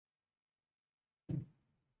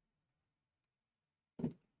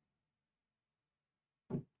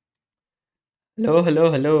Hello,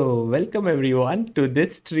 hello, hello. Welcome everyone to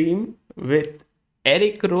this stream with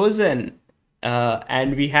Eric Rosen.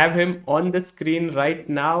 And we have him on the screen right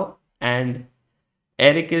now. And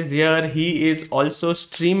Eric is here. He is also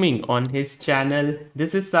streaming on his channel.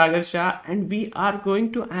 This is Sagar Shah, and we are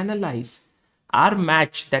going to analyze our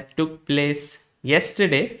match that took place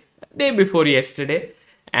yesterday, day before yesterday.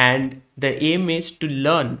 And the aim is to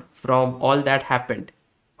learn from all that happened.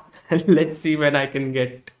 Let's see when I can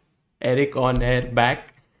get Eric on air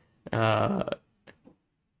back. Uh,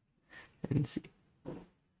 and see.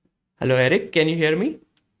 Hello, Eric. Can you hear me?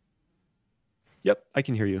 Yep, I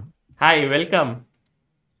can hear you. Hi, welcome.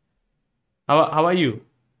 How are you?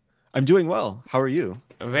 I'm doing well. How are you?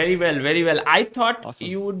 Very well, very well. I thought Awesome.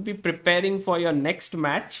 you would be preparing for your next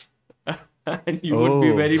match and you would be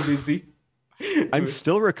Oh, very busy. I'm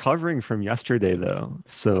still recovering from yesterday though.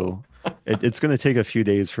 So it's going to take a few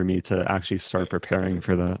days for me to actually start preparing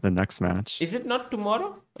for the next match. Is it not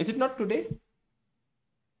tomorrow? Is it not today?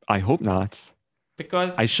 I hope not.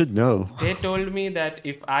 Because I should know. they told me that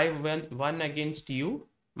if I won against you,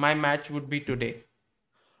 my match would be today.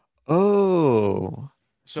 Oh,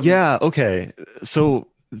 So, yeah. Okay. So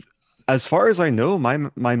as far as I know,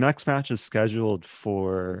 my next match is scheduled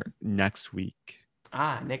for next week.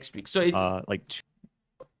 next week. So it's Like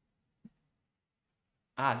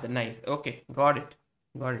the ninth. Okay, got it.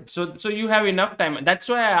 Got it. So you have enough time. That's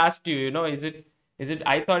why I asked you, is it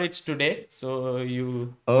I thought it's today, so you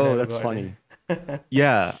would oh, have that's got funny. it.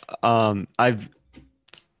 Yeah.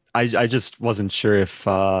 I just wasn't sure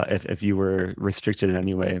if you were restricted in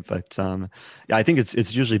any way, but yeah, I think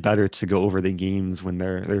it's usually better to go over the games when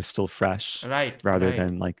they're still fresh Right, rather right.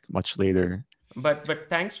 than like much later. But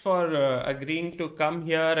thanks for agreeing to come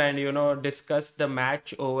here and discuss the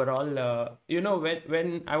match overall.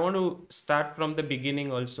 When I want to start from the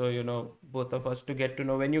beginning also, both of us to get to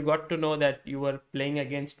know when you got to know that you were playing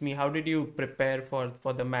against me, how did you prepare for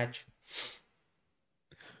the match?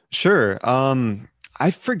 Sure. I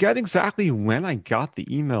forget exactly when I got the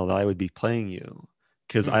email that I would be playing you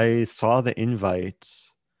because Hmm. I saw the invite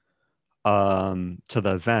to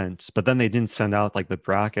the event, but then they didn't send out like the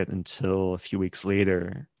bracket until a few weeks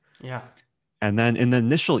later. Yeah. And then in the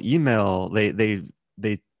initial email, they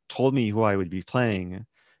told me who I would be playing,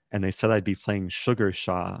 and they said I'd be playing Sugar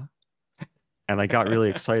Shah, and I got really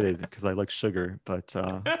excited because I like sugar. But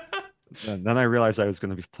then I realized I was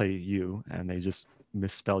going to play you, and they just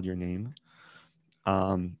misspelled your name.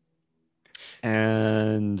 Um,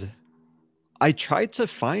 and I tried to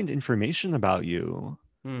find information about you.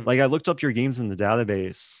 Hmm. Like I looked up your games in the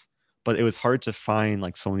database, but it was hard to find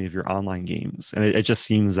like so many of your online games. And it just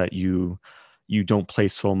seems that you don't play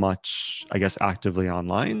so much, I guess, actively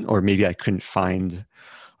online, or maybe I couldn't find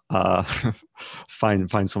uh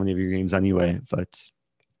find so many of your games anyway. But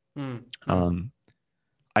Hmm. Hmm. um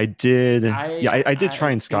I did yeah, I did try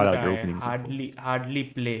I and scout think out your I openings and hardly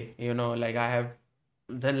play. Like I have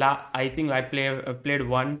I think I played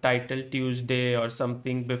one title Tuesday or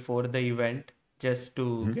something before the event just to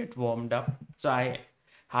Mhm. get warmed up. So I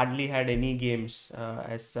hardly had any games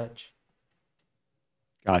as such.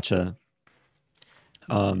 Gotcha.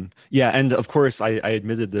 Yeah, and of course, I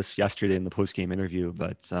admitted this yesterday in the post game interview,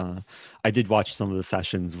 but I did watch some of the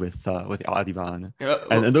sessions with Adivan,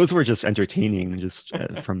 and Oh, those were just entertaining, just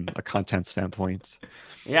from a content standpoint.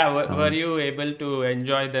 yeah, were Um, you able to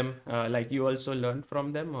enjoy them? Like you also learned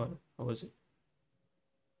from them, or how was it?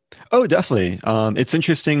 oh, definitely. It's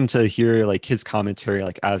interesting to hear like his commentary,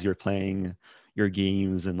 like as you're playing your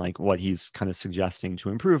games, and like what he's kind of suggesting to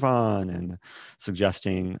improve on, and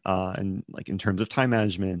suggesting and like in terms of time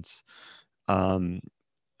management. Um,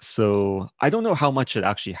 So I don't know how much it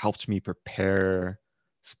actually helped me prepare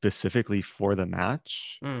specifically for the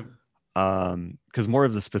match. Hmm. Because more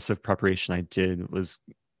of the specific preparation I did was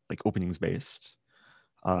like openings based.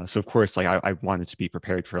 So of course, like I wanted to be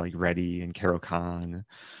prepared for like Ready and Khan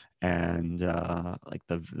and like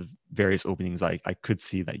the various openings I could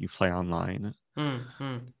see that you play online. Hmm.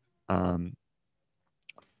 Hmm. Um,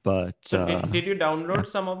 but So did you yeah. download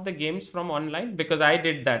some of the games from online? Because I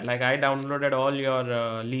did that. Like I downloaded all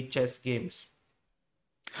your League chess games.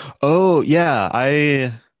 Oh yeah,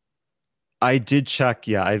 I did check.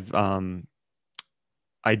 Yeah,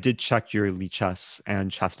 I did check your Chess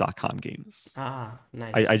and chess.com games.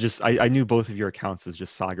 Nice. I knew both of your accounts as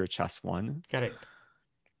just Sagar Chess One. Correct.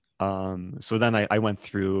 So then I went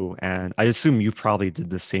through, and I assume you probably did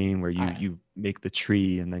the same where you I you make the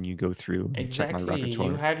tree and then you go through and check my exactly. You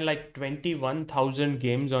repertoire. had like 21,000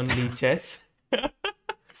 games on League chess.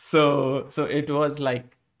 So it was like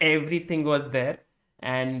everything was there.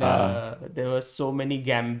 and Uh, there were so many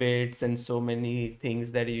gambits and so many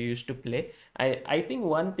things that you used to play. I think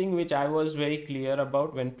one thing which I was very clear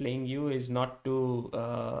about when playing you is not to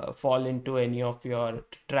fall into any of your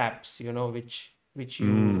traps, which you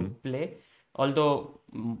mm, play. Although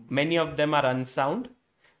many of them are unsound,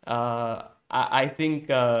 I think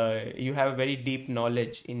you have very deep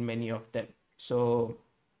knowledge in many of them. So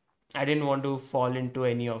I didn't want to fall into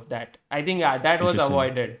any of that. I think that was interesting.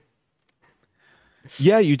 avoided.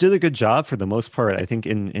 Yeah, you did a good job for the most part. I think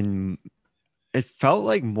in it felt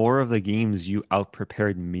like more of the games you out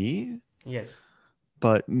prepared me, Yes.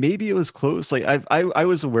 but maybe it was close. Like I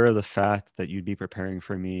was aware of the fact that you'd be preparing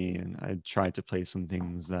for me, and I tried to play some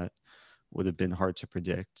things that would have been hard to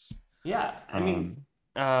predict. Yeah, I mean, Um,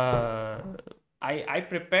 uh, I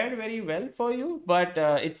prepared very well for you, but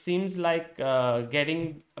it seems like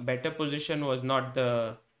getting a better position was not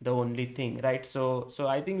the only thing, right? So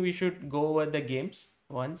I think we should go over the games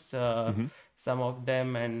once, mhm. some of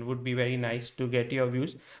them, and would be very nice to get your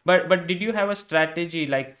views. But did you have a strategy?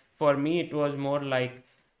 Like for me, it was more like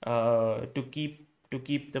to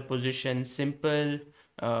keep the position simple,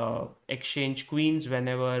 exchange queens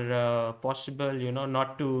whenever possible,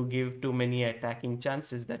 not to give too many attacking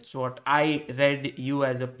chances. That's what I read you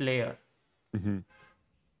as a player. Mhm.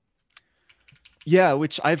 Yeah,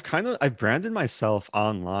 which I've branded myself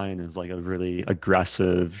online as like a really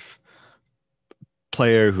aggressive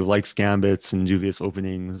player who likes gambits and dubious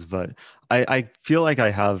openings, but I feel like I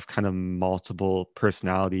have kind of multiple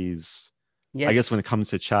personalities. I guess when Yes, it comes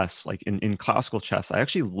to chess, like in classical chess, I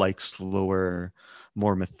actually like slower,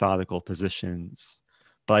 more methodical positions.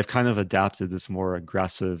 But I've kind of adapted this more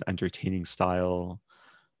aggressive, entertaining style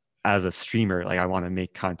as a streamer. Like I want to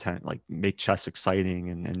make content, like make chess exciting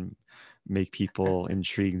and make people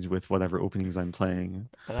intrigued with whatever openings I'm playing.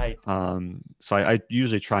 right. So I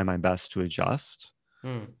usually try my best to adjust.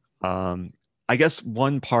 Hmm. Um, I guess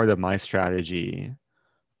one part of my strategy,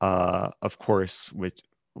 of course, which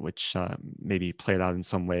maybe played out in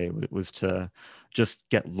some way, was to just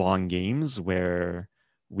get long games where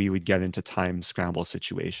we would get into time scramble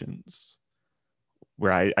situations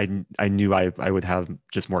where I knew I would have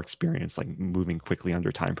just more experience like moving quickly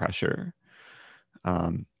under time pressure.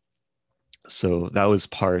 Um, so that was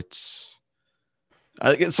part.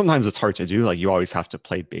 I guess sometimes it's hard to do. Like you always have to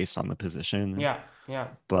play based on the position, Yeah, yeah,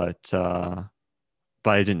 but uh,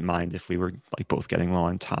 but I didn't mind if we were like both getting low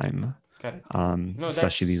on time, correct. No,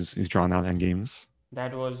 especially these drawn out end games.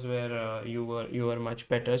 that was where you were much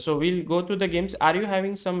better. So we'll go to the games. Are you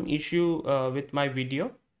having some issue with my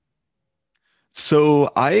video? So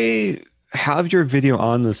I have your video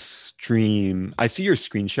on the stream. I see your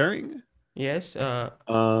screen sharing. Yes.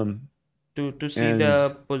 Um, To see and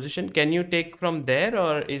the position, can you take from there,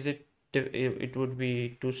 or is it would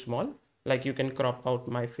be too small? Like you can crop out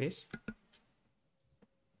my face.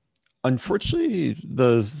 unfortunately,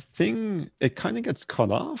 the thing it kind of gets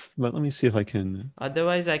cut off, but let me see if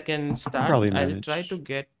Otherwise, I can I can start. probably I'll try to manage.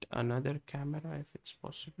 get another camera if it's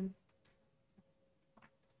possible.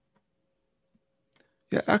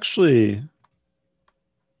 Yeah, actually,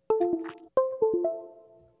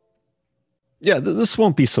 yeah, this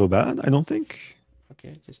won't be so bad, I don't think.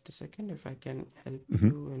 Okay, just a second. If I can help Mhm.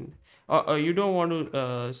 you in. You don't want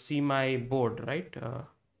to see my board, right?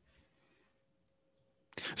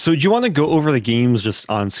 So do you want to go over the games just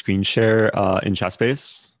on screen share in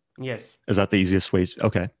ChatSpace? Yes. Is that the easiest way?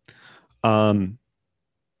 Okay. Um,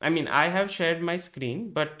 I mean, I have shared my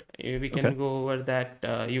screen, but we okay. can go over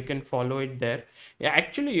that. You can follow it there. Yeah,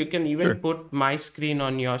 actually, you can even Sure. put my screen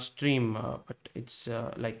on your stream, but it's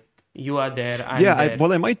like you are there, I'm Yeah, there.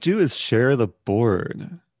 what I might do is share the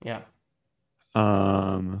board. Yeah,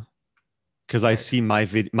 Um, because I right. see my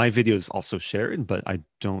video is also shared, but I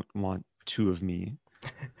don't want two of me.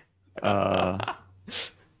 Uh,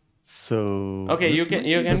 so Okay, you this can might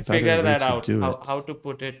you be the can better figure way that to out, do how it. to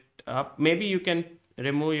put it up. Maybe you can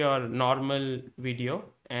remove your normal video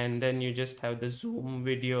and then you just have the Zoom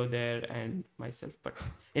video there and myself. But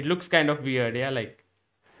it looks kind of weird, yeah, like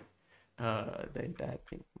the entire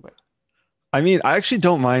thing. But I mean, I actually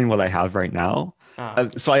don't mind what I have right now.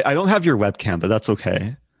 okay. So I don't have your webcam, but that's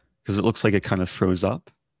okay because it looks like it kind of froze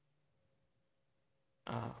up.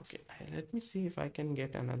 Okay. Let me see if I can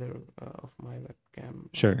get another of my webcam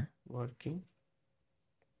Sure. working.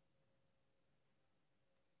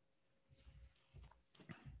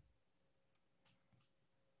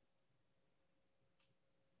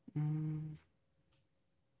 Mm,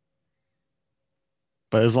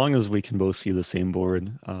 But as long as we can both see the same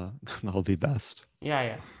board, that'll be best.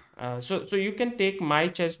 yeah, yeah. So you can take my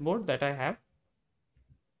chessboard that I have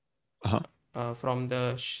Uh-huh. from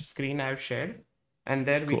the screen I've shared. And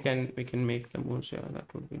there we Cool. can make the moves. Yeah,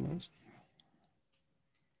 that would be nice.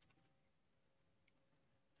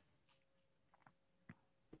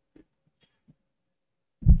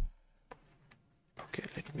 Okay,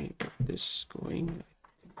 let me get this going.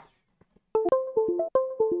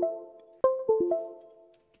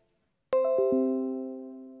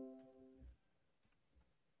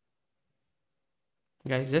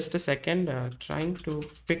 Guys, just a second. Trying to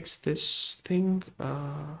fix this thing.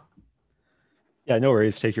 Yeah, no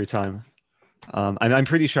worries. Take your time. I'm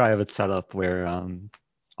pretty sure I have it set up where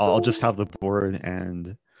I'll just have the board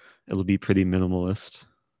and it'll be pretty minimalist.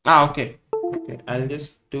 Okay. Okay, I'll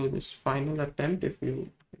just do this final attempt if you.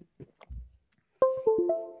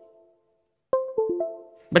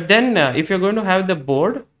 But then, if you're going to have the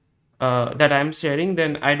board that I'm sharing,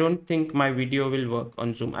 then I don't think my video will work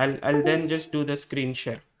on Zoom. I'll then just do the screen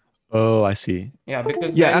share. Oh, I see. Yeah,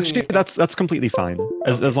 because Yeah, then actually you can. that's completely fine.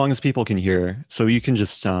 As Okay. long as people can hear. So you can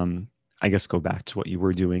just I guess go back to what you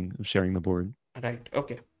were doing of sharing the board. Right.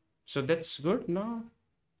 Okay. So that's good. No,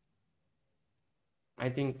 I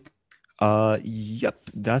think. Yep,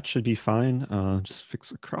 that should be fine. Just fix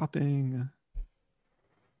the cropping.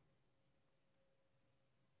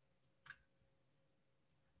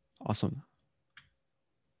 Awesome.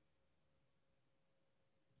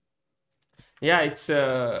 Yeah, it's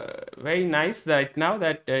very nice right now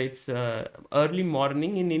that it's early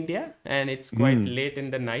morning in India and it's quite Mm. late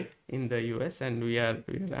in the night in the US, and we are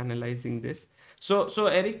analyzing this. So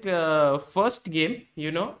Eric, first game,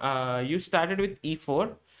 you started with E4.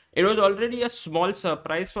 It was already a small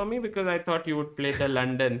surprise for me because I thought you would play the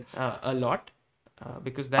London a lot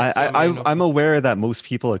because that's your main I'm opening. aware that most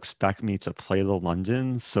people expect me to play the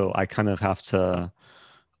London, so I kind of have to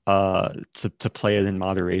play it in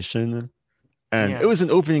moderation. And it Yeah. was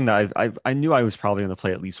an opening that I knew I was probably going to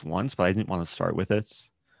play at least once, but I didn't want to start with it.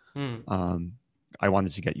 Hmm. Um, I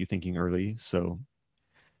wanted to get you thinking early, so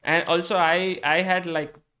And also, I had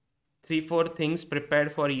like three, four things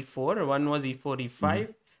prepared for e4. One was e4, mm,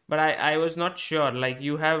 e5, but I was not sure. Like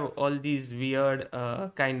you have all these weird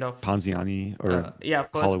kind of. Ponziani or Yeah,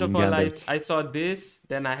 first Halloween of all, I Gambit. saw this.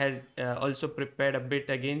 Then I had also prepared a bit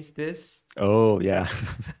against this. Oh yeah.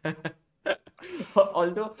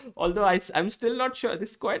 Although I'm still not sure.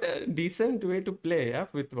 This is quite a decent way to play, yeah,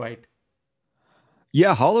 with white.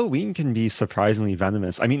 Yeah, Halloween can be surprisingly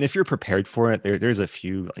venomous. I mean, if you're prepared for it, there's a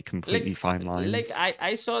few like completely fine Like lines.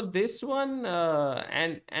 I saw this one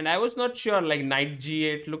and I was not sure. Like knight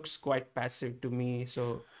g8 looks quite passive to me.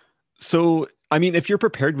 So So, I mean, if you're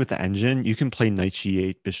prepared with the engine, you can play knight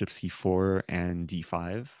g8, bishop c4, and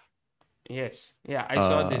d5. yes, yeah, I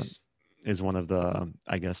saw Uh, this. is one of the,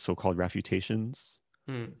 I guess, so-called refutations.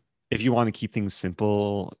 Hmm. If you want to keep things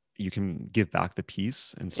simple, you can give back the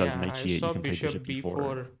piece. Instead of Yeah, knight I g8, you saw can play bishop bishop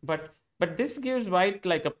e4. b4, but this gives white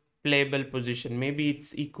like a playable position. Maybe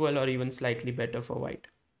it's equal or even slightly better for white.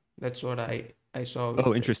 That's what I saw Oh,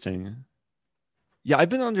 with it. interesting. Yeah, I've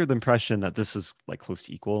been under the impression that this is like close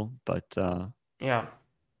to equal, but Yeah,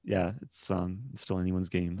 yeah, it's still anyone's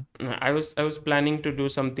game. I was planning to do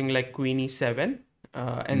something like queen e7,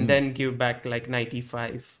 and Mm. then give back like knight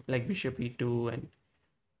e5, like bishop e2, and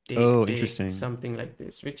Oh, take interesting. something like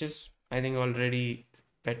this, which is I think already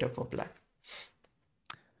better for black.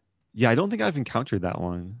 Yeah, I don't think I've encountered that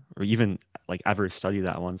one or even like ever studied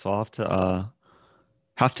that one. So I'll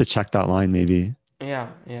have to check that line maybe. Yeah,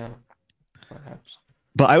 yeah, perhaps.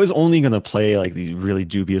 But I was only gonna play like the really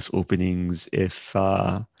dubious openings if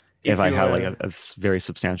If I you had like were. very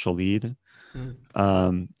substantial lead. Hmm.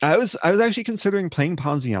 I was actually considering playing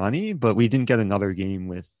Ponziani, but we didn't get another game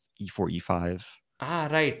with e4, e5. Ah,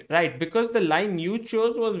 right, right. Because the line you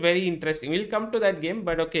chose was very interesting. We'll come to that game,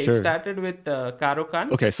 but okay, it Sure. started with Karo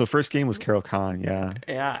Khan. Okay, so first game was Carol Khan, yeah.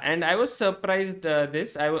 Yeah, and I was surprised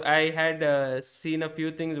this. I had seen a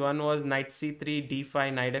few things. One was knight c3,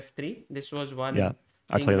 d5, knight f3. This was Yeah. one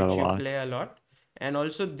I thing play that a which you lot. play a lot. And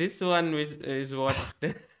also this one is what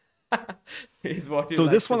is what you So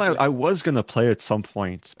like this to one play. I was gonna play at some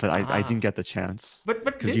point, but I didn't Ah, get the chance but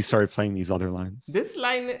because you this started playing these other lines. this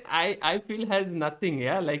line I feel has nothing.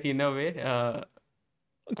 Yeah, like in a way.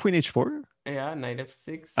 Queen h4, Yeah, knight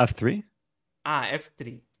f6. f3. Ah,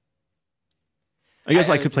 f3. I guess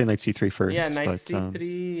I I was could play knight c3 Yeah, first, knight but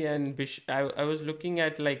c3 and bishop. I was looking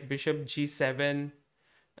at like bishop g7,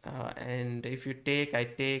 and if you take, I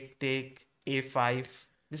take a5.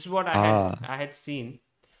 This is what ah, I had seen.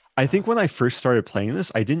 I Uh, think when I first started playing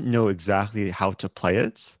this, I didn't know exactly how to play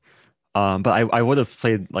it. But I would have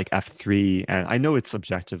played like f3, and I know it's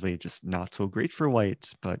objectively just not so great for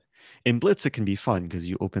white, but in Blitz it can be fun because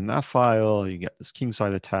you open that file, you get this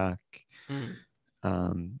kingside attack. hmm.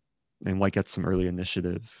 Um, and white gets some early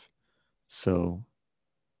initiative. So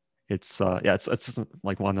it's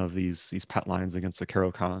like one of these pet lines against the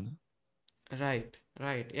Karo Khan. Right,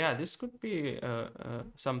 right. Yeah, this could be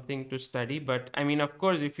something to study. But I mean, of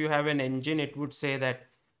course, if you have an engine, it would say that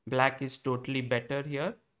black is totally better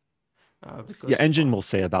here Yeah, because, engine will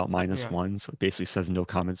say about yeah, -1, so it basically says no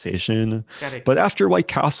compensation. correct. But after white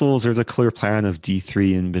castles, there's a clear plan of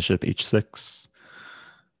d3 and bishop h6.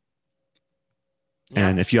 Yeah.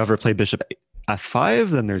 And if you ever play bishop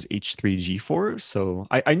f5, then there's h3 g4. So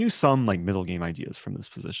I knew some like middle game ideas from this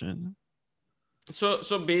position.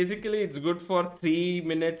 So basically, it's good for 3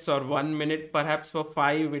 minutes or 1 minute. Perhaps for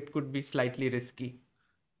five, it could be slightly risky.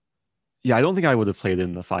 Yeah, I don't think I would have played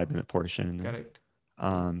in the 5 minute portion. Correct.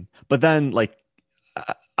 But then like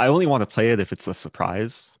I only want to play it if it's a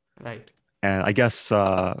surprise. Right. And I guess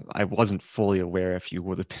I wasn't fully aware if you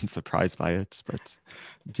would have been surprised by it, but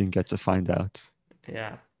didn't get to find out.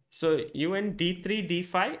 Yeah. So you went d3,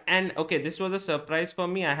 d5, and okay, this was a surprise for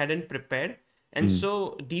me. I hadn't prepared. And Mm.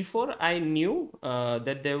 so d4, I knew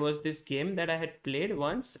that there was this game that I had played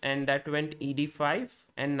once, and that went ed5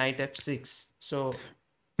 and knight f6. So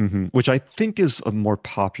Which I think is a more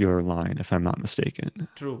popular line, if I'm not mistaken.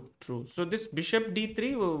 true, true. So this bishop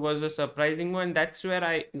d3 was a surprising one. That's where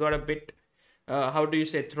I got a bit, how do you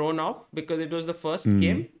say, thrown off because it was the first Mm.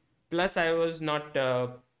 game. Plus, I was not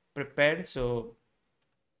prepared, so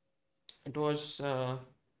it was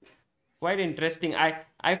quite interesting.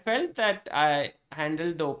 I felt that I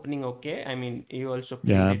handled the opening okay. I mean, you also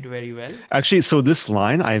played Yeah. it very well. Actually, so this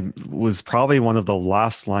line I was probably one of the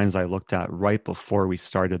last lines I looked at right before we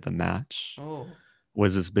started the match. Oh,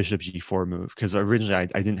 Was this bishop g4 move? Because originally I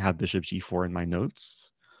didn't have bishop g4 in my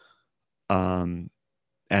notes. Um,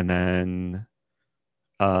 and then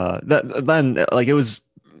then like it was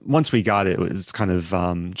once we got it, it was kind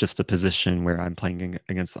of just a position where I'm playing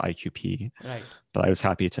against the IQP. right. But I was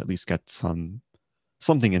happy to at least get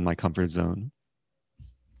something in my comfort zone.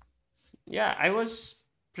 Yeah, I was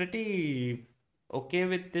pretty okay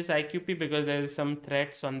with this IQP because there is some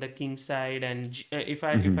threats on the king side, and if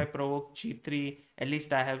I Hmm. provoke g3, at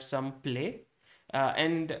least I have some play.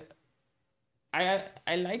 And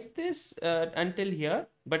I like this until here,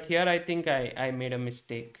 but here I think I made a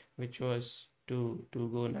mistake, which was to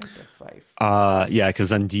go knight f5. Yeah, because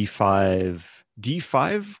then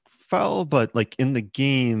d5 fell, but like in the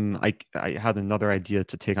game, I had another idea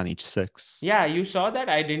to take on h6. Yeah, you saw that?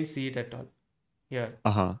 I didn't see it at all here.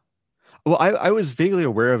 Uh-huh. Well, I was vaguely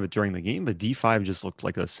aware of it during the game, but d5 just looked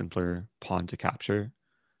like a simpler pawn to capture,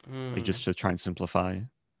 like Hmm. just to try and simplify.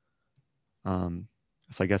 Um,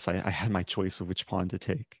 so I guess I had my choice of which pawn to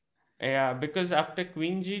take. Yeah, because after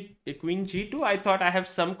queen g2, I thought I have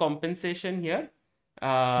some compensation here.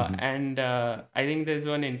 Mhm. And I think there's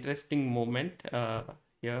one interesting moment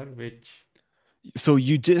here, which So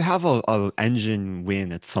you did have a engine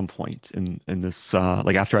win at some point in this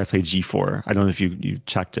like after I played g4. I don't know if you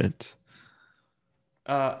checked it.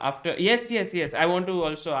 after yes, I want to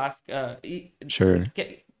also ask Sure.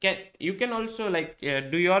 can you can also like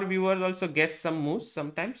do your viewers also guess some moves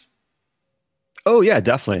sometimes? Oh yeah,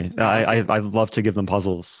 definitely. Ah, okay, I love to give them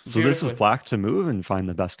puzzles. So this is beautiful. black to move and find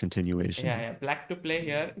the best Yeah, continuation. yeah. Black to play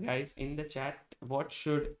here, guys, in the chat. What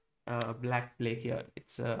should black play here?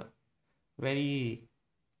 It's a very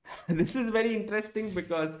this is very interesting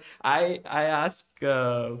because I ask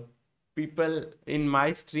people in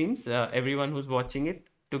my streams, everyone who's watching it,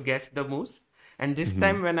 to guess the moves. And this Hmm.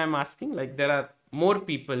 time when I'm asking, like there are more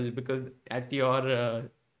people because at your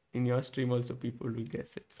in your stream also people will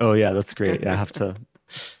guess it. Oh So yeah, that's great. Yeah, I have to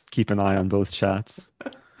keep an eye on both chats.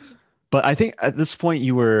 But I think at this point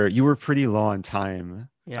you were pretty low on time.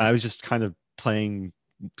 yeah, I was just kind of playing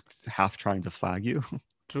half trying to flag you.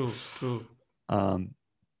 true, true. Um,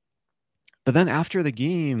 but then after the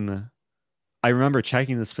game, I remember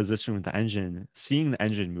checking this position with the engine, seeing the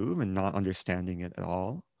engine move and not understanding it at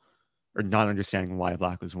all, or not understanding why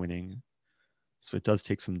black was winning. So it does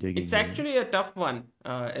take some digging It's here. actually a tough one,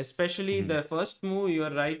 especially Mhm. the first move. You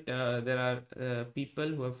are right. There are people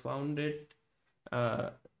who have found it, uh,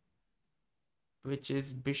 which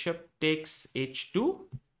is bishop takes h2.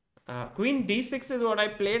 Queen d6 is what I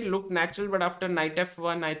played. Looked natural, but after knight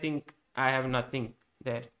f1, I think I have nothing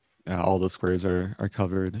there. All the squares are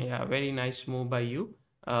covered. Yeah, very nice move by you.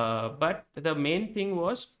 But the main thing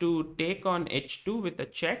was to take on h2 with a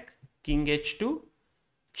check, king h2,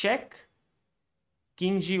 check,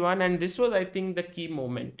 king g1, and this was, I think, the key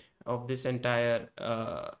moment of this entire.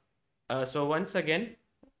 So once again,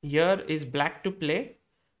 here is black to play.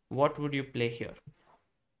 What would you play here?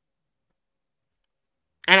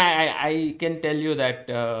 And I can tell you that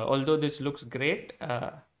although this looks great,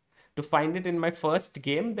 to to find it in my first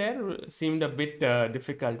game there seemed a bit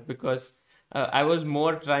difficult, because I was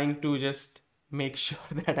more trying to just make sure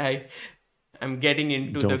that I'm getting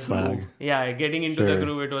into the Don't groove. flag. Yeah, getting into the Sure.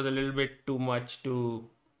 groove, it was a little bit too much to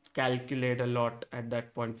calculate a lot at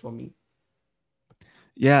that point for me.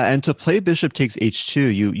 Yeah, and to play bishop takes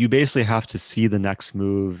h2, you basically have to see the next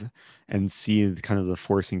move and see kind of the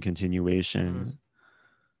forcing continuation.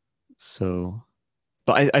 So,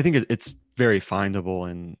 but I think it's very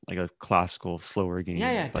findable in like a classical slower Yeah,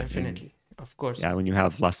 yeah, game, but in definitely. Of course. yeah, when you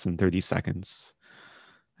have less than 30 seconds,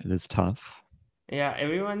 it is tough. Yeah,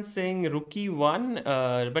 everyone's saying rook e1,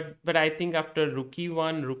 but I think after rook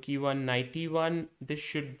e1, knight e1, this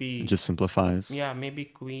should It be, just simplifies. yeah, maybe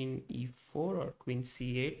queen e4 or queen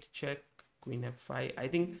c8 check, queen f5. I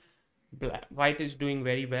think white is doing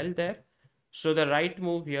very well there. So the right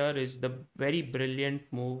move here is the very brilliant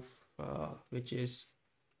move, which is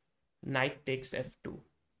knight takes f2.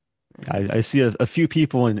 I see a few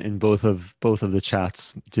people in both of the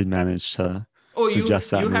chats did manage to Oh, you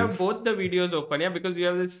suggest that you have move. both the videos open, yeah, because you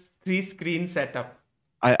have this 3-screen setup.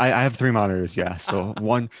 I have three monitors, yeah. So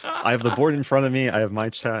one, I have the board in front of me, I have my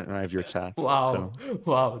chat, and I have your chat. Wow, So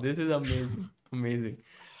wow, this is amazing, amazing.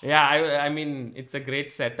 Yeah, I mean, it's a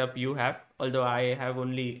great setup you have. Although I have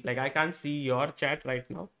only, like, I can't see your chat right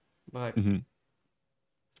now, but mhm.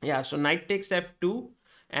 yeah. So knight takes f2,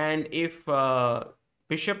 and if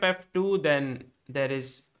bishop f2, then there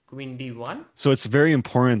is queen d1. So it's very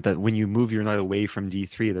important that when you move your knight away from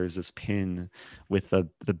d3, there's this pin with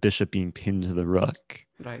the bishop being pinned to the rook,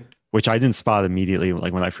 Right. which I didn't spot immediately,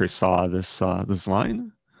 like when I first saw this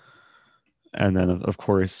line. And then of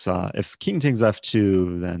course, if king takes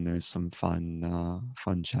f2, then there's some fun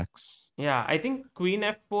checks. Yeah, I think queen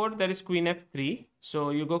f4, there is queen f3. So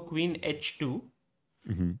you go queen h2.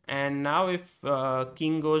 Hmm. And now if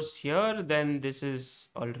king goes here, then this is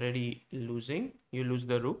already losing. You lose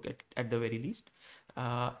the rook at the very least.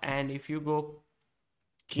 And if you go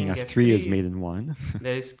King king f3 is f3, mate in one.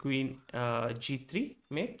 there is queen g3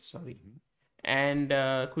 mate, sorry. And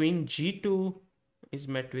queen g2 is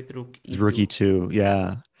met with rook It's e2. rookie too,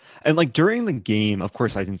 yeah. And like during the game, of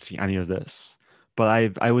course, I didn't see any of this,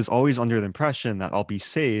 but I was always under the impression that I'll be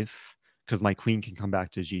safe because my queen can come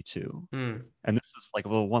back to g2. And this is like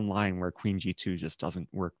the one line where queen g2 just doesn't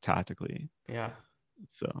work tactically. Yeah.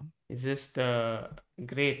 So It's just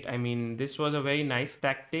great. I mean, this was a very nice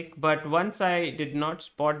tactic, but once I did not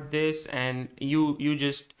spot this, and you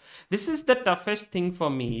just, this is the toughest thing for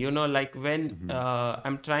me, you know, like when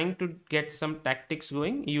I'm trying to get some tactics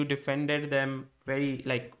going, you defended them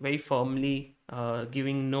very firmly,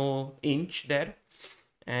 giving no inch there,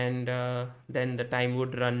 and then the time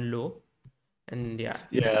would run low, and yeah.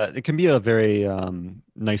 yeah, it can be a very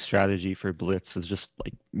nice strategy for blitz is just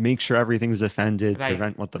like make sure everything's defended, Right,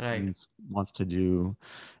 prevent what the right. opponent wants to do,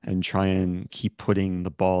 and try and keep putting the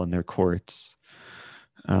ball in their courts.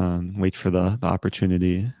 Wait for the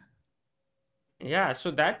opportunity. Yeah,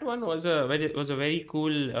 so that one was a very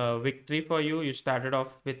cool victory for you. You started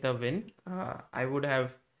off with a win. I would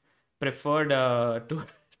have preferred to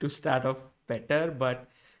to start off better, but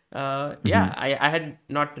yeah, I had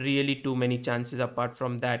not really too many chances apart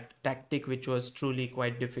from that tactic, which was truly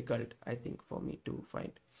quite difficult, I think, for me to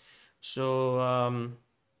find. So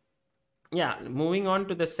yeah, moving on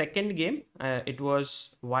to the second game, it was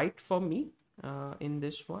white for me in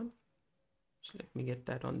this one. So let me get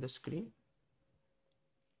that on the screen.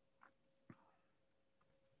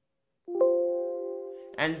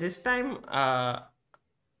 And this time,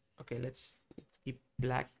 okay, let's keep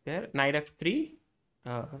black there. Knight f3,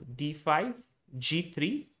 d5,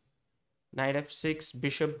 g3, knight f6,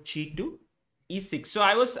 bishop g2, e6. So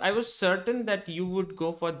I was certain that you would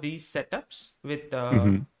go for these setups with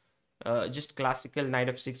just classical knight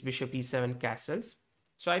f6, bishop e7 castles.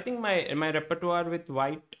 So I think my repertoire with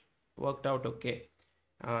white worked out okay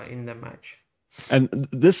in the match. And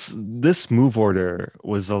this move order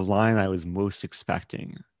was the line I was most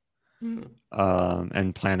expecting.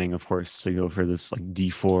 And planning, of course, to go for this like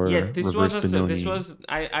d4 Yes, this reverse was a this Benoni. was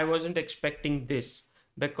I wasn't expecting this,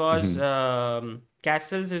 because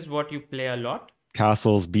castles is what you play a lot.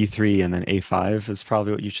 Castles b3 and then a5 is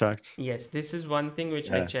probably what you checked. Yes, this is one thing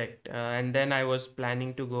which I Yeah. checked, and then I was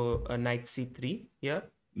planning to go knight c3 here,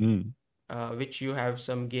 which you have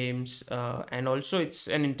some games, and also it's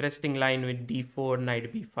an interesting line with d4,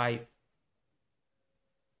 knight b5.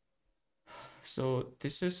 So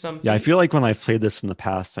this is something. Yeah, I feel like when I've played this in the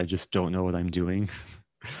past, I just don't know what I'm doing.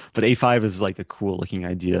 But a5 is like a cool looking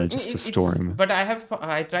idea just to storm. But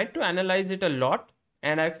I tried to analyze it a lot,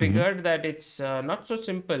 and I figured that it's not so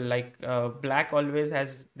simple. Like black always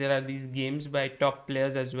has, there are these games by top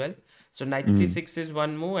players as well, So knight Mm. c6 is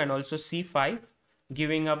one move, and also c5,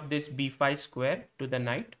 giving up this b5 square to the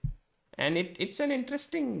knight. And it's an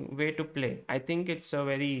interesting way to play. I think it's a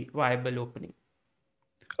very viable opening.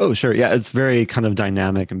 Oh, sure. Yeah, it's very kind of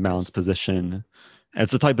dynamic and balanced position.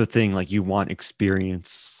 It's the type of thing like you want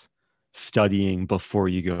experience studying before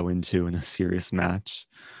you go into in a serious match.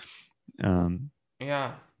 Um,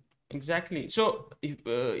 Yeah, exactly. So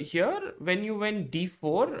here, when you went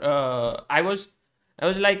d4, I was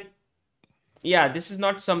like, yeah, this is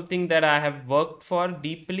not something that I have worked for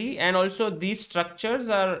deeply, and also these structures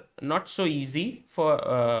are not so easy for.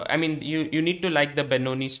 I mean, you need to like the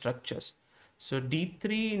Benoni structures. So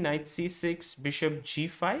d3, knight c6, bishop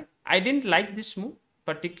g5. I didn't like this move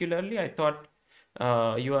particularly. I thought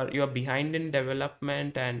you are behind in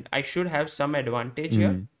development, and I should have some advantage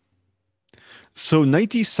here. mm. So knight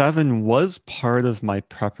d7 was part of my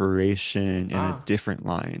preparation in a Ah, different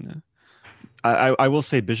line. I will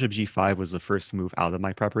say bishop g5 was the first move out of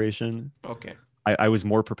my preparation. okay. I was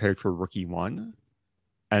more prepared for rook e1,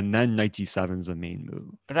 and then knight d7 is the main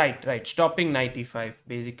move. Right, right. Stopping knight e5,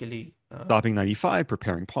 basically. Stopping knight e5,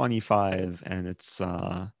 preparing pawn e5, and it's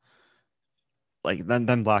like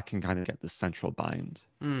then black can kind of get the central bind.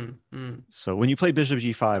 Hmm, hmm. So when you play bishop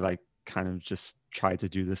g5, I kind of just try to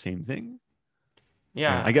do the same thing.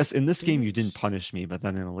 And I Yeah, guess in this game you didn't this. punish me, but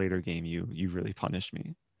then in a later game you really punished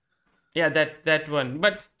me. Yeah, that one.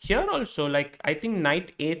 But here also, like I think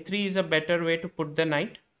knight a3 is a better way to put the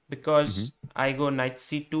knight, Hmm. because I go knight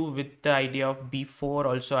c2 with the idea of b4,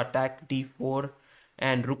 also attack d4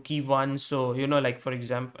 and rook e1. So, like for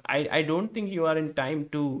example, I don't think you are in time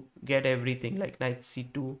to get everything like knight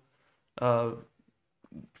c2 uh,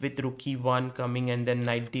 with rook e1 coming and then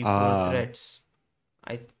knight d4 Uh threats.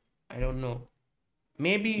 I I don't know.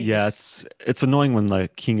 Maybe yeah, this. it's annoying when the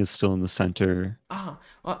king is still in the center.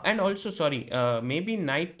 And also, sorry, maybe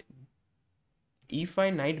knight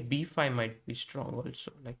e5, knight b5 might be strong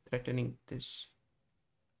also, like threatening this,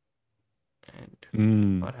 and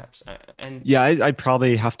Mm. perhaps, and Yeah, I'd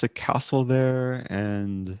probably have to castle there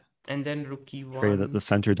and and then rook pray that the e1.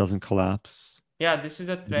 center doesn't collapse. Yeah, this is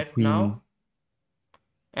a And threat now,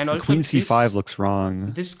 and also queen c5 this looks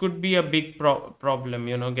wrong. this could be a big problem.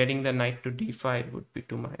 Getting the knight to d5 would be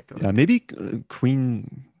to my Yeah, advantage. maybe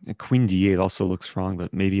queen d8 also looks wrong,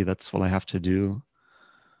 but maybe that's what I have to do.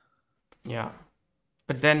 Yeah,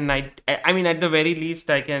 but then knight. I mean, at the very least,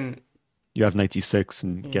 I can. You have knight d6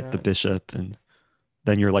 and get the Yeah, bishop, and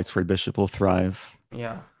then your light square bishop will thrive.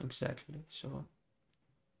 yeah, exactly. So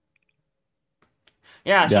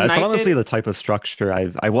yeah, so Yeah, it's knight honestly a. the type of structure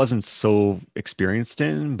I wasn't so experienced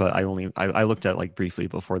in, but I looked at like briefly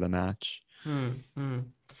before the match. Hmm, hmm.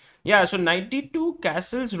 Yeah, so knight d2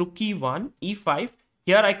 castles rook e1, e5.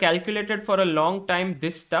 Here I calculated for a long time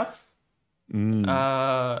this stuff. Mm.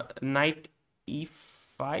 Knight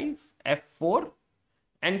e5, f4.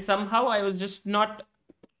 And somehow I was just not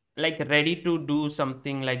like ready to do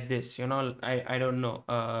something like this. I don't know.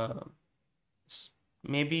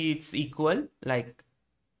 Maybe it's equal, like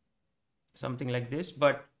something like this.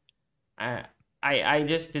 But I, I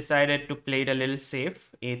just decided to play it a little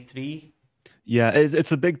safe, a3. Yeah,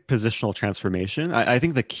 it's a big positional transformation. I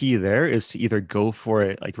think the key there is to either go for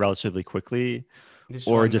it like relatively quickly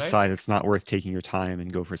This or one, right? decide it's not worth taking your time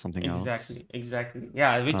and go for something else. Exactly, exactly.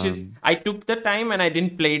 Yeah, which is Um, I took the time and I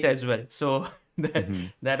didn't play it as well. So that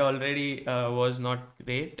mhm. that already was not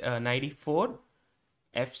great. 94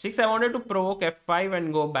 f6. I wanted to provoke f5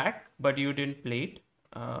 and go back, but you didn't play it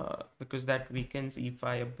because that weakens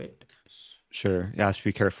e5 a bit. Sure. Yeah, I have to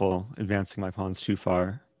be careful advancing my pawns too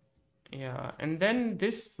far. Yeah, and then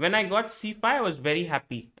this when I got c5, I was very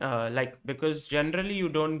happy. Like because generally you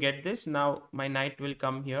don't get this. Now my knight will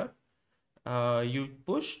come here. You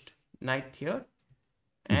pushed knight here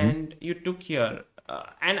Hmm. and you took here,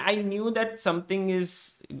 and I knew that something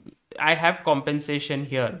is I have compensation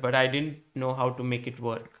here, but I didn't know how to make it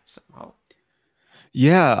work somehow.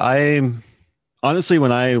 Yeah, I honestly,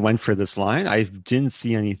 when I went for this line, I didn't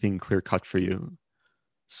see anything clear cut for you.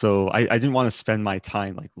 So I didn't want to spend my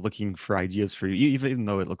time like looking for ideas for you, even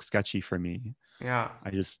though it looks sketchy for me. Yeah,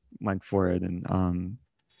 I just went for it, and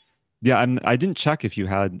yeah, I didn't check if you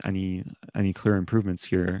had any clear improvements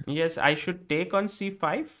here. yes, I should take on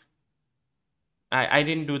c5. I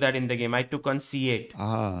didn't do that in the game. I took on c8,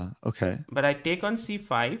 Ah, okay. but I take on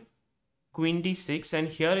c5, queen d6, and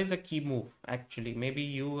here is a key move actually. Maybe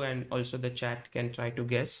you and also the chat can try to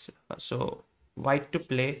guess. So white to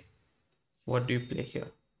play. What do you play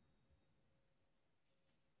here?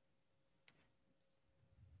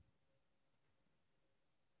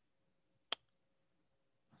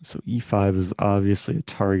 So e5 is obviously a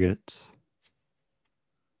target.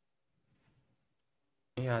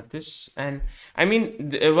 Yeah, this, and I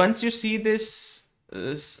mean, once you see this,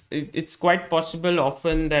 it's quite possible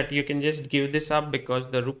often that you can just give this up because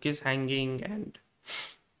the rook is hanging, and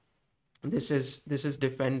this is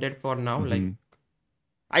defended for now. Like, Hmm.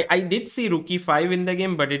 I did see rook e5 in the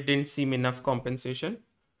game, but it didn't seem enough compensation.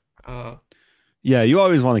 Uh, Yeah, you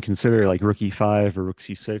always want to consider like rook e5 or rook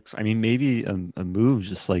c6. I mean, maybe a move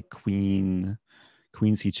just like queen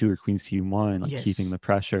c2 or queen c1, like keeping yes, the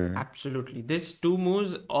pressure. absolutely. This two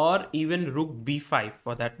moves, or even rook b5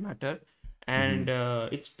 for that matter, Hmm. and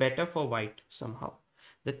it's better for white somehow.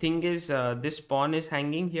 The thing is, this pawn is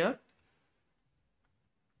hanging here,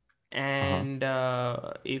 Uh-huh. and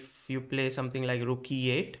if you play something like rook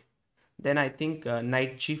e8, then I think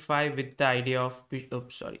knight g5 with the idea of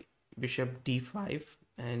bishop d5,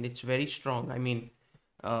 and it's very strong. I mean,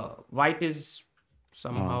 white is Uh,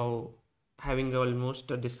 somehow having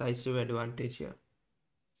almost a decisive advantage here.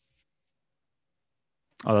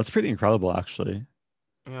 oh, that's pretty incredible, actually.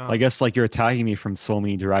 Yeah. I guess like you're attacking me from so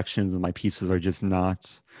many directions, and my pieces are just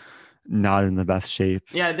not in the best shape.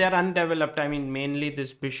 Yeah, they're undeveloped. I mean, mainly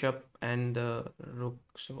this bishop and the rook.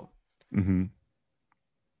 So, Hmm.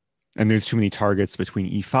 And there's too many targets between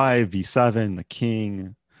e5, v7, the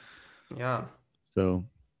king. yeah. So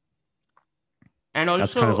And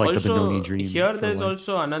that's kind also, of like the Benoni also dream here for there's white.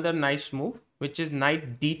 also another nice move, which is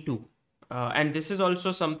knight d2. And this is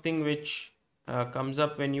also something which comes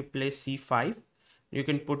up when you play c5. You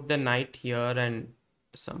can put the knight here and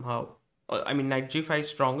somehow, I mean, knight g5 is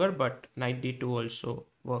stronger, but knight d2 also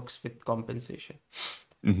works with compensation.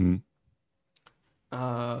 Hmm.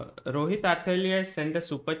 Rohit Athalya sent a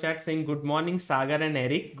super chat saying, "Good morning, Sagar and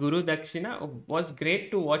Eric. Guru Dakshina, was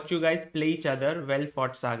great to watch you guys play each other. Well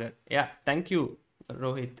fought, Sagar." Yeah, thank you,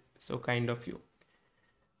 Rohit. So kind of you.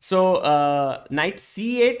 So knight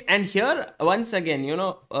c8, and here once again,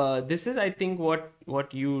 this is, I think,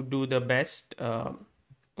 what you do the best,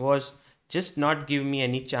 was just not give me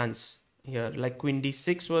any chance here. Like queen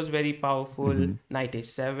d6 was very powerful, Hmm. knight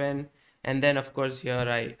a7, and then of course here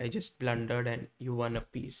I just blundered and you won a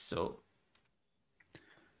piece. So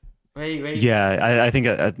very, very, Yeah, I think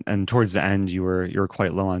and towards the end you were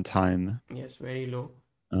quite low on time. yes, very low.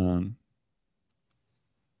 Um,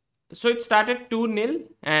 So it started 2-0,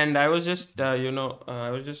 and I was just I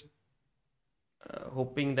was just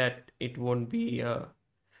hoping that it won't be a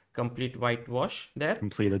complete whitewash there.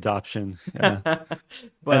 Complete adoption. Yeah. And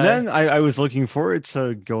But then I was looking forward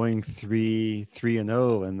to going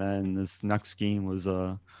 3-0, and then this next game was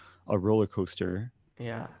a roller coaster.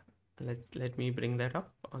 yeah, let me bring that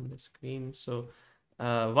up on the screen. So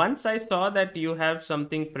once I saw that you have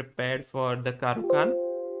something prepared for the Karukan,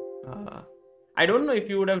 uh, I don't know if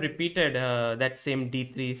you would have repeated that same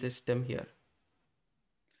d3 system here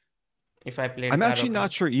if I played I'm actually Karukan.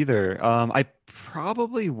 not sure either. I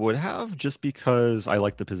probably would have just because I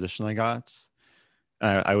like the position I got.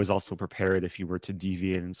 I was also prepared if you were to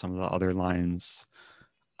deviate in some of the other lines.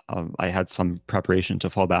 I had some preparation to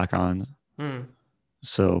fall back on. Hmm.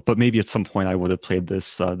 So, but maybe at some point I would have played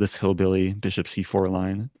this hillbilly bishop c4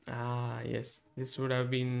 line. Ah, yes, this would have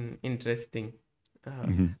been interesting.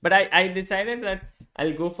 Hmm. But I decided that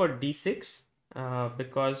I'll go for d6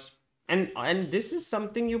 because and this is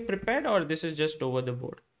something you prepared, or this is just over the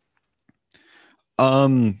board?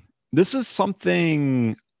 Um, this is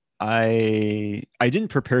something I didn't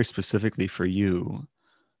prepare specifically for you,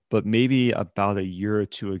 but maybe about a year or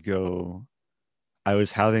two ago, I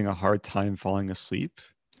was having a hard time falling asleep.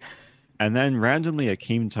 And then randomly it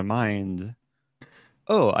came to mind,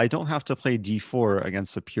 oh, I don't have to play d4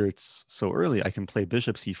 against the Pirates so early. I can play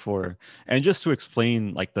bishop c4. And just to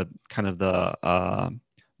explain like the kind of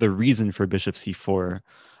the reason for bishop c4,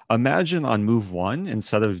 imagine on move one,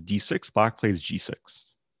 instead of d6, black plays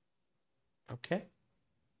g6. Okay.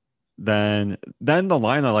 Then the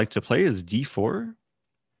line I like to play is d4,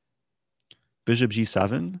 bishop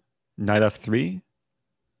g7, knight f3,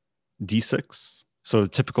 d6. So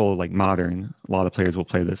typical like modern, a lot of players will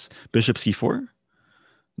play this. Bishop c4,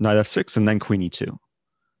 knight f6, and then queen e2.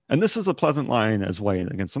 And this is a pleasant line as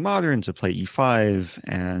white against the modern to play e5,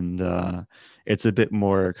 and it's a bit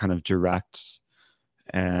more kind of direct.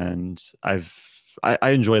 And I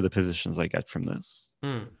enjoy the positions I get from this.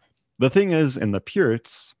 Hmm. The thing is, in the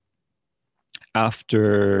Pirates,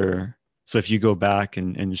 after so if you go back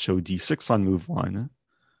and show d6 on move one,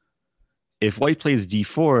 if white plays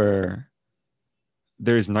d4,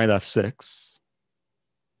 there's knight f6.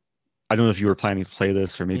 I don't know if you were planning to play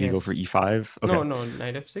this or maybe go Yes. for e5. No, Okay, no,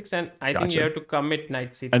 knight f6, and I think you gotcha. have to commit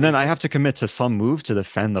knight And c3 then I here. have to commit to some move to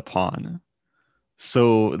defend the pawn.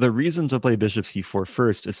 So the reason to play bishop c4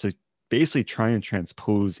 first is to basically trying to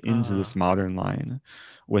transpose into Ah, this modern line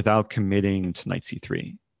without committing to knight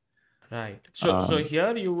c3. right. So Um,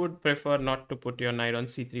 here you would prefer not to put your knight on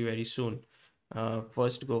c3 very soon.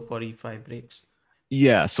 First go for e5 breaks.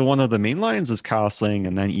 yeah, so one of the main lines is castling,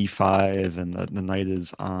 and then e5, and the knight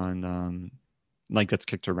is on knight gets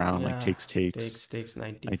kicked around, like Yeah, takes takes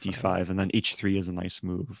knight knight d5. d5, and then h3 is a nice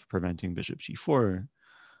move, preventing bishop g4.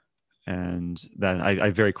 And then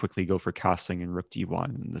I very quickly go for castling and rook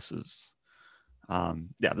d1, and this is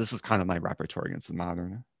yeah, this is kind of my repertoire against the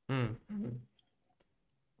modern. Mm-hmm.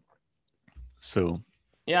 So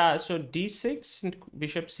Yeah, so d6,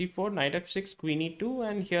 bishop c4, knight f6, queen e2,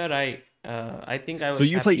 and here I think I so was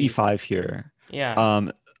you play happy. e5 here. Yeah,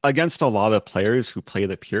 Um, Against a lot of players who play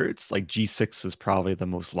the pures, like g6 is probably the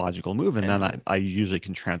most logical move, and then and I usually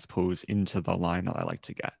can transpose into the line that I like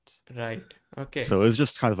to get. right. Okay. So it's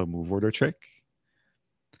just kind of a move order trick.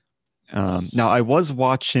 Now I was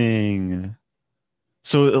watching,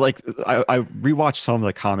 so like I rewatched some of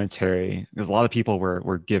the commentary because a lot of people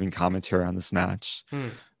were giving commentary on this match. Hmm.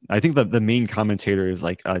 I think that the main commentators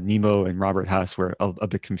like Nemo and Robert Hess were a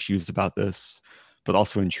bit confused about this, but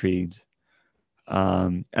also intrigued.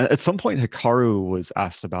 At some point, Hikaru was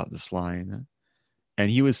asked about this line,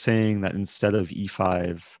 and he was saying that instead of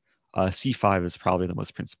e5, c5 is probably the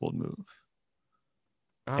most principled move,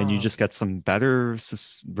 and you Ah, just okay. get some better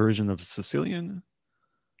version of Sicilian.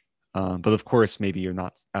 But of course, maybe you're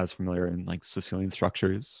not as familiar in like Sicilian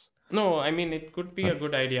structures. No, I mean it could be But a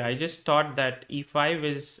good idea. I just thought that e5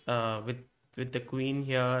 is with the queen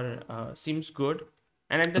here seems good,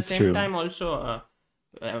 and at the that's same true. time also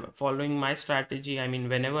following my strategy. I mean,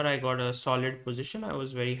 whenever I got a solid position, I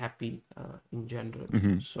was very happy in general.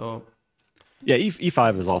 Hmm. So Yeah,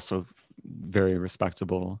 e5 is also very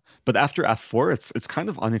respectable. But after f4, it's kind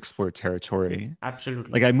of unexplored territory.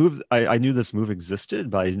 Like absolutely. I knew this move existed,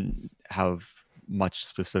 but I didn't have much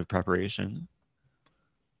specific preparation.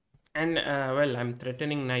 And well, I'm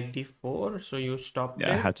threatening knight d4, so you stopped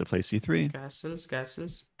Yeah, I had it. to play c3. Castles,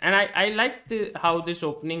 castles, and I like the how this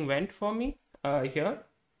opening went for me here.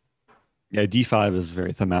 Yeah, d5 is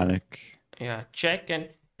very thematic. Yeah, check and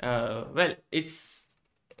well, it's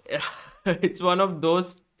it's one of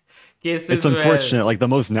those It's cases where unfortunate. Like the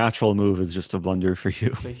most natural move is just a blunder for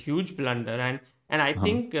you. it's a huge blunder, and I Uh-huh.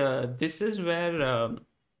 think this is where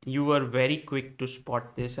you were very quick to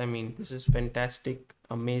spot this. I mean, this is fantastic,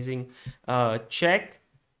 amazing. Check,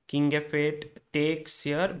 king f8 takes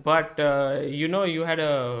here, but you had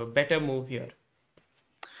a better move here.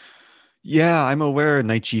 Yeah, I'm aware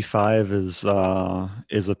knight g5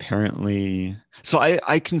 is apparently, so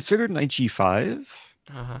I considered knight g5,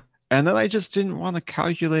 Uh-huh. and then I just didn't want to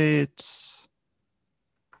calculate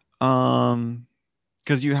um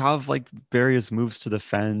because you have like various moves to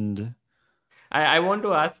defend. I want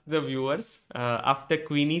to ask the viewers after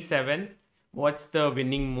queen e7, what's the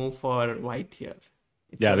winning move for white here?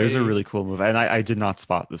 It's a Yeah, there's a very really cool move, and I did not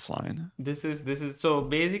spot this line. this is so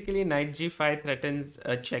basically knight g5 threatens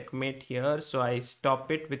a checkmate here, so I stop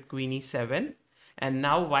it with queen e7, and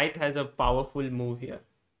now white has a powerful move here.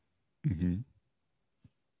 Hmm.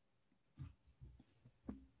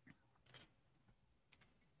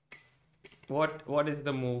 What is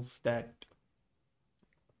the move that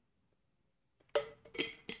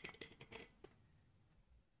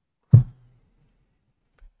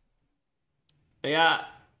yeah,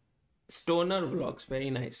 stoner blocks very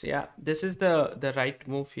nice. Yeah, this is the right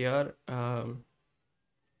move here.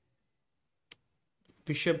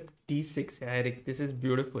 Bishop d6, yeah, Eric, this is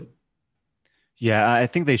beautiful. Yeah, I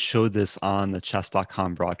think they showed this on the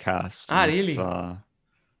chess.com broadcast, Ah, and it's really?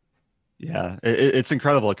 yeah, it's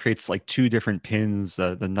incredible. It creates like two different pins.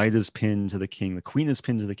 The knight is pinned to the king, the queen is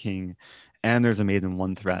pinned to the king, and there's a mate in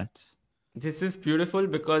one threat. This is beautiful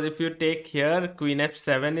because if you take here, queen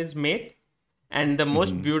f7 is mate, and the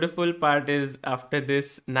most Hmm. beautiful part is after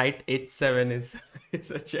this, knight h7 is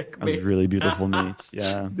is a That's checkmate. really beautiful mate.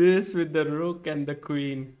 Yeah. This with the rook and the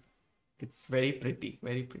queen, it's very pretty,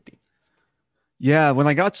 very pretty. Yeah, when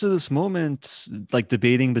I got to this moment, like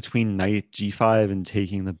debating between knight g5 and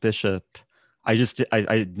taking the bishop, I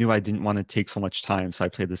knew I didn't want to take so much time, so I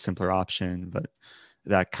played the simpler option, but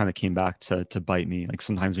that kind of came back to bite me. Like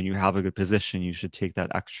sometimes when you have a good position, you should take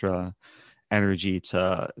that extra energy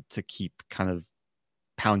to keep kind of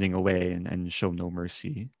pounding away and show no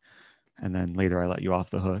mercy. And then later I let you off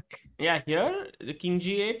the hook. Yeah, here the king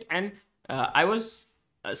g8, and I was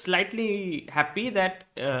slightly happy that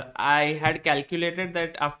I had calculated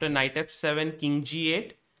that after knight f7, king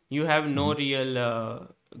g8, you have no Mhm. real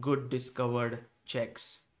good discovered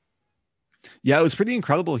checks. Yeah, it was pretty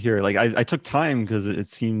incredible here. Like I took time because it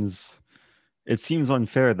seems it seems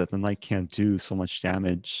unfair that the knight can't do so much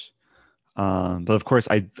damage. But of course,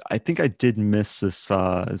 I think I did miss this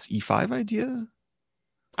e5 idea,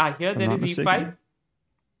 Ah, here if I'm there not is e5. mistaken.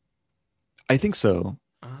 I think so.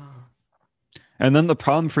 Ah. And then the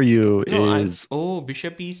problem for you No, is,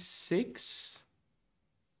 bishop e6.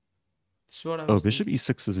 That's what I oh, was bishop thinking.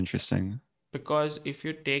 e6 is interesting. Because if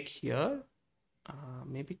you take here,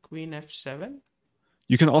 maybe queen f7.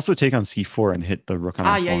 You can also take on c4 and hit the rook on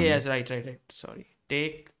Ah, yeah, yeah, f1. yes, right, right, right. Sorry.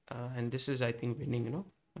 Take, and this is, I think, winning,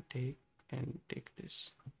 Take and take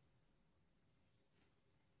this.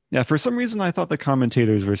 Yeah, for some reason I thought the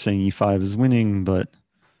commentators were saying e5 is winning, but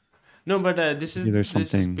No, but this is maybe there's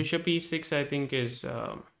something. bishop e6, I think, is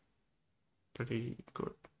pretty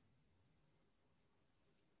good.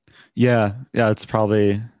 Yeah, yeah, it's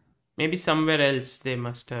probably. Maybe somewhere else they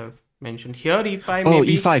must have mentioned. Here, e5, Oh,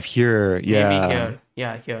 maybe, e5 here. maybe Yeah, here.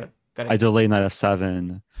 Yeah, here. I Correct. delay knight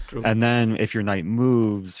f7, True. and then if your knight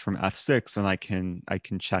moves from f6, then I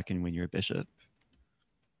can check and win your bishop.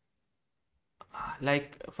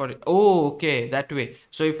 Like okay, that way.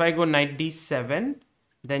 So if I go knight d7,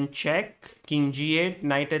 then check, king g8,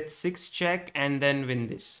 knight h6 check, and then win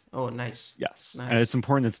this. Oh, nice. Yes, and it's Nice.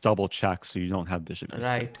 important it's double check so you don't have bishop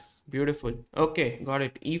Right. e6. Beautiful. Okay, got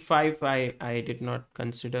it. E5 I did not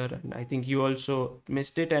consider, and I think you also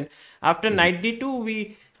missed it. And after Mhm. knight d2,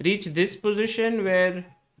 we reach this position where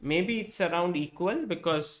maybe it's around equal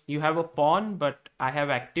because you have a pawn, but I have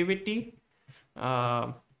activity.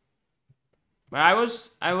 Uh, but I was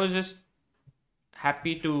just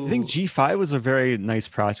happy I think to. g5 was a very nice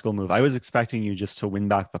practical move. I was expecting you just to win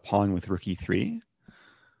back the pawn with rook e3.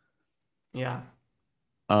 Yeah.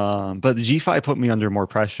 But the g5 put me under more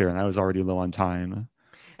pressure, and I was already low on time,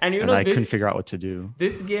 And and I couldn't figure out what to do.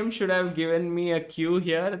 this game should have given me a cue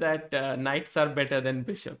here that knights are better than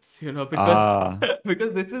bishops, because Ah,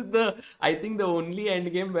 because this is I think the only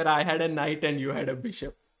end game where I had a knight and you had a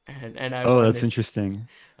bishop, and I oh, won that's it. interesting.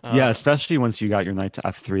 Yeah, Uh, especially once you got your knight to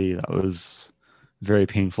f3, that was very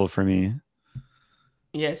painful for me.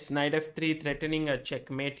 yes, knight f3 threatening a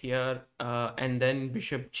checkmate here, and then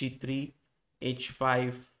bishop g3,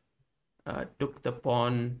 h5 took the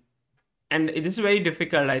pawn, and this is very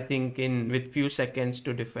difficult, I think, in with few seconds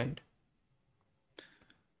to defend.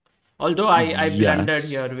 Although I blundered Yes.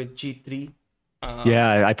 here with g3.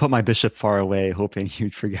 Yeah, I put my bishop far away, hoping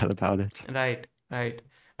you'd forget about it. Right, right.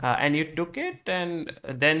 And you took it, and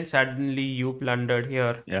then suddenly you blundered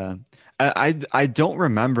here. Yeah. I don't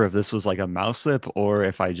remember if this was like a mouse slip or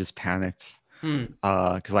if I just panicked. Hmm.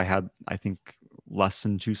 Because I had, I think, less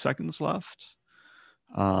than 2 seconds left.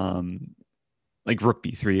 Um, like rook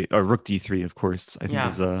b3 or rook d3, of course, I think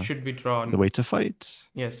is Yeah, should be the drawn. way to fight.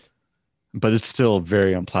 Yes. But it's still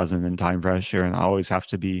very unpleasant and time pressure, and I always have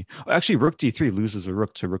to be. Actually, rook d3 loses a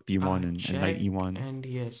rook to rook b1 and knight Check, e1. and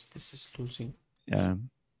yes, this is losing. Yeah,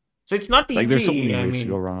 So it's not like there's so easy. many I ways to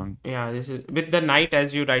go mean, wrong. yeah, this is with the knight,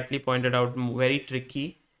 as you rightly pointed out, very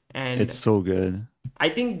tricky. It's And so good. I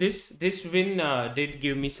think this win did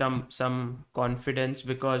give me some confidence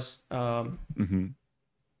because Hmm.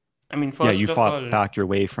 I mean, Yeah, first you of fought all, back your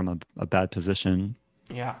way from a bad position.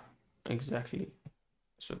 yeah, exactly.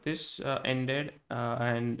 So this ended,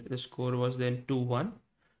 and the score was then 2-1.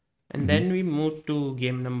 And Hmm. then we moved to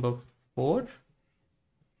game number 4.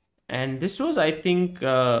 And this was, I think,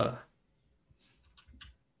 a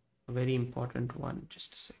very important one.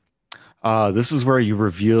 Just a sec. This is where you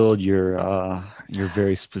revealed your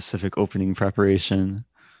very specific opening preparation.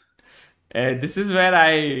 This is where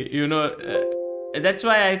that's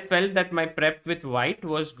why I felt that my prep with white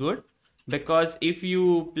was good. Because if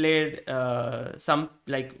you played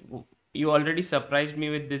you already surprised me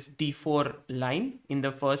with this d4 line in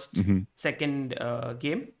the Hmm. second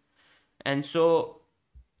game. And so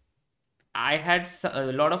I had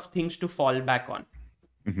a lot of things to fall back on.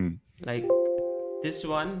 Hmm. Like this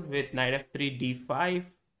one with knight f3, d5,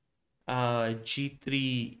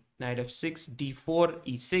 g3, knight f6, d4,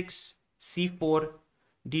 e6, c4,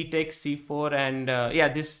 d takes c4, and yeah,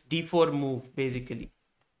 this d4 move basically.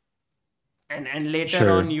 And later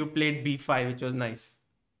on Sure. you played b5, which was nice.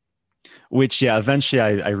 Which, yeah, eventually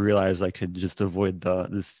I realized I could just avoid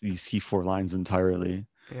these C4 lines entirely.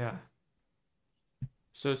 Yeah.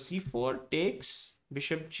 So c4 takes,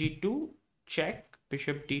 bishop g2, check,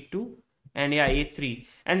 bishop d2, and yeah, a3.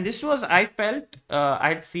 And this was, I felt,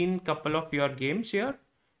 I'd seen a couple of your games here,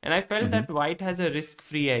 and I felt Hmm. that white has a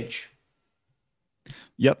risk-free edge.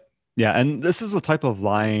 Yep. Yeah, and this is a type of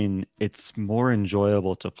line it's more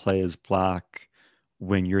enjoyable to play as black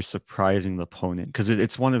when you're surprising the opponent because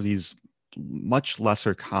it's one of these much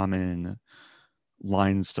lesser common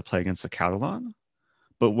lines to play against a Catalan.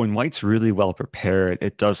 but when white's really well prepared,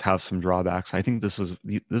 it does have some drawbacks. I think this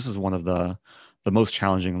is one of the most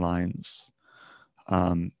challenging lines.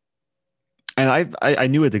 Um, and I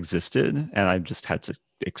knew it existed, and I just had to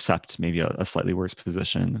accept maybe a slightly worse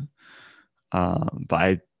position.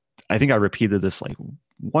 But I think I repeated this like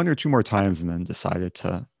one or two more times, and then decided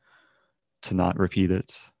to not repeat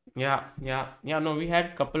it. Yeah. No, we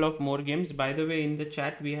had couple of more games. By the way, in the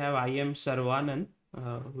chat we have IM Sarvanan,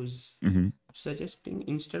 who's Hmm. suggesting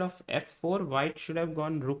instead of f4, white should have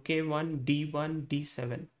gone rook a1, d1,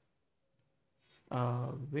 d7.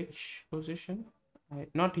 Which position?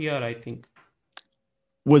 Not here, I think.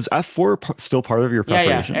 Was F4 still part of your Yeah.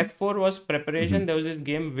 preparation? F4 was preparation. Hmm. There was this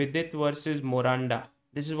game Vidit versus Moranda.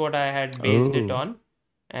 This is what I had based it Oh, on.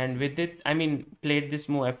 And with it, I mean, played this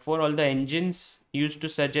move f4. All the engines used to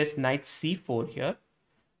suggest knight c4 here.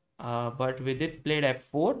 But with it, played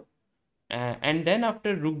f4. And then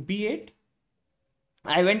after rook b8,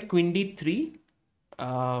 I went queen d3,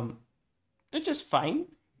 which is fine.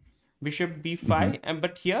 Bishop hmm. b5,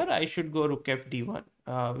 but here I should go rook f d1,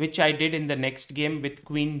 which I did in the next game with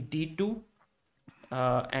queen d2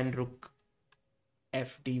 and rook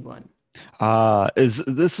f d1. Is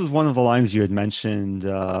this is one of the lines you had mentioned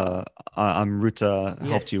Amruta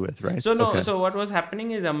helped you Yes. with, right? So no, Okay. so what was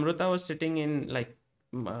happening is Amruta was sitting in like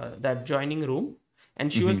that joining room,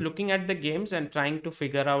 and she was Hmm. looking at the games and trying to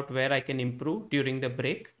figure out where I can improve during the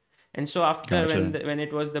break. And so after Gotcha. when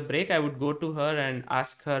it was the break, I would go to her and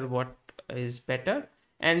ask her what is better.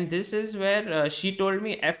 And this is where she told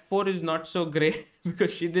me f4 is not so great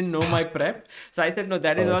because she didn't know my prep. So I said no,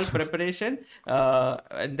 that is Oh, all preparation.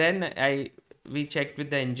 And then we checked with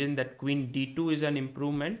the engine that queen d2 is an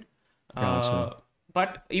improvement. gotcha.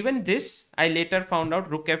 But even this, I later found out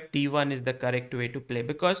rook f d1 is the correct way to play,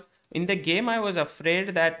 because in the game I was afraid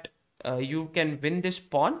that you can win this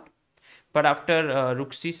pawn, but after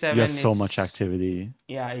rook You have c7, so much it's, activity.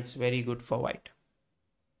 yeah, it's very good for white.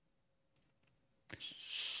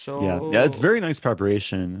 Yeah, it's So very nice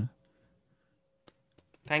preparation.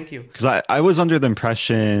 thank you. Because I was under the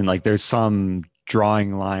impression like there's some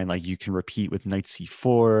drawing line like you can repeat with knight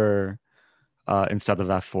c4 instead of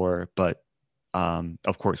f4, but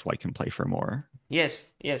of course white can play for more. Yes.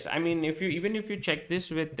 I mean, if you even if you check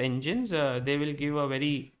this with engines, they will give a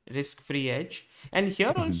very risk-free edge. And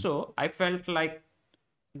here Hmm. also, I felt like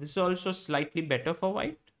this is also slightly better for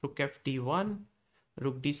white. Rook f d1,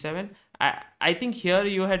 rook d7. I think here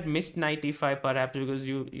you had missed knight e5 perhaps because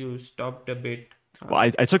you stopped a bit. Well,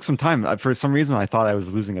 I took some time. For some reason, I thought I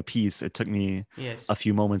was losing a piece. It took me Yes, a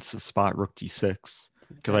few moments to spot rook d6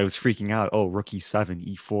 because I that. was freaking out. Oh, rook e7,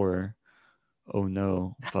 e4. Oh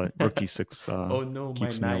no! But rook d6 Oh no,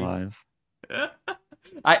 my keeps me knight. alive.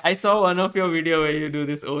 I saw one of your video where you do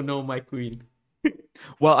this. Oh no, my queen.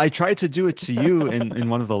 Well, I tried to do it to you in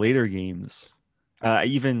one of the later games.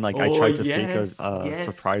 Even like I Oh tried to fake a yes.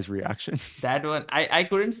 surprise reaction. That one. I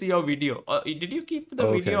couldn't see your video. Did you keep the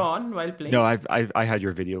Oh, video okay. on while No, playing? I had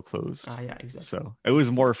your video closed, Yeah, exactly. so it was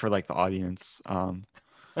It's more for like the audience,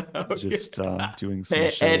 okay. just doing some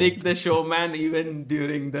show. Eric the showman even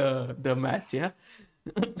during the match, yeah.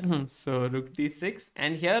 So rook d6,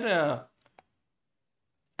 and here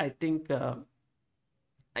I think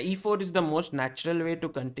e4 is the most natural way to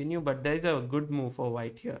continue, but there is a good move for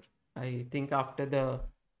white here. I think after the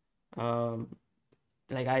um,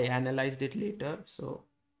 like I analyzed it later, so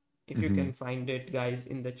if you Hmm. can find it, guys,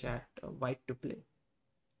 in the chat, white to play.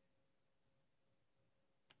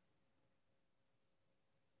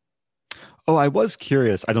 Oh, I was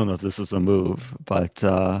curious. I don't know if this is a move, but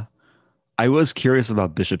I was curious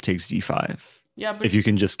about bishop takes d5. Yeah, If but you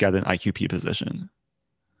can just get an IQP position.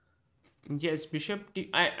 yes,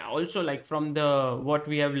 I also like from the what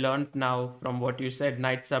we have learned now from what you said,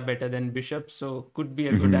 knights are better than bishops, so could be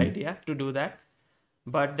a good Hmm. idea to do that.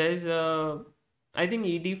 But there's I think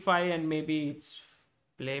ed5 and maybe it's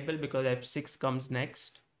playable because f6 comes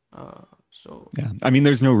next. So Yeah, I mean,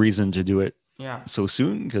 there's no reason to do it yeah, so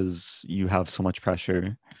soon because you have so much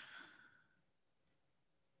pressure.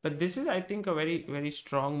 but this is I think a very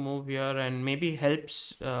strong move here and maybe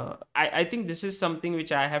helps. I think this is something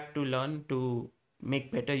which I have to learn to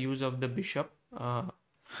make better use of the bishop.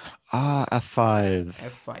 F5.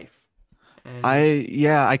 F5 and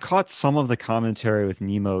I caught some of the commentary with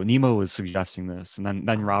Nemo. Nemo was suggesting this, and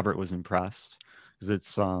then uh, Robert was impressed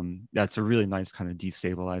because that's a really nice kind of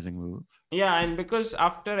destabilizing move. yeah, and because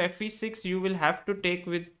after fe6 you will have to take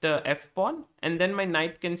with the f pawn, and then my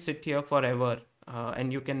knight can sit here forever,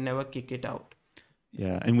 and you can never kick it out.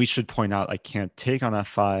 Yeah, and we should point out I can't take on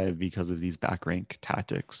F5 because of these back rank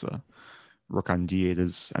tactics. Rook on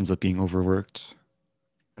D8 ends up being overworked.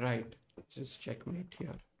 Right. This is checkmate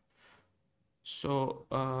here. So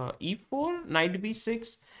e4, knight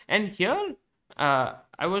b6, and here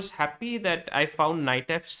I was happy that I found knight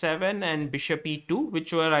f7 and bishop e2,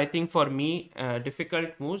 which were, I think, for me, difficult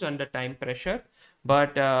moves under time pressure.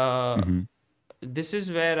 But Hmm. this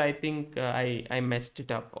is where I think I messed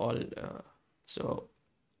it up all. So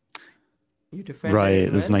you defended Right,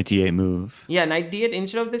 it this well. knight d8 move. Yeah, knight d8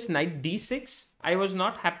 instead of this knight d6. I was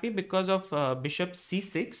not happy because of bishop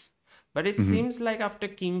c6. But it Hmm. seems like after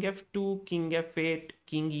king f2, king f8,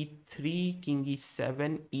 king e3, king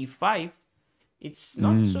e7, e5, it's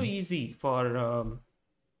not so Mm. easy for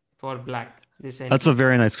black, this That's a endgame.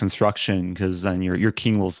 very nice construction because then your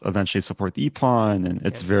king will eventually support the e pawn, and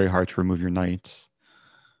it's Yes. very hard to remove your knight.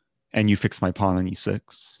 And you fix my pawn on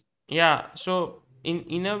e6. Yeah, so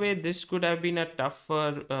in a way, this could have been a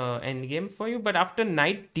tougher endgame for you. But after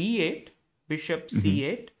knight d8, bishop Hmm.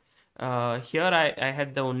 c8, here I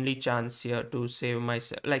had the only chance here to save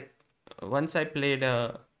myself. Like once I played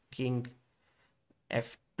king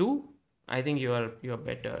f2, I think you're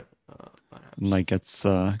better, perhaps. Knight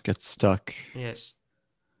gets stuck. Yes.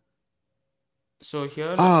 So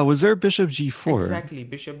here, Ah, was there bishop g4? exactly,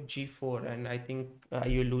 bishop g4, and I think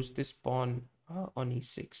you lose this pawn on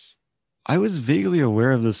e6. I was vaguely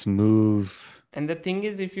aware of this move. And the thing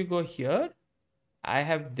is, if you go here, I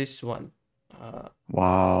have this one.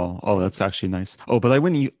 Wow. Oh, And that's actually nice. Oh, but I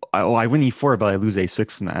win e4, but I lose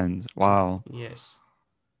a6 in the end. Wow. yes.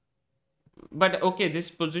 But okay, this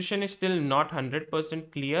position is still not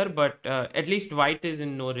 100% clear, but at least white is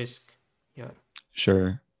in no risk here.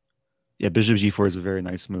 Sure. Yeah, bishop g4 is a very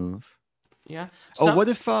nice move. Yeah. Oh, Some, what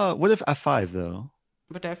if f5 though?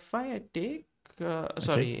 but f5 I take. I take.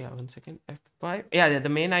 Sorry, yeah, 1 second. F5. Yeah, the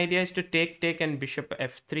main idea is to take, and bishop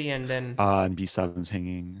f3, and then, Ah, and b7's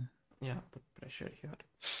hanging. yeah, put pressure here.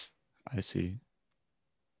 I see.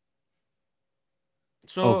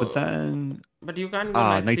 Oh, but So, then but you can't go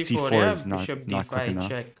knight knight c4, c4 yeah? is Bishop not quick d5 enough.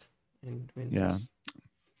 check and win Yeah. this.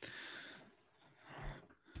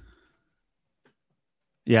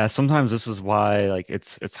 Yeah, sometimes this is why like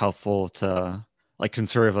it's helpful to like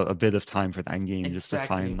conserve a bit of time for the end game just to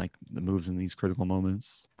find Exactly. like the moves in these critical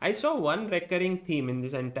moments. I saw one recurring theme in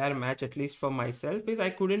this entire match, at least for myself, is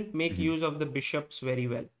I couldn't make Hmm. use of the bishops very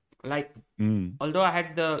well. Like, Mm. although I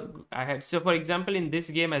had, so for example, in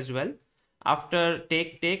this game as well, after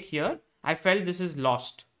take here, I felt this is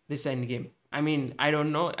lost, this end game. I mean, I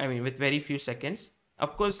don't know. I mean, with very few seconds.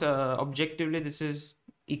 Of course, objectively, this is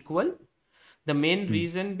equal. The main Mm.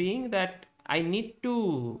 reason being that I need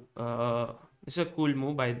to. This is a cool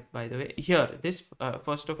move, by the way. Here, this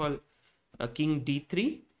first of all, king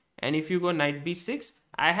d3, and if you go knight b6,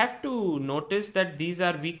 I have to notice that these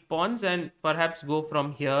are weak pawns and perhaps go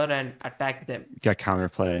from here and attack them. Get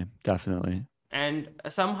counterplay, definitely. And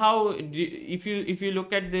somehow, if you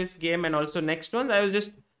look at this game and also next one, I was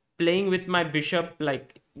just playing with my bishop,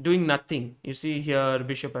 like doing nothing. You see here,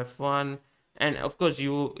 bishop f1, and of course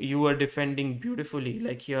you were defending beautifully,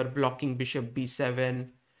 like here blocking bishop b7,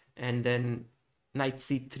 and then knight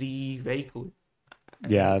c3. Very cool.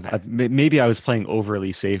 Yeah, maybe I was playing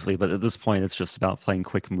overly safely, but at this point it's just about playing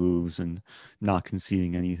quick moves and not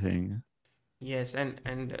conceding anything. Yes,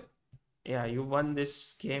 and yeah, you won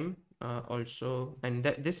this game also, and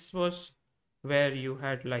this was where you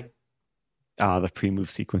had like, Ah, the pre-move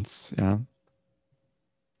sequence. Yeah.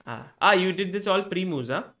 you did this all pre-moves,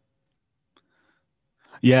 huh?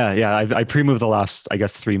 Yeah. I pre-moved the last, I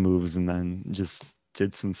guess, three moves and then just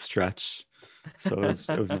did some stretch. So it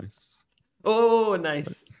was nice. Oh, But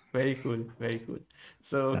nice. Very cool. Very cool.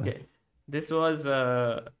 So, yeah. okay. This was,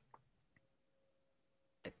 I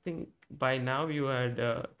think by now you had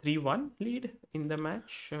 3-1 lead in the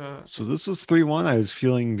match. So this is 3-1. I was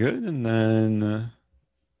feeling good, and then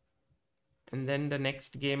And then the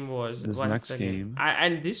next game was this once next again. game.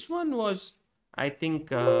 And this one was, I think,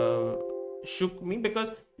 shook me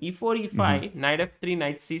because e4, Hmm. e5, knight f3,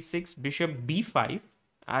 knight c6, bishop b5.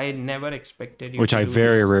 I never expected you Which to I do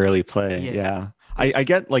very this. rarely play. Yes. Yeah. I, This, I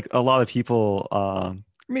get like a lot of people,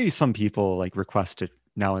 maybe some people like request it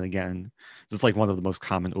now and again. It's like one of the most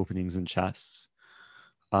common openings in chess.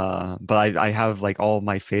 But I have like all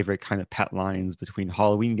my favorite kind of pet lines between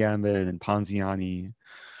Halloween Gambit and Ponziani,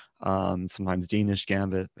 sometimes Danish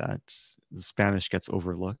Gambit that the Spanish gets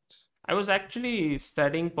overlooked. I was actually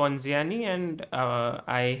studying Ponziani, and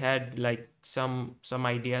I had like some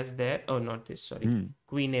ideas there. Oh, not this, sorry. Mm,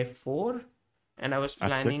 Queen f4, and I was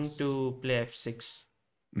planning F6. to play f6,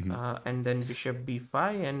 Hmm. and then bishop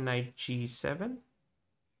b5 and knight g7.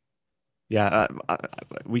 Yeah,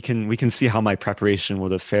 we can see how my preparation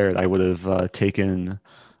would have fared. I would have taken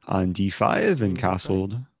on d5 and Queen d5.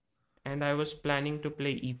 castled. and I was planning to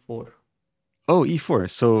play e4. Oh, e4.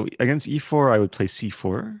 So against e4, I would play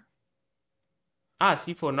c4. Ah,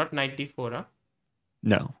 c4, not knight d4, huh?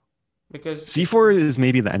 No. Because c4 is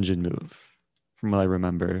maybe the engine move, from what I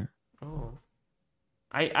remember. oh,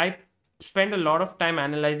 I spent a lot of time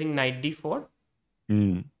analyzing knight d4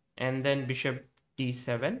 Mm. and then bishop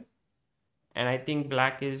d7, and I think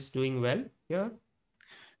black is doing well here.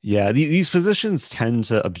 Yeah, these positions tend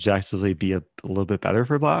to objectively be a little bit better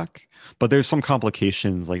for black, but there's some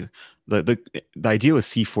complications. Like the idea with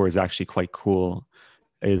c4 is actually quite cool.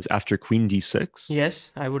 Is after queen d6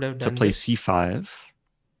 Yes, I would have to done play this. c5,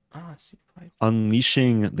 Ah, c5.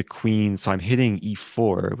 unleashing the queen. So I'm hitting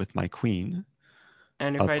e4 with my queen.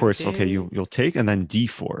 And if Of I course, okay, take, you'll take, and then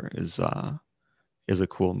d4 is a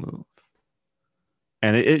cool move.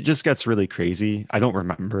 And it just gets really crazy. I don't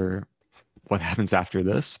remember what happens after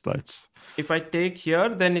this, but if I take here,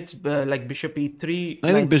 then it's like bishop e3,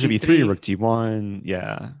 I think knight bishop e3, c3. rook d1,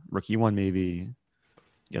 yeah, rook e1 maybe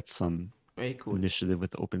get some Very cool. initiative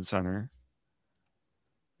with the open center.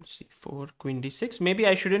 c4, queen d6. Maybe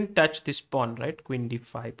I shouldn't touch this pawn, right? Queen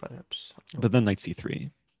d5 perhaps. No. But then knight c3.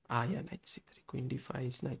 Ah, yeah, knight c3. Queen d5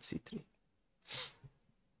 is knight c3.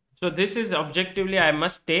 So this is objectively I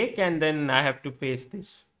must take, and then I have to face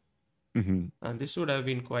this. This would have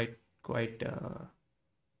been quite.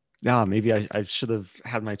 Yeah, maybe I should have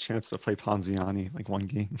had my chance to play Ponziani like one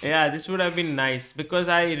game. Yeah, this would have been nice because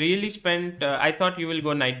I really spent. I thought you will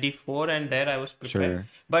go knight d4, and there I was prepared. Sure.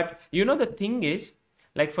 But you know the thing is,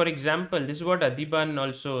 like for example, this is what Adiban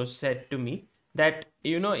also said to me, that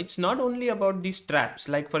it's not only about these traps.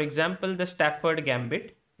 Like for example, the Stafford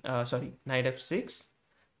gambit. Sorry, knight f6,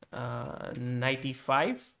 knight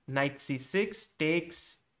e5, knight c6,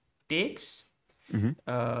 takes,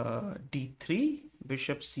 d3,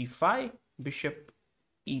 bishop c5, bishop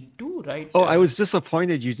e2, right? Oh, I was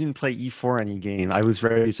disappointed you didn't play e4 any game. I was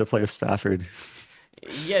ready to play a Stafford.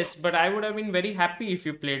 Yes, but I would have been very happy if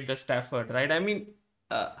you played the Stafford, right? I mean,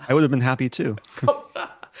 I would have been happy too.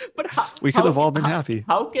 but We could have all been happy.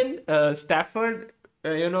 How can Stafford,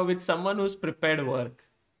 with someone who's prepared work?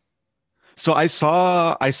 So I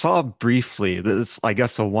saw briefly this, I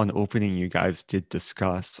guess the one opening you guys did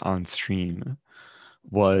discuss on stream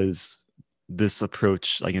was this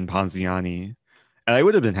approach like in Ponziani. And I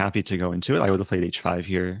would have been happy to go into it. I would have played h5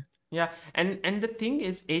 here. Yeah, and the thing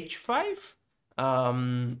is h5. I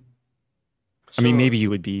mean, maybe you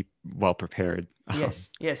would be well prepared. Yes,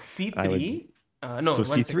 c3. No, so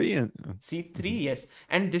c3 and c3. Yes,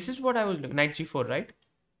 and this is what I was looking. Knight g4, right?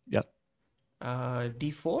 Yep.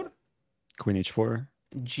 d4. Queen h4.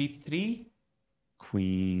 g3.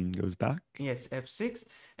 Queen goes back. Yes, f6,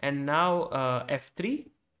 and now f3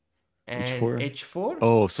 and h4.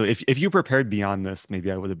 Oh, so if you prepared beyond this,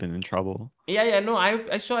 maybe I would have been in trouble. Yeah. No,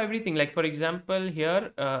 I saw everything. Like for example,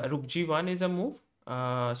 here rook g1 is a move.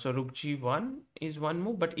 So rook g1 is one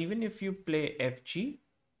move. But even if you play fg,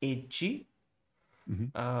 hg,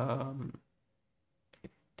 I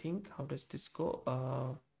think how does this go?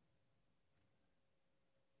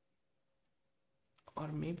 Or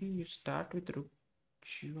maybe you start with rook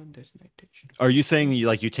g1. There's knight h2. Are you saying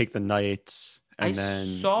you take the knight and then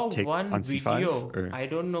saw take one on c5, video. or? I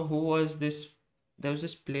don't know who was this. There was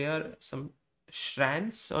this player, some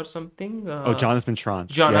Schrantz or something. Jonathan Schrantz.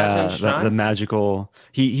 Jonathan Schrantz. The magical.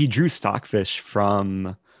 He drew Stockfish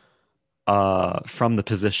from the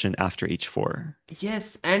position after h4.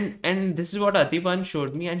 Yes, and this is what Adiban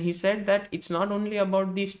showed me, and he said that it's not only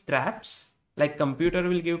about these traps. Like computer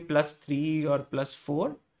will give +3 or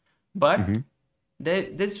 +4, but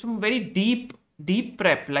there's some very deep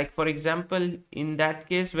prep. Like for example, in that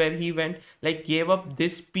case where he went gave up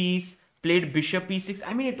this piece, played bishop e6.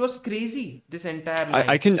 I mean, it was crazy, this entire line.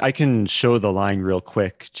 I can show the line real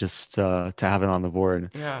quick just to have it on the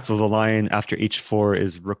board. Yeah. So the line after h4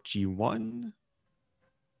 is rook g1.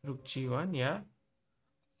 Rook g1, yeah.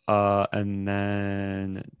 And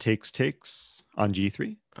then takes on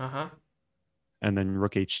g3. And then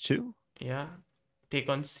rook h2. Yeah. Take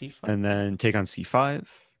on c5. And then take on c5.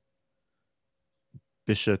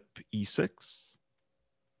 Bishop e6.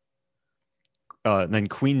 Then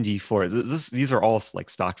queen d4. These are all like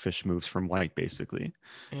Stockfish moves from white, basically.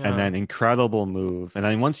 Yeah. And then incredible move. And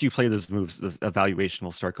then once you play those moves, the evaluation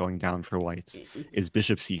will start going down for white. Is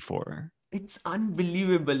bishop c4. It's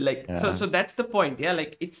unbelievable. So that's the point. Yeah,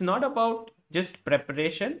 it's not about just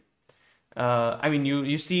preparation. I mean,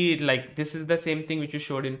 you see it this is the same thing which you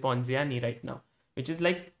showed in Ponziani right now, which is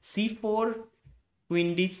c4,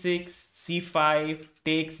 queen d6, c5,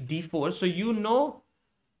 takes d4. So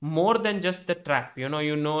more than just the trap.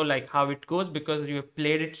 How it goes because you have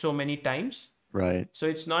played it so many times. Right. So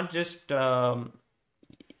it's not just the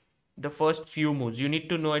first few moves. You need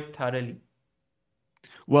to know it thoroughly.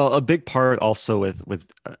 Well, a big part also with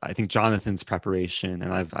I think Jonathan's preparation,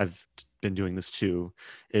 and I've been doing this too,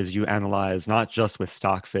 is you analyze not just with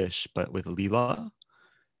Stockfish, but with Leela.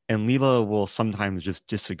 And Leela will sometimes just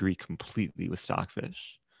disagree completely with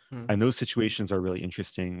Stockfish. Hmm. And those situations are really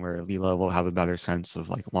interesting where Leela will have a better sense of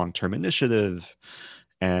like long-term initiative.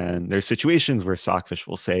 And there's situations where Stockfish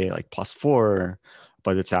will say like +4,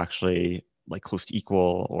 but it's actually like close to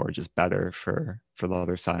equal or just better for the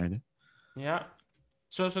other side. Yeah.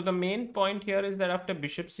 So the main point here is that after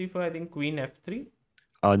bishop c4, I think queen f3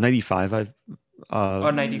 95, I've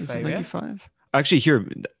or is it 95, yeah? 95? Actually, here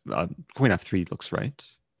Queen F3 looks right.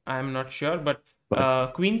 I'm not sure, but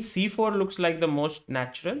But queen c4 looks like the most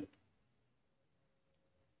natural.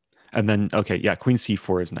 and then okay, yeah, Queen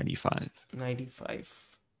C4 is 95.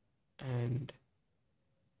 95. And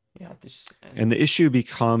yeah, this And and the issue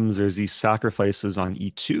becomes there's these sacrifices on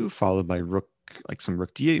E2 followed by rook, like some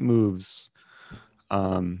rook D8 moves.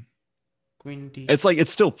 Um, queen d. it's like it's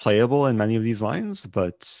still playable in many of these lines,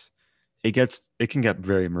 but it can get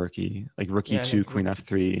very murky. Like rook Yeah, E2, like Queen rook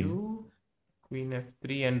F3, e2, queen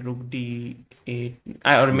f3, and rook d8.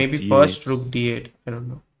 Or rook maybe first rook D8, d8. I don't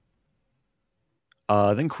know.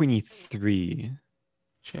 then Queen E3.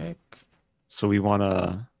 Check. So we want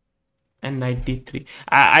to And knight d3.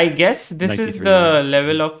 I guess this knight is D3, yeah. the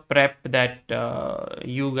level of prep that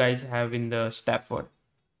you guys have in the Stafford.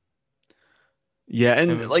 Yeah, I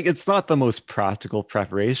and mean, like it's not the most practical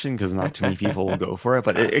preparation because not too many people will go for it,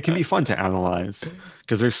 but it can be fun to analyze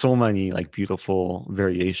because there's so many like beautiful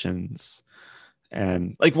variations.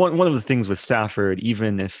 And like one of the things with Stafford,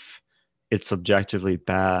 even if it's objectively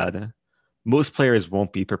bad, most players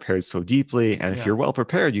won't be prepared so deeply. And if yeah, you're well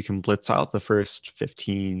prepared, you can blitz out the first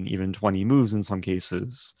 15, even 20 moves in some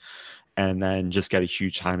cases, and then just get a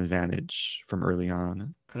huge time advantage from early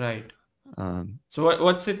on. right. Um, So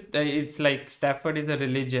what's it? It's like Stafford is a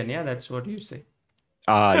religion. Yeah, that's what you say.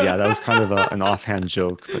 yeah, that was kind of an offhand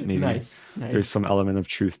joke, but maybe Nice, there's nice. some element of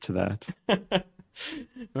truth to that.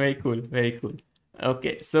 Very cool, very cool.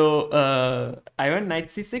 Okay, so I went knight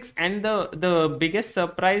c6, and the biggest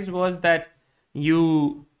surprise was that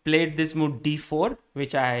you played this move d4,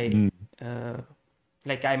 which Mm, uh,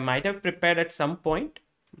 I might have prepared at some point,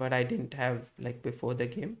 but I didn't have like before the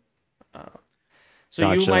game. Uh, so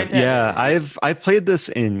you gotcha. might have. Yeah, I've played this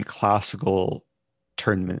in classical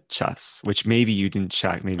tournament chess, which maybe you didn't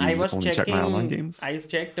check. Maybe I you was only check my online checking. games. I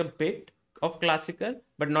checked a bit of classical,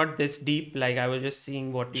 but not this deep. Like I was just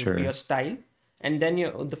seeing what your Sure. style, and then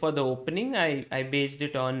for the opening, I based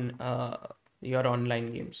it on your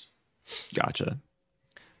online games. Gotcha.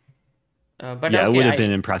 But Yeah, it okay, would have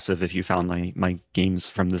been impressive if you found my games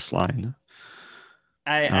from this line.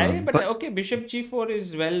 but But okay, Bishop G4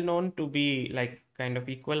 is well known to be like kind of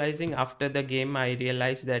equalizing. After the game, I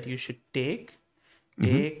realized that you should mhm.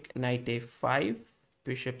 take knight A5,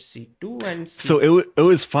 Bishop C2, and So C. it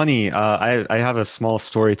was funny. I have a small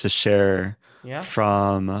story to share Yeah.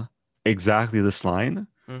 from exactly this line.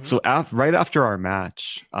 Mm-hmm. So right after our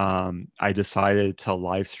match, I decided to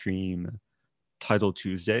live stream Title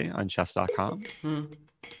Tuesday on chess.com Hmm.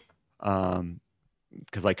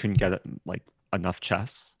 because I couldn't get like enough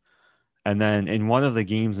chess. And then in one of the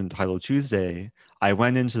games in Title Tuesday, I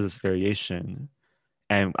went into this variation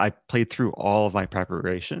and I played through all of my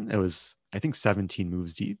preparation. It was, I think, 17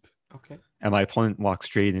 moves deep. Okay. And my opponent walked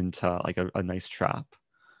straight into like a nice trap.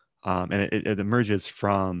 And it emerges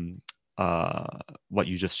from what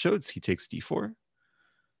you just showed. C takes D4.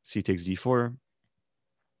 C takes D4.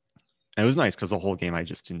 And it was nice because the whole game I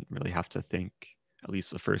just didn't really have to think, at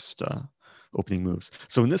least the first opening moves.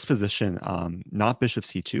 So in this position, not bishop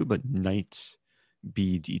C2, but knight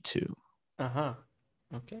B D2. Uh-huh.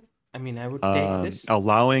 Okay. I mean, I would take this.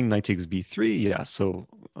 Allowing knight takes B3. Yeah, so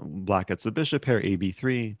black gets the bishop pair, A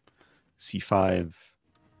B3, C5.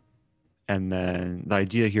 And then the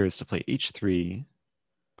idea here is to play H3,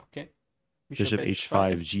 Okay. Bishop bishop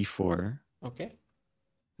H5, H5. G4, Okay.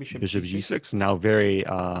 Bishop bishop G6. G6. Now,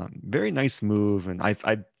 very nice move. And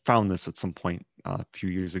I found this at some point a few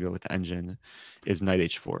years ago with the engine, is knight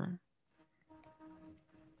H4.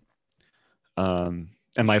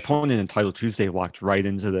 And my Bishop. opponent in Title Tuesday walked right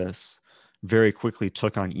into this, very quickly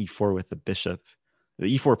took on E4 with the bishop. The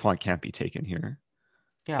E4 pawn can't be taken here.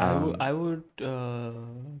 Yeah, Um, I would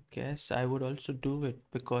guess I would also do it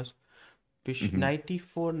because bishop mhm.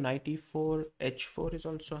 94, 94, H4 is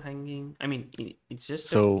also hanging. I mean, it's just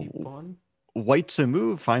a free So pawn. white to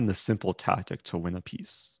move, find the simple tactic to win a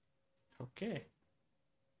piece. Okay.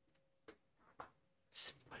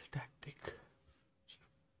 Simple tactic.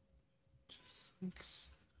 Just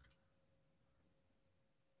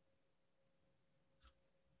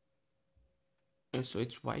So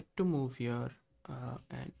it's white to move here,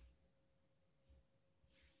 and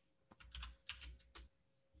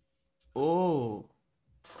oh,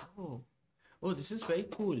 oh, oh, this is very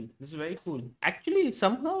cool. This is very cool. Actually,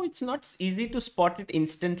 somehow it's not easy to spot it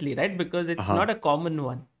instantly, right? Because it's Uh-huh. not a common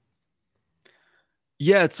one.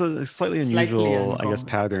 Yeah, it's a slightly Slightly unusual, I guess, uncommon.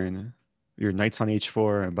 pattern. Your knight's on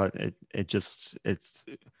h4, but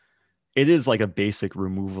it is like a basic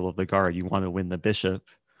removal of the guard. You want to win the bishop,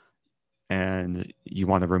 and you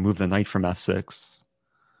want to remove the knight from f6.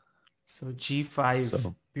 So G5.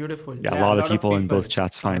 So Beautiful. yeah, a Yeah, a lot of lot of people in people. both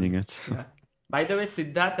chats finding it. Yeah. By the way,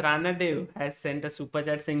 Siddharth Ranadev has sent a super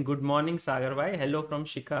chat saying, "Good morning, Sagar bhai. Hello from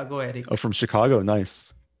Chicago, Oh, Eric." from Chicago,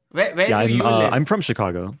 nice. Where Yeah, do you live? I'm from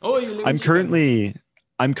Chicago. Oh, you live in I'm Chicago. currently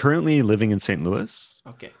I'm currently living in St. Louis,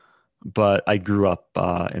 Okay. but I grew up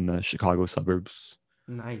in the Chicago suburbs,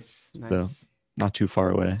 Nice. so Nice. not too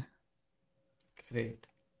far away. Great.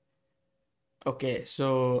 Okay,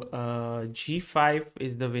 so G5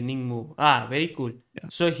 is the winning move. Ah, very cool. Yeah.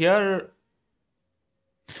 So here,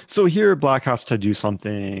 So here, Black has to do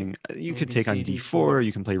something. You could maybe take on CD4. d4.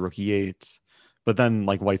 You can play rook e8, but then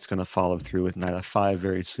like White's gonna follow through with knight f5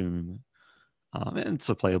 very soon. And it's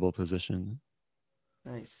a playable position.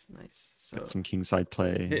 Nice, nice. Got So some kingside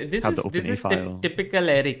play. this Have the is open this a is file. typical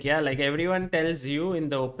Eric, yeah. Like everyone tells you in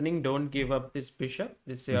the opening, don't give up this bishop.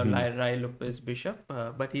 This is your Hmm. Rai Lopez bishop.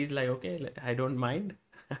 But he's like, okay, I don't mind.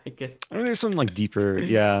 I can. I mean, there's some like deeper,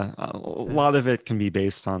 yeah. A So, lot of it can be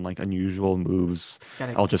based on like unusual moves. I'll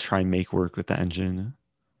correct. just try and make work with the engine.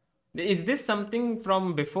 Is this something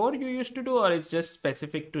from before you used to do, or it's just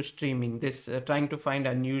specific to streaming? This trying to find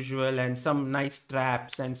unusual and some nice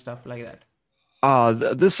traps and stuff like that.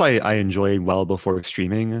 This I enjoyed well before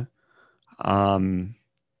streaming. Um,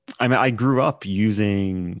 I mean, I grew up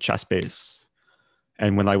using ChessBase,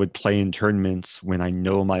 and when I would play in tournaments, when I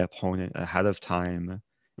know my opponent ahead of time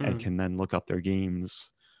and Hmm. can then look up their games,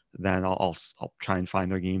 then I'll try and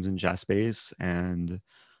find their games in ChessBase and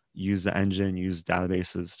use the engine, use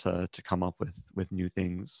databases to come up with new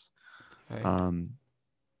things. Right. Um,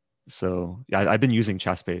 so yeah, I've been using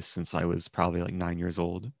ChessBase since I was probably like 9 years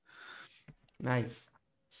old. Nice.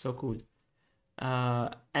 So cool.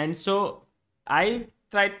 And so I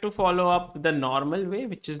tried to follow up the normal way,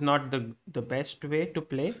 which is not the best way to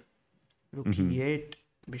play. Rook Hmm. e8,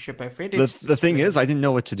 bishop f8. The It's thing very is, I didn't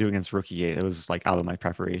know what to do against Rook E8. It was like out of my yeah,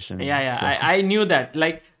 preparation. yeah. So I knew that.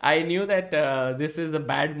 Like I knew that this is a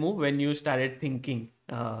bad move when you started thinking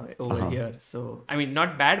over uh-huh. here. So I mean,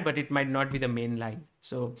 not bad, but it might not be the main line.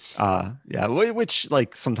 So Yeah, which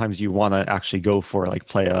like sometimes you want to actually go for like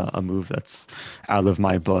play a move that's out of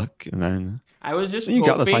my book, and then I was just you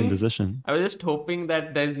got to find hoping, position. I was just hoping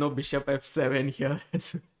that there's no bishop f7 here,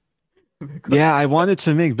 because Yeah, I wanted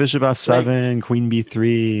to make bishop like f7, queen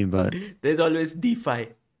b3, but there's always d5.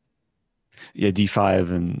 yeah, d5,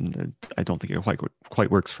 and I don't think it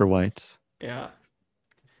quite works for white. Yeah.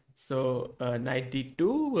 So knight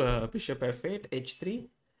d2, bishop f8, h3,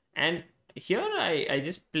 and here I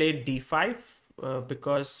just played d5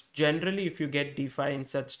 because generally if you get d5 in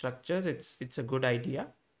such structures, it's a good idea.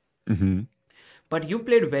 Hmm. But you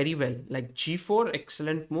played very well. Like g4,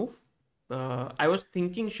 excellent move. I was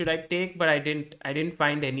thinking should I take, but I didn't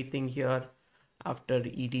find anything here after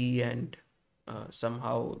ed, and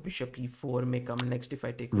somehow bishop e4 may come next if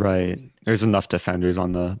I take rook Right. e8. There's enough defenders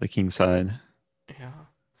on the king side. Yeah.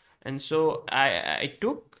 And so I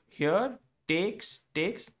took here, takes,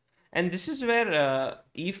 and this is where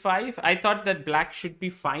e5. I thought that black should be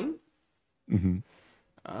fine, Hmm.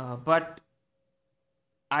 but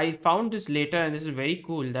I found this later, and this is very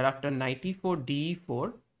cool. That after knight e4,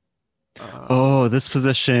 d4. Uh, Oh, this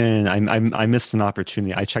position. I missed an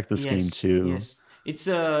opportunity. I checked this game yes, too. yes. It's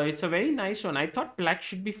a very nice one. I thought black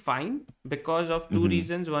should be fine because of two Hmm.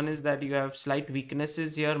 reasons. One is that you have slight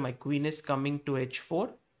weaknesses here. My queen is coming to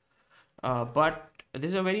h4. But this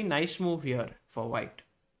is a very nice move here for white.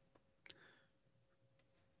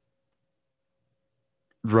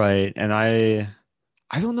 Right. And I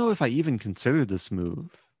don't know if I even considered this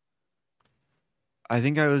move. I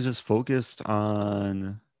think I was just focused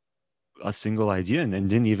on a single idea and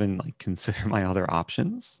didn't even like consider my other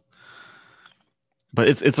options. But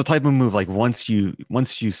it's a type of move like once you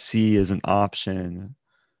see as an option,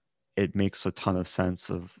 it makes a ton of sense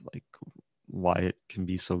of like why it can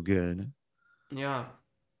be so good. Yeah,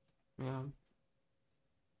 yeah.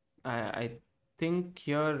 I think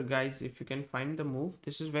here, guys, if you can find the move,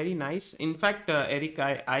 this is very nice. In fact, Eric,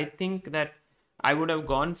 I think that I would have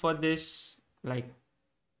gone for this like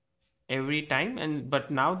every time.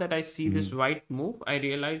 But now that I see this white move, I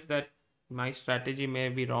realize that my strategy may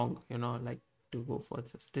be wrong, like to go for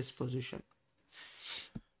this position.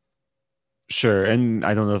 Sure. And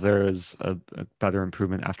I don't know if there is a better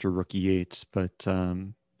improvement after rook e8, but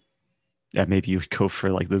yeah, maybe you would go for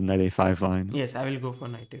like the knight a5 line. Yes, I will go for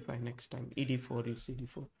knight a5 next time. ed4 is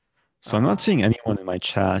ed4. So I'm not seeing anyone in my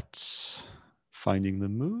chat finding the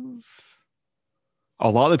move. A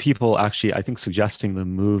lot of people actually, I think, suggesting the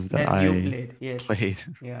move that you I played. Yes. played.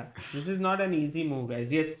 Yeah. This is not an easy move,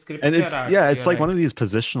 guys. Yes, scripture And it's arts, it's you're like right. one of these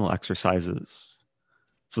positional exercises.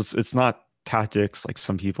 So it's not tactics like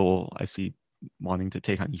some people I see wanting to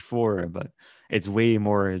take on e4, but it's way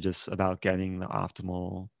more just about getting the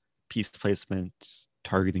optimal piece placement,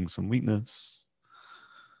 targeting some weakness.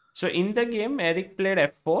 So in the game, Eric played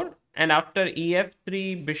f4, and after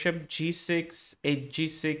ef3, bishop g6,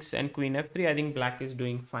 hg6, and queen f3, I think black is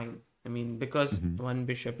doing fine. I mean, because one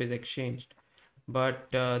bishop is exchanged. But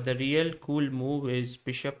the real cool move is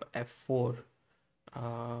bishop f4.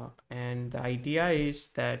 And the idea is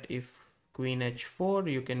that if queen h4,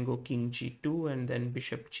 you can go king g2 and then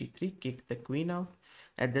bishop g3, kick the queen out.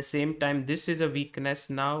 At the same time, this is a weakness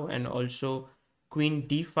now, and also queen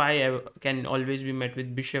d5 can always be met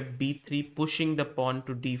with bishop b3, pushing the pawn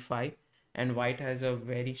to d5, and white has a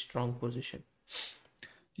very strong position.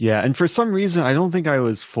 Yeah, and for some reason, I don't think I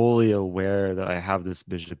was fully aware that I have this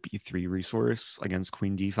bishop b3 resource against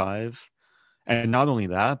queen d5. And not only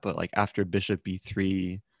that, but like after bishop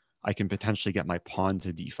b3, I can potentially get my pawn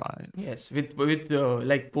to d5. Yes, with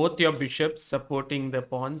like both your bishops supporting the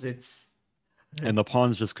pawns, it's and the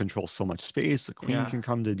pawns just control so much space. The queen can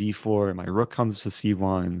come to d4, and my rook comes to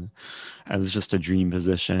c1, and it's just a dream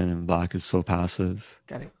position, and black is so passive.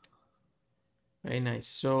 Correct. Very nice.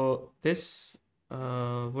 So this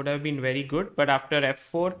would have been very good, but after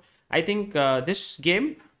f4, I think this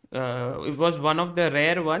game it was one of the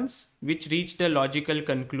rare ones which reached a logical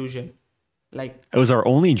conclusion. Like it was our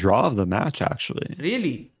only draw of the match, actually.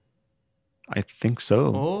 Really? I think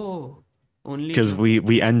so. Oh, only because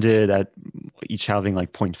we ended at each having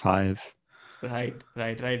like 0.5.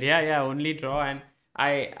 Right. Yeah, only draw, and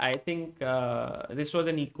I think this was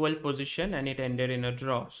an equal position, and it ended in a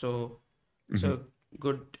draw. So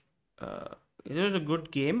good. It was a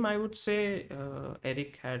good game, I would say.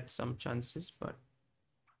 Eric had some chances, but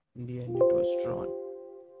in the end, it was drawn.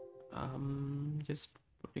 Just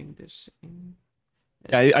putting this in.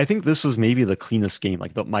 Yeah, I think this was maybe the cleanest game.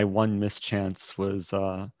 Like my one missed chance was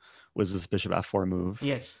this bishop f4 move.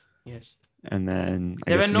 Yes. And then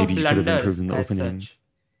there were no maybe you could have blunders improved in the opening. Such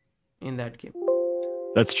in that game.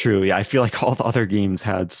 That's true. Yeah, I feel like all the other games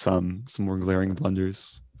had some more glaring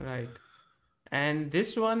blunders. Right. And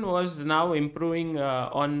this one was now improving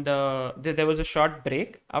on there was a short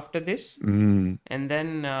break after this. And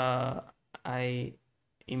then I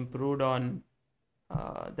improved on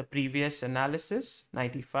the previous analysis,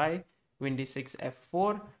 95, queen d6,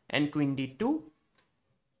 f4, and queen d2,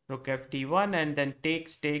 rook ft1, and then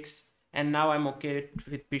takes. And now I'm okay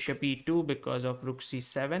with bishop e2 because of rook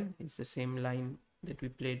c7. It's the same line that we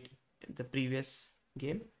played in the previous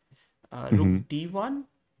game. Rook d1,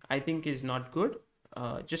 I think, is not good.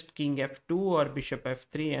 Just king f2 or bishop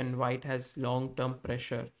f3, and white has long-term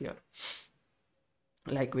pressure here.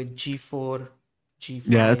 Like with g4, g5.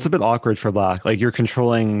 Yeah, it's a bit awkward for black. Like you're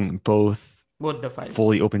controlling both the files.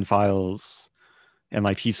 Fully open files, and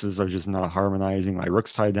my pieces are just not harmonizing. My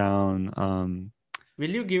rook's tied down. Will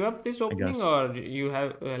you give up this opening, or you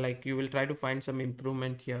have you will try to find some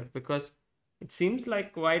improvement here? Because it seems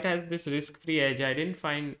like white has this risk-free edge. I didn't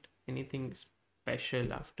find anything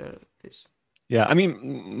special after this. Yeah, I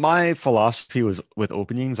mean, my philosophy was with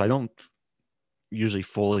openings, I don't usually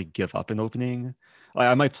fully give up an opening. Like,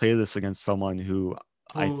 I might play this against someone who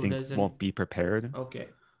I think won't be prepared. Okay.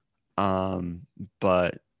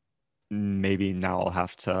 But maybe now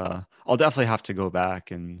I'll definitely have to go back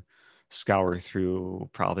and scour through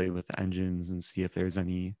probably with the engines and see if there's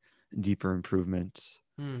any deeper improvement.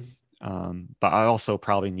 But I also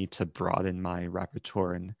probably need to broaden my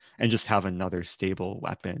repertoire and just have another stable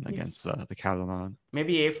weapon against the Catalan.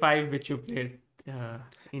 Maybe a5, which you played.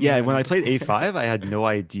 When I played a5, I had no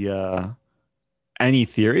idea any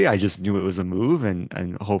theory. I just knew it was a move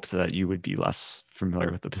and hopes that you would be less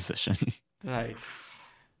familiar with the position. Right.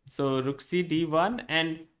 So rook c d1,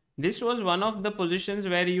 and this was one of the positions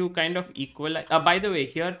where you kind of equalize. By the way,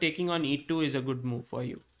 here taking on e2 is a good move for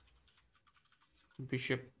you.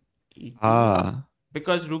 Bishop e2.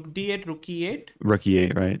 Because rook d8, rook e8. Rook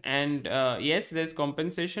e8, right? And yes, there's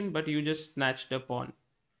compensation, but you just snatched a pawn.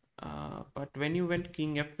 But when you went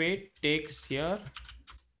king f8, takes here,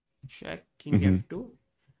 check, king f2.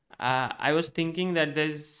 I was thinking that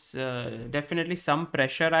there's definitely some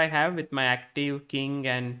pressure I have with my active king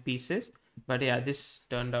and pieces, but yeah, this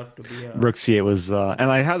turned out to be a Rook C8 was, and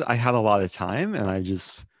I had a lot of time, and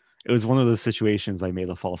it was one of those situations I made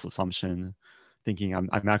a false assumption, thinking I'm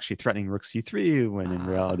actually threatening Rook C3 when in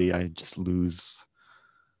reality I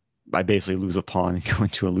basically lose a pawn and go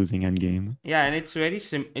into a losing endgame. yeah, and it's very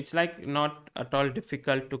it's like not at all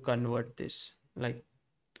difficult to convert this. Like,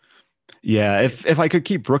 Yeah, if I could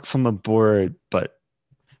keep rooks on the board, but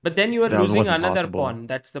but then you are that losing wasn't another possible. pawn.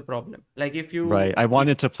 That's the problem. Like if Right. you I if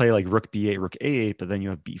wanted to play like Rook B8, Rook A8, but then you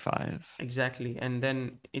have B5 exactly, and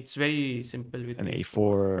then it's very simple with and A4.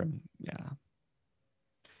 A4. Yeah.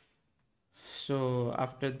 So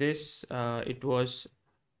after this, it was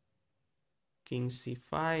king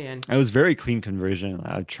c5, and It was very clean conversion.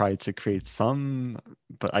 I tried to create some,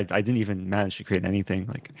 but I didn't even manage to create anything.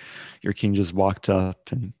 Like your king just walked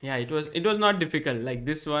up and yeah, it was not difficult. Like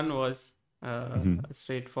this one was mhm. a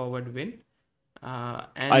straightforward win. I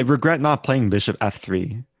And regret not playing bishop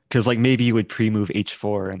F3 because like maybe you would pre-move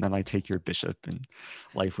H4 and then I take your bishop and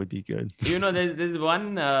life would be good. there's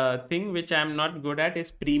one thing which I'm not good at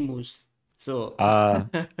is pre-moves. So uh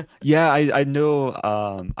Yeah, I know.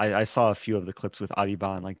 I saw a few of the clips with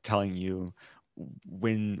Adiban like telling you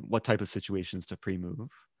what type of situations to pre-move,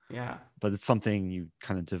 yeah, but it's something you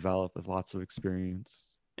kind of develop with lots of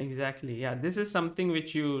experience. exactly. Yeah, this is something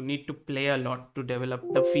which you need to play a lot to develop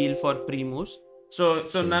the feel for pre-moves. So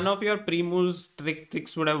Sure. none of your pre-moves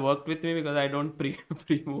tricks would have worked with me because I don't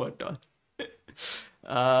pre-move at all.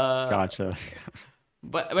 uh, Gotcha.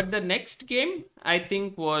 but the next game I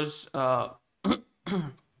think was an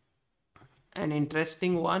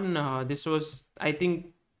interesting one. This was, I think,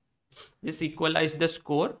 this equalized the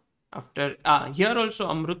score. After here also,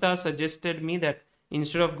 Amruta suggested me that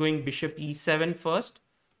instead of going bishop e7 first,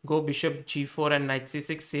 go bishop g4 and knight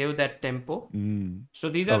c6, save that tempo. Mm. So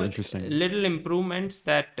these Oh, are interesting. little improvements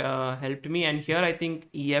that helped me. And here I think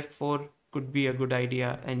ef4 could be a good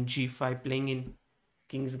idea, and g5 playing in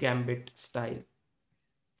King's Gambit style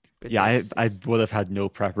with Yeah, I f6. would have had no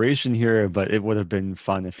preparation here, but it would have been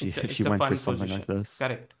fun if you if It's you a went for fun something like position. this.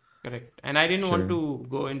 Correct. And I didn't want Sure. to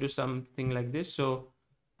go into something like this, so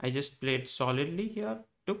I just played solidly here.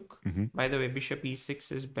 Took. Hmm. By the way, bishop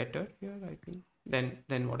e6 is better here, I think,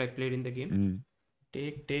 than what I played in the game. Mm.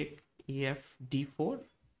 Take ef d4.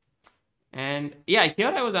 And yeah, here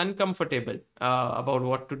I was uncomfortable about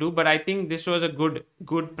what to do, but I think this was a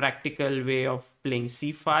good practical way of playing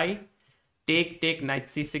c5. Take knight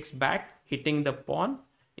c6 back, hitting the pawn.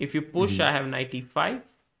 If you push, Hmm. I have knight e5,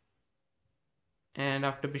 and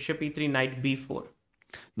after bishop e3, knight b4.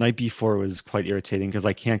 Knight b4 was quite irritating because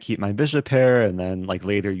I can't keep my bishop here, and then like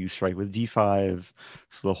later you strike with d5,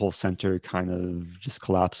 so the whole center kind of just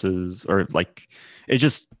collapses, or like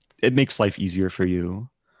it makes life easier for you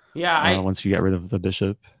Yeah, once you get rid of the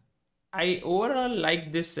bishop. I overall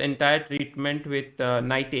like this entire treatment with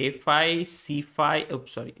knight a5, c5.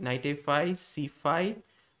 Oops, sorry, knight a5, c5,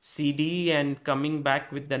 cd, and coming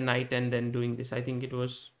back with the knight and then doing this. I think it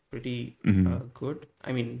was pretty Hmm. good.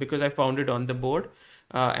 I mean, because I found it on the board,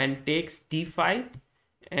 and takes d5,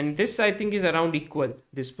 and this I think is around equal,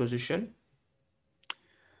 this position.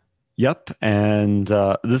 Yep, and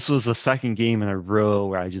this was the second game in a row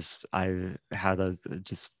where I had a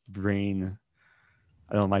just brain.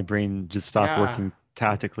 I don't know, my brain just stopped Yeah, working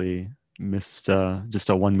tactically. Missed just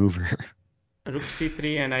a one mover. rook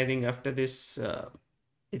c3, and I think after this,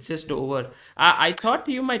 it's just over. I thought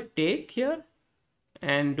you might take here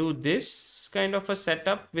and do this kind of a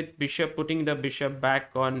setup with bishop, putting the bishop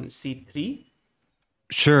back on c3.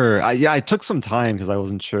 Sure. Yeah, I took some time because I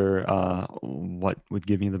wasn't sure what would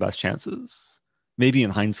give me the best chances. Maybe in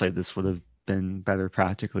hindsight, this would have been better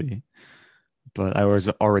practically, but I was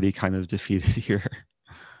already kind of defeated here.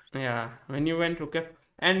 Yeah, when you went rook f,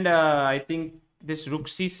 and I think this rook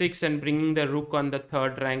c6 and bringing the rook on the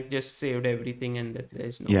third rank just saved everything, and that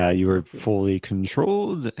there's no Yeah, you were rook here. fully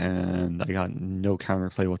controlled, and I got no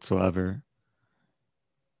counterplay whatsoever.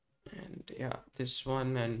 And yeah, this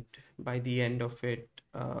one, and by the end of it,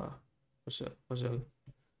 was a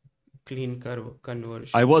clean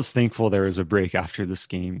I conversion. was thankful there was a break after this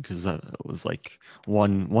game because it was like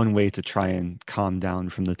one way to try and calm down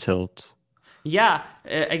from the tilt. Yeah,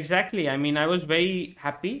 exactly. I mean, I was very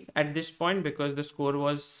happy at this point because the score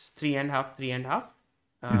was three and a half, three and a half,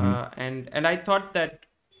 Hmm. and I thought that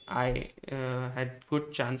I had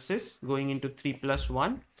good chances going into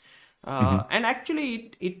 3+1. Hmm. And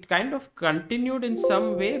actually, it kind of continued in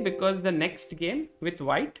some way because the next game with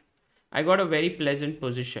white, I got a very pleasant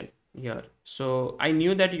position here. So I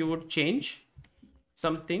knew that you would change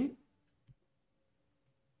something,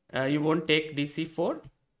 You won't take DC4.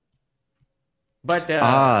 But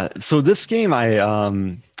So this game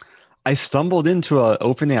I stumbled into an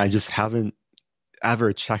opening. I just haven't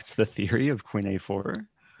ever checked the theory of Queen A4.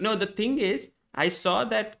 no, the thing is, I saw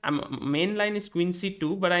that main line is Queen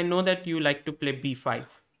C2, but I know that you like to play B5.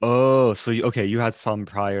 Oh, so okay, you had some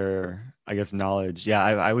prior, I guess, knowledge. Yeah,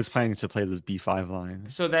 I was planning to play this B5 line.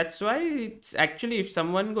 So that's why it's actually, if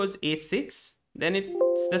someone goes A6, then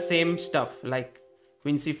it's the same stuff like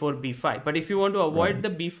Queen C4, B5. But if you want to avoid Right. the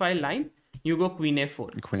B5 line, you go Queen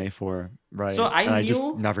A4. Queen A4, So right. I And I just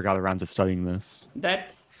knew never got around to studying this.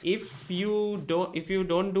 that if you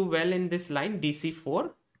don't do well in this line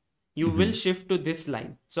DC4, you will shift to this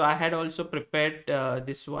line. So I had also prepared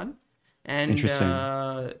this one, and Interesting.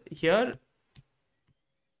 here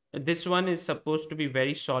this one is supposed to be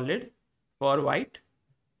very solid for white.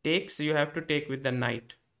 Takes, you have to take with the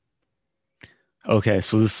knight. Okay,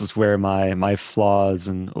 so this is where my flaws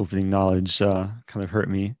and opening knowledge kind of hurt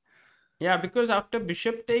me. Yeah, because after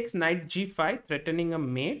bishop takes, knight g5, threatening a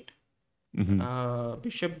mate. Hmm.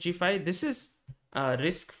 Bishop g5. This is a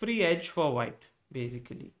risk-free edge for white,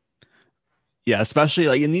 basically. Yeah, especially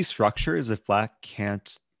like in these structures, if black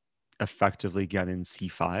can't effectively get in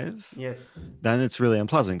C5, Yes. then it's really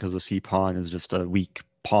unpleasant because the C pawn is just a weak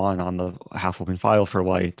pawn on the half open file for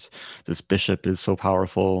white. This bishop is so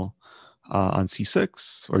powerful on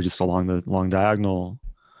C6 or just along the long diagonal.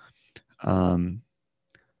 Um,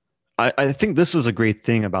 I think this is a great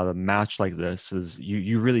thing about a match like this is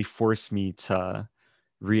you really force me to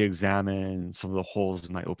re-examine some of the holes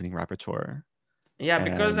in my opening repertoire. Yeah,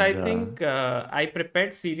 because I And think I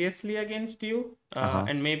prepared seriously against you, uh-huh.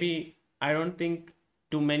 and maybe I don't think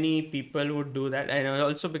too many people would do that. And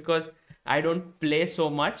also because I don't play so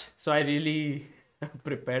much, so I really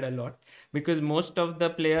prepared a lot. Because most of the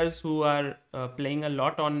players who are playing a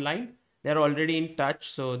lot online, they're already in touch,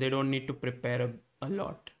 so they don't need to prepare a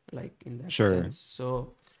lot, like in that Sure. sense.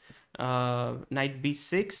 So knight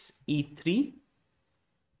b6, e3,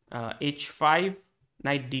 h5,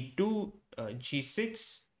 knight d2,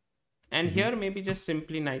 g6, and Hmm. here maybe just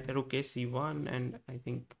simply knight rook a c1, and I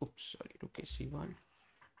think rook a c1,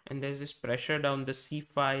 and there's this pressure down the c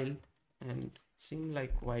file, and it seemed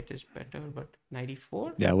like white is better, but knight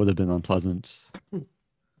e4. Yeah, it would have been unpleasant.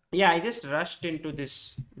 Yeah, I just rushed into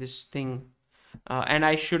this thing, and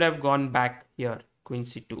I should have gone back here, queen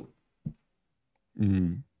c2,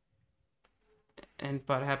 Mm. and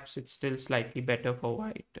perhaps it's still slightly better for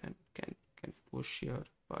white and can push here.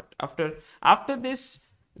 But after this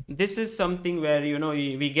is something where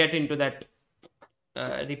we get into that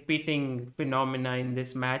repeating phenomena in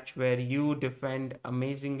this match where you defend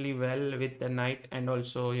amazingly well with the knight, and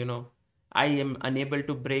also I am unable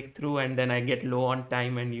to break through, and then I get low on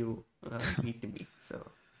time and you beat me.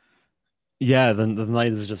 So Yeah, the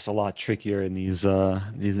knight is just a lot trickier in these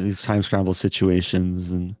time scramble situations,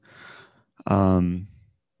 and um,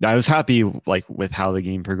 I was happy like with how the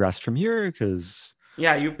game progressed from here because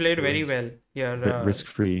yeah, you played it very was well here. a bit risk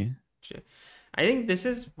free. I think this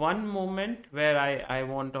is one moment where I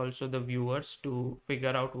want also the viewers to figure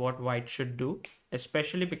out what white should do,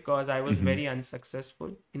 especially because I was Hmm. very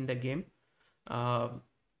unsuccessful in the game. Uh,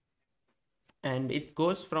 and it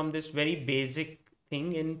goes from this very basic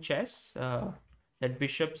thing in chess, that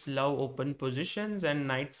bishops love open positions and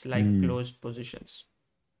knights like Mm. closed positions.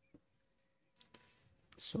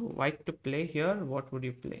 So white to play here, what would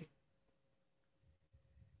you play?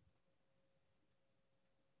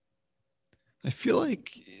 I feel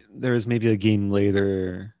like there was maybe a game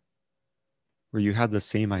later where you had the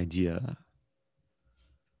same idea.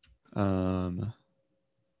 Um,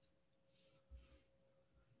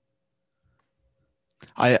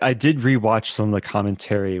 I did rewatch some of the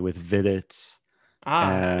commentary with Vidit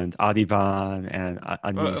Ah, and Adiban and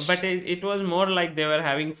but Anish. it was more like they were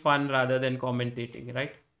having fun rather than commentating,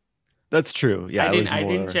 right? That's true. I Yeah, it didn't was I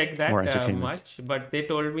didn't more check more that entertainment. much, but they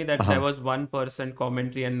told me that there Uh-huh. was 1%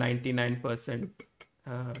 commentary and 99%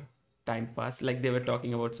 uh, time pass, like they were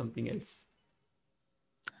talking about something else.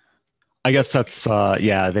 I guess that's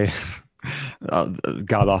yeah, they uh,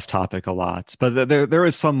 got off topic a lot. But there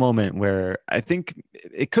was some moment where I think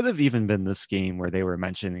it could have even been this game where they were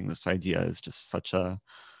mentioning this idea as just such a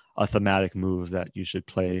thematic move that you should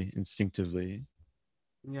play instinctively.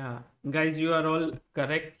 Yeah, guys, you are all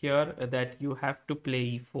correct here that you have to play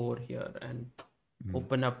e4 here and Mm.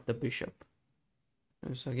 open up the bishop.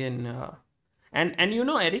 So again, and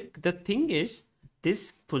Eric, the thing is,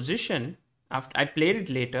 this position after I played it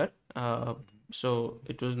later, so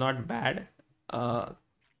it was not bad. Uh,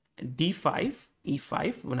 D5,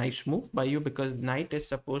 E5, nice move by you because knight is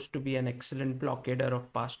supposed to be an excellent blockader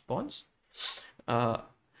of passed pawns. Uh,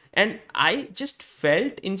 And I just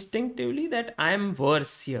felt instinctively that I am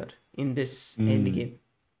worse here in this end Mm. game.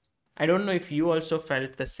 I don't know if you also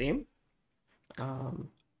felt the same. Um,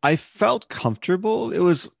 I felt comfortable. It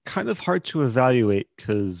was kind of hard to evaluate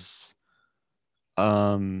because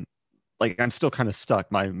um like I'm still kind of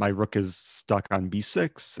stuck. My rook is stuck on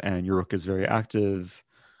b6 and your rook is very active,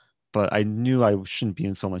 but I knew I shouldn't be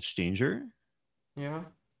in so much danger. yeah.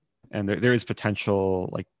 And there is potential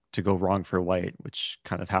like to go wrong for white, which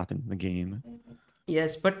kind of happened in the game.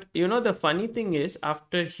 Yes, but you know, the funny thing is,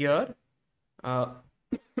 after here, uh,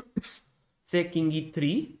 say king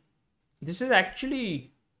e3, this is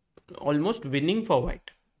actually almost winning for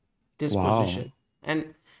white, this Wow. position.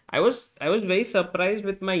 And I was very surprised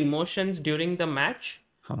with my emotions during the match,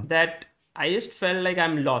 Huh. that I just felt like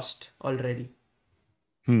I'm lost already.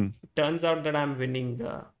 Hmm. It turns out that I'm winning.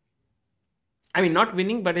 I mean, not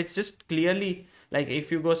winning, but it's just clearly like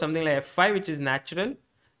if you go something like f5, which is natural,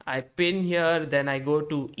 I pin here, then I go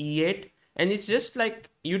to e8, and it's just like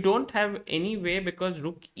you don't have any way because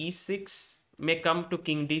rook e6 may come to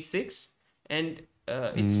king d6, and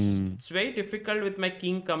it's Mm. it's very difficult with my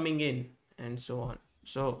king coming in and so on.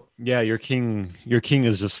 So Yeah, your king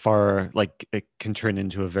is just far, like it can turn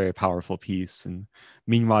into a very powerful piece. And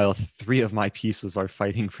meanwhile, three of my pieces are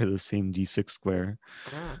fighting for the same d6 square.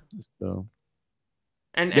 yeah. So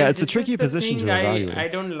yeah, And it's a this is tricky the position thing to I evaluate.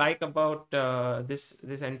 don't like about this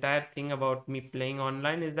entire thing about me playing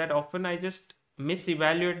online, is that often I just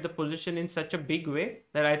misevaluate the position in such a big way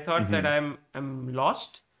that I thought that Hmm. I'm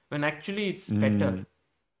lost when actually it's better. Mm.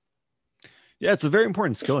 Yeah, it's a very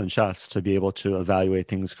important skill in chess to be able to evaluate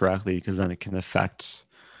things correctly because then it can affect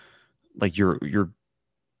like your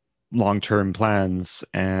long-term plans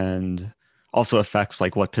and also affects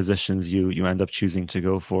like what positions you end up choosing to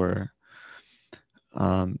go for.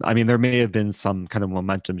 I mean, there may have been some kind of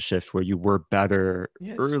momentum shift where you were better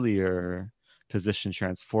Yes. earlier, position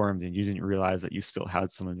transformed, and you didn't realize that you still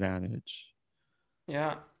had some advantage.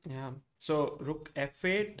 Yeah, yeah. So rook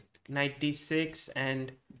f8, knight d6,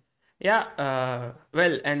 and yeah,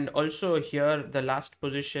 well, and also here the last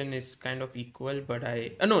position is kind of equal, but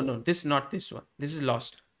no, this is not this one. This is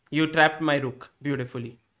lost. You trapped my rook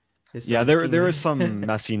beautifully. This Yeah, one, there was king. some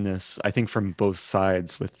messiness, I think, from both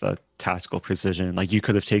sides with the tactical precision. Like you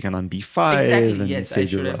could have taken on Exactly. b5 and Yes, I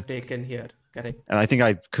saved your should have rook. taken here. Correct. And I think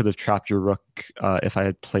I could have trapped your rook if I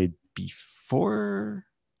had played b4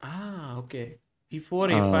 Ah, okay.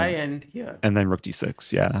 E4, A5, um, and here. and then rook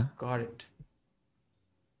d6. Yeah. Got it.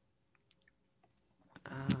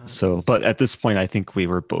 Ah, So, that's but at this point, I think we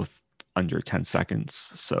were both under 10 seconds.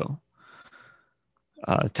 So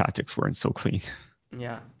tactics weren't so clean.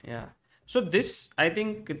 yeah, yeah. So this, I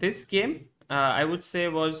think, this game, I would say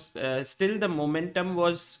was still the momentum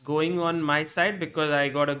was going on my side because I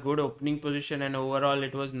got a good opening position and overall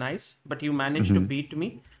it was nice. But you managed to Hmm. beat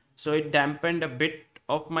me, so it dampened a bit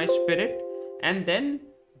of my spirit. And then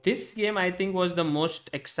this game, I think, was the most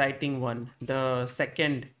exciting one, the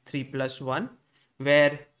second 3+1,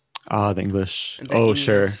 where Ah, the English. the Oh,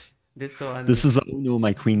 sure. English, this This one. is a oh no,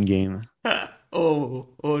 my queen game.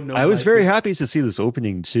 Oh no, I was my very queen. happy to see this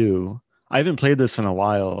opening too. I haven't played this in a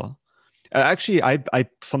while. Actually, I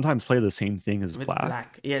sometimes play the same thing as With black.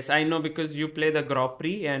 black. Yes, I know because you play the Grand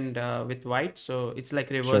Prix and with white, so it's like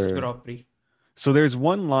reversed Sure. Grand Prix. So there's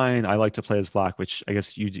one line I like to play as black, which I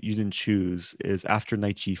guess you didn't choose, is after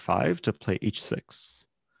knight g5 to play h6.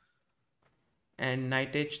 And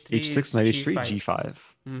knight h3 h6, is knight h3, g5.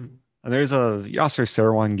 g5. Hmm. And there's a Yasser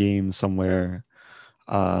Seirawan game somewhere.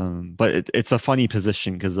 But it's a funny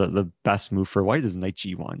position because the best move for white is knight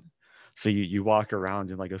g1. So you walk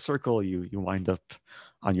around in like a circle, you wind up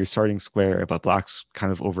on your starting square, but black's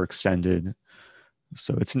kind of overextended.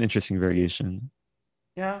 So it's an interesting variation.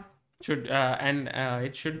 Yeah, should and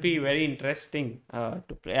it should be very interesting to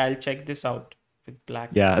play. I'll check this out with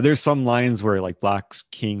black. Yeah, there's some lines where like black's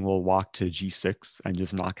king will walk to g6 and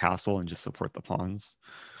just not castle and just support the pawns.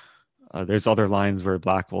 There's other lines where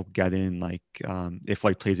black will get in, like if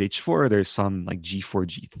white plays h4, there's some like g4,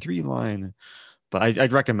 g3 line. But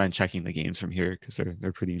I'd recommend checking the games from here because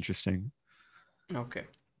they're pretty interesting. Okay,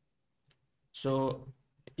 so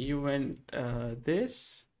you went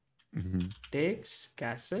this Hmm. takes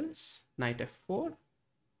castles, knight f4,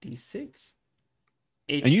 d6,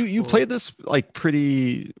 And you h4. played this like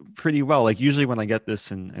pretty well. Like usually when I get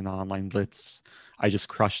this in online blitz, I just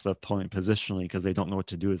crush the opponent positionally because they don't know what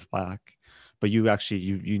to do as black. But you actually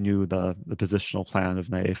you knew the positional plan of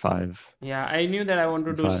knight a5, Yeah, I knew that I want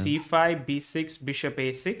to do e5. c5, b6, bishop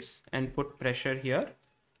a6 and put pressure here.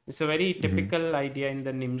 It's a very Hmm. typical idea in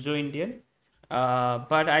the Nimzo Indian.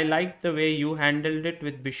 But I liked the way you handled it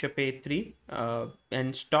with bishop a3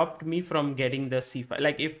 and stopped me from getting the c5.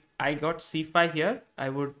 Like if I got c5 here, I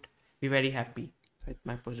would be very happy with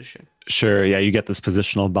my position. Sure, yeah, you get this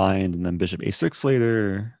positional bind and then bishop a6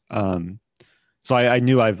 later. So I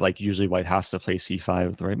knew I've like usually white has to play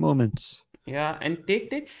c5 at the right moment. Yeah, and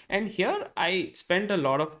take. And here I spent a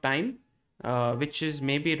lot of time, which is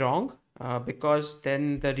maybe wrong, because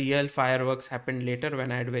then the real fireworks happened later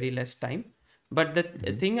when I had very less time. But the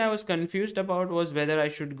thing I was confused about was whether I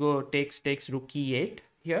should go takes rook e8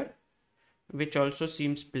 here, which also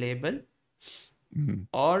seems playable, Mm-hmm.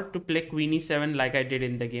 or to play queen e7 like I did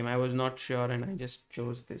in the game. I was not sure, and I just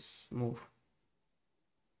chose this move.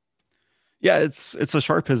 Yeah, it's a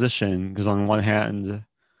sharp position because on one hand,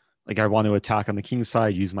 like I want to attack on the king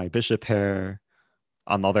side, use my bishop pair.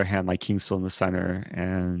 On the other hand, my king's still in the center,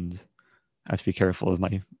 and I have to be careful of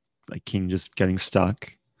my like king just getting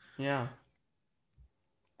stuck. Yeah.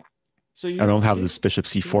 So I you don't have this did bishop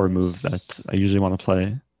c4 move that I usually want to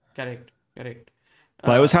play. correct, correct.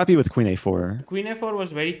 But I was happy with queen a4. Queen a4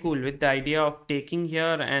 was very cool with the idea of taking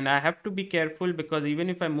here, and I have to be careful because even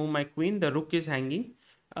if I move my queen, the rook is hanging.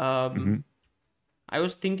 Mm-hmm. I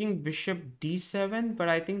was thinking bishop d7, but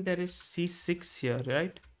I think there is c6 here,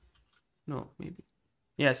 right? No, maybe.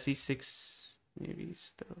 Yeah, c6 maybe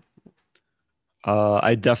is the move.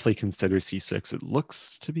 I definitely consider c6. It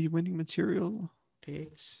looks to be winning material.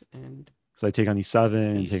 Takes and So I take on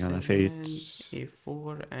e7, take on e7, f8.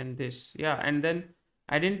 a4, and this. Yeah, and then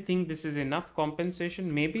I didn't think this is enough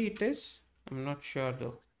compensation. Maybe it is. I'm not sure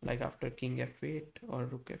though. Like after king f8 or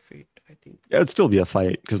rook f8, I think. Yeah, it'd still be a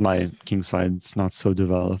fight because my king side's not so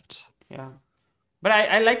developed. Yeah. But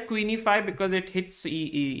I like queen e5 because it hits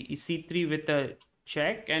c3 with a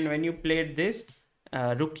check. And when you played this,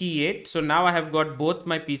 rook e8. So now I have got both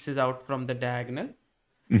my pieces out from the diagonal.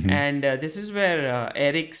 Mm-hmm. And this is where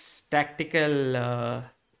Eric's tactical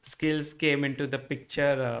skills came into the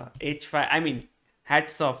picture. H5. I mean,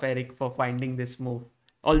 hats off, Eric, for finding this move.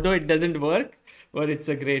 Although it doesn't work, but it's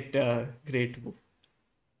a great move.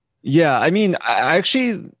 Yeah, I mean, I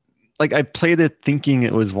actually like I played it thinking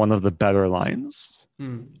it was one of the better lines.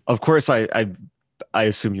 Of course, I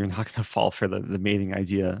assume you're not going to fall for the mating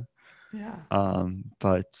idea. Yeah.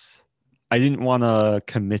 But I didn't want to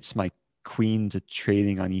commit my queen to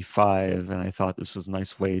trading on e5, and I thought this was a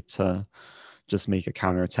nice way to just make a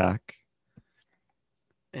counterattack.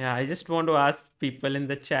 Yeah, I just want to ask people in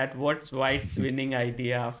the chat, what's White's winning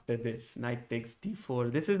idea after this? Knight takes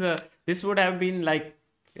d4. This would have been like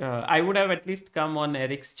I would have at least come on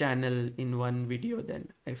Eric's channel in one video then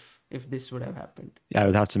if this would have happened. Yeah, I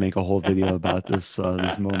would have to make a whole video about this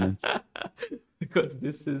this moment. Because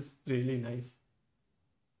this is really nice.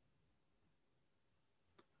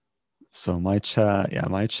 So my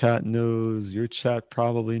chat knows, your chat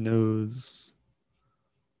probably knows.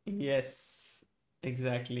 Yes,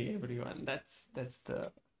 exactly, everyone. That's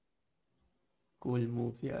the cool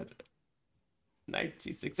move here. Knight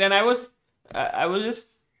g6. And I was just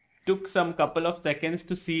took some couple of seconds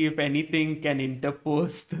to see if anything can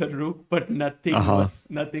interpose the rook, but nothing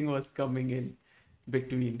was coming in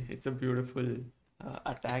between. It's a beautiful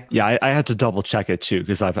attack. Yeah, I had to double check it too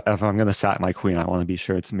because if I'm gonna sack my queen, I want to be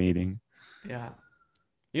sure it's mating. Yeah,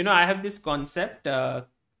 I have this concept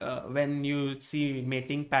when you see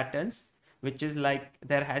mating patterns, which is like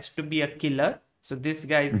there has to be a killer. So this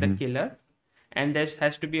guy is the killer, and there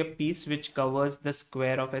has to be a piece which covers the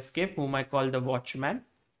square of escape, whom I call the watchman.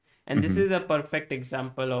 And this is a perfect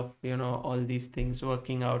example of, all these things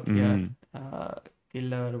working out here.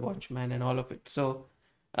 Killer, watchman, and all of it. So,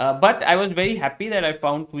 but I was very happy that I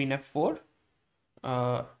found queen f4.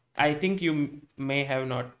 I think you may have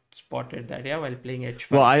not spotted that, yeah, while playing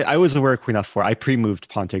h5. Well, I was aware of queen f4. I pre-moved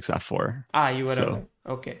pawn takes f4. You were aware.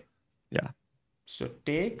 Okay. Yeah. So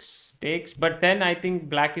takes, but then I think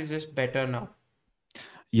black is just better now.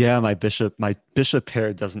 Yeah, my bishop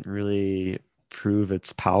pair doesn't really prove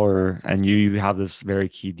its power, and you have this very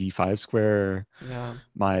key d5 square. Yeah.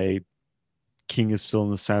 My king is still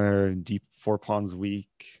in the center, and d4 pawn's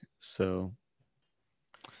weak. So,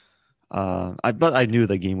 but I knew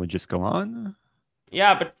the game would just go on.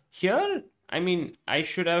 Yeah, but here, I mean, I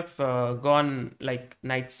should have gone like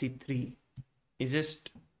knight c3. It's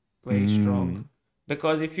just very strong.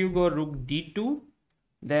 Because if you go rook d2,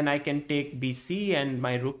 then I can take bc and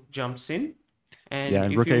my rook jumps in. And yeah,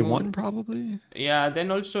 if rook you a1 probably. Yeah,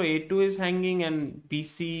 then also a2 is hanging and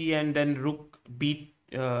bc and then rook b.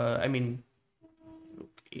 I mean,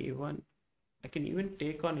 rook a1. I can even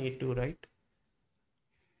take on a2, right?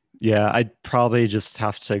 Yeah, I'd probably just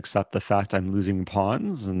have to accept the fact I'm losing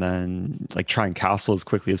pawns and then like try and castle as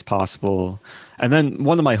quickly as possible. And then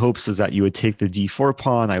one of my hopes is that you would take the d4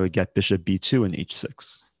 pawn, I would get bishop b2 and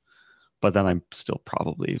h6. But then I'm still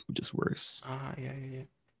probably just worse. Ah, yeah, yeah, yeah.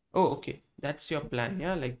 Oh, okay. That's your plan,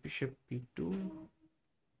 yeah? Like bishop b2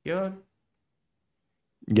 here.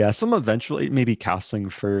 Yeah, some eventually maybe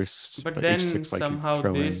castling first, But but then h6 like you somehow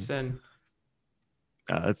throw this in. and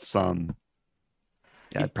It's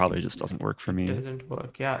yeah, it, it probably just doesn't work for it me. doesn't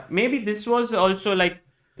work. Yeah. Maybe this was also like,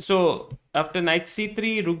 so after knight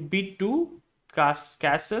c3, rook b2,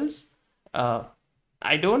 castles. Uh,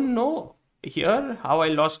 I don't know here how I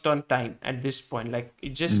lost on time at this point. Like it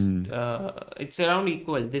just, Mm. it's around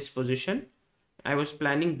equal, this position. I was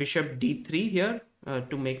planning bishop d3 here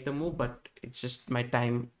to make the move, but it's just my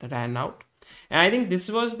time ran out. And I think this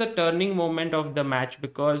was the turning moment of the match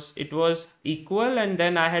because it was equal, and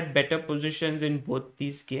then I had better positions in both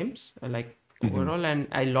these games, like Hmm. overall, and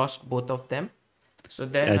I lost both of them. So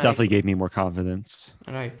Yeah, then it definitely gave me more confidence.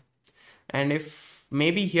 right. And if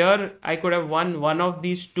maybe here I could have won one of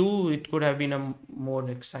these two, it could have been a more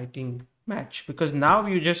exciting match because now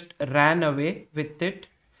you just ran away with it.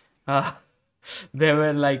 Uh, there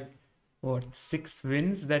were like what 6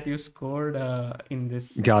 wins that you scored in this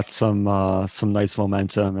Got section. some nice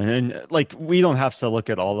momentum, and like we don't have to look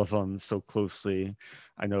at all of them so closely.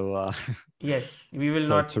 I know Yes, we will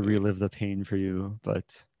not. to relive the pain for you,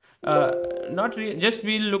 but Uh, Not just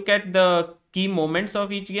we'll look at the key moments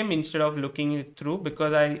of each game instead of looking it through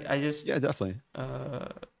because I just yeah, definitely. uh,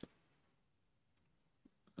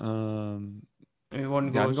 Um, we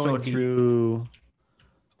won't yeah, go I'm so going deep. through.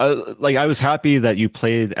 Like I was happy that you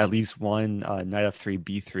played at least one knight f3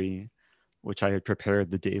 b3, which I had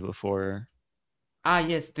prepared the day before. Ah,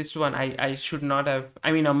 yes, this one I should not have.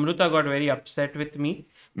 I mean, Amruta got very upset with me.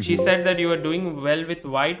 She Hmm. said that you were doing well with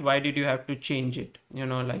white. Why did you have to change it?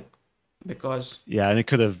 Like because Yeah, and it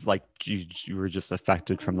could have like you were just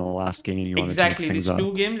affected from the last game. You wanted to mix exactly things these up.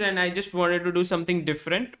 2 games, and I just wanted to do something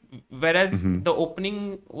different. Whereas Hmm. the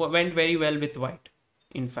opening went very well with white,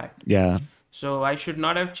 in fact. Yeah, So I should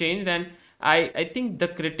not have changed. And I think the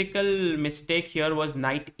critical mistake here was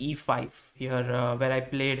knight e5 here, where I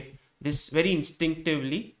played this very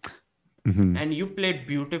instinctively, hmm, and you played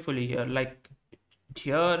beautifully here. Like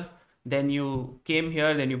here, then you came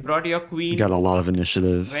here, then you brought your got queen. a lot of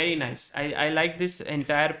initiative. Very nice. I like this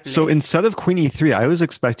entire So play. instead of queen e3, I was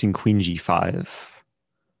expecting queen g5,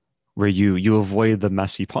 where you avoid the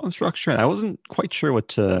messy pawn structure, and I wasn't quite sure what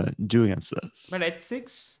to do against But this.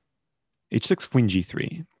 h6, h6, queen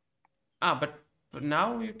g3. but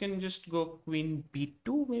now you can just go queen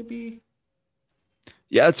b2 maybe,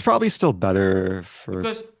 Yeah, it's probably still better for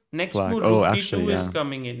because next black. move Oh, rook actually, d2 is yeah.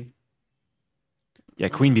 coming in. Yeah,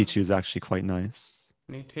 queen Uh, b2 is actually quite nice.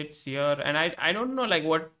 it hits here, and I don't know like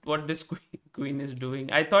what this queen is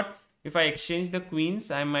doing. I thought if I exchange the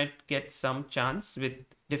queens, I might get some chance with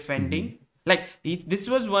Hmm. defending. Like this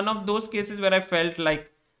was one of those cases where I felt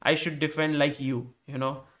like I should defend like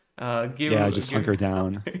Yeah, give just hunker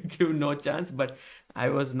down. give no chance, but I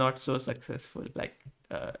was not so successful. Like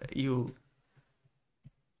you,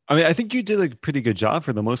 I mean, I think you did a pretty good job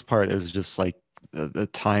for the most part. It was just like the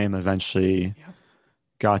time eventually yeah.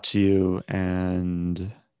 got to you,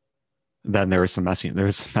 and then there was some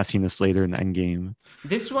messiness later in the end game.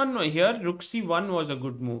 This one here, Rook C1 was a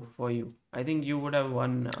good move for you. I think you would have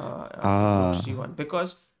won Rook Ah, C1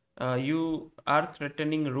 because you are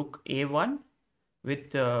threatening Rook A1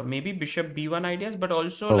 with maybe Bishop B1 ideas, but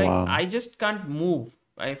also oh like wow. I just can't move.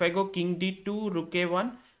 If I go King D2, Rook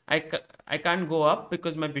A1, I can't go up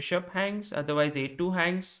because my Bishop hangs, otherwise A2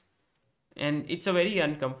 hangs, and it's a very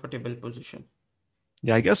uncomfortable position.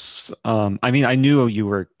 Yeah, I guess I mean I knew you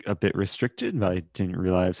were a bit restricted, but I didn't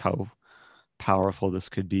realize how powerful this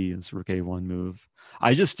could be as Rook A1 move.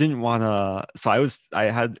 I just didn't want to. So I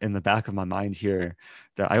had in the back of my mind here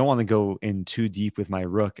that I don't want to go in too deep with my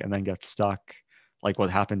Rook and then get stuck like what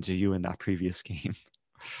happened to you in that previous game.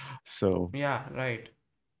 So Yeah, right.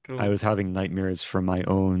 I True. was having nightmares from my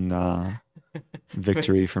own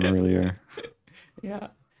victory from earlier. Yeah,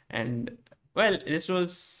 and well, this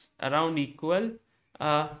was around equal.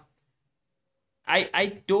 Uh,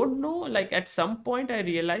 I don't know. Like at some point, I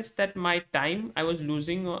realized that my time I was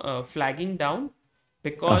losing, flagging down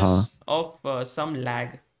Uh-huh. because of some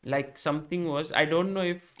lag. Like something was. I don't know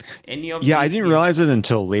if any of Yeah, I these didn't games. realize it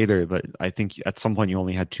until later, but I think at some point you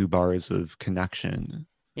only had 2 bars of connection.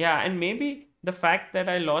 Yeah, and maybe the fact that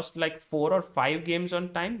I lost like 4 or 5 games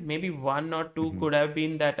on time, maybe one or two Mhm. could have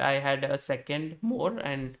been that I had a second more,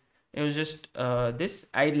 and it was just this.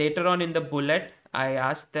 I later on in the bullet, I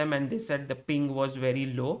asked them and they said the ping was very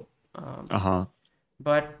low. Uh-huh.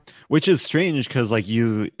 But Which is strange because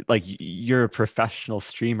you're a professional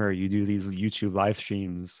streamer. You do these YouTube live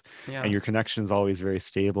streams and yeah, your connection is always very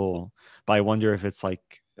stable. But I wonder if it's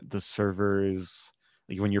like the servers,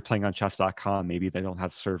 like when you're playing on chess.com, maybe they don't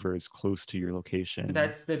have servers close to your location.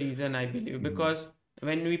 that's the reason I believe, Mhm. because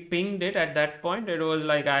when we pinged it at that point, it was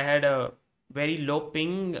like I had a very low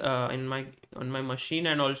ping in my on my machine,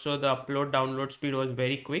 and also the upload download speed was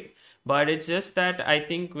very quick. But it's just that I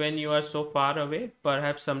think when you are so far away,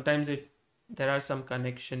 perhaps sometimes it there are some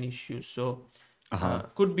connection issues. So Uh-huh.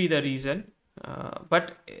 could be the reason.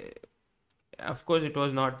 But of course, it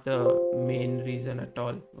was not the main reason at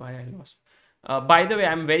all why I lost. By the way,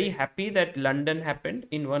 I'm very happy that London happened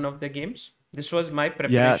in one of the games. This was my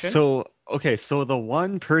Yeah, preparation. so okay, so the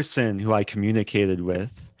one person who I communicated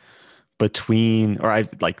with between or I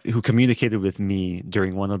like who communicated with me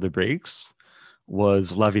during one of the breaks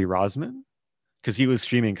was Levy Rosman because he was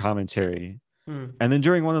streaming commentary. Hmm. And then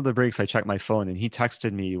during one of the breaks, I checked my phone and he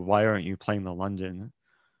texted me, "Why aren't you playing the London?"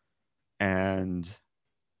 And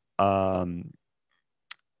um,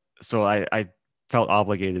 so I felt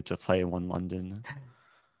obligated to play one London.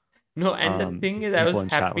 No, and the thing is, I People was in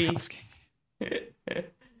chat were happy asking,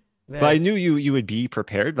 but I that knew you would be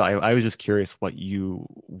prepared. But I was just curious what you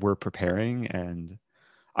were preparing, and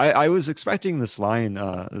I was expecting this line,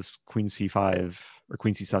 this Queen C5 or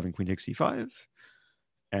Queen C7, Queen takes C5,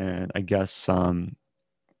 and I guess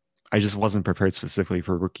I just wasn't prepared specifically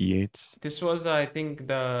for Rook E8. this was, I think,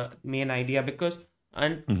 the main idea, because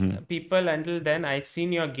and Mm-hmm. people until then I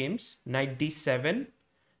seen your games knight d7.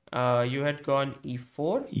 You had gone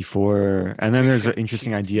e4, E4, and then there's an bishop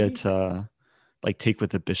interesting idea g3. to like take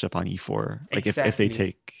with the bishop on E4. Like if they Exactly.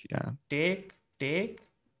 take, yeah. Take, take,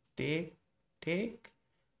 take, take.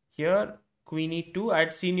 Here, queen e2.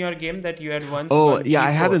 I'd seen your game that you had once Oh gone yeah,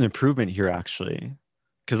 I had an g4. improvement here actually,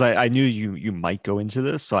 because I knew you might go into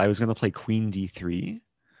this, so I was gonna play Queen D3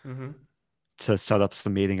 Mm-hmm. to set up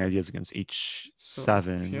some mating ideas against So if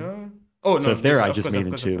H7. here, oh So no, if there, this I of just course, made of in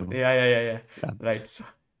course, of course. two. Yeah, yeah, yeah, yeah. Yeah. Right. So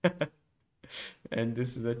and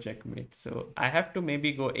this is a checkmate. So I have to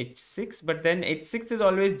maybe go h6, but then h6 is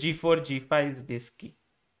always g4, g5 is risky.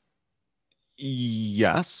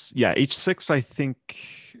 Yes. Yeah. H6. I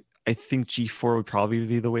think G4 would probably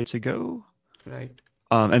be the way to go. Right.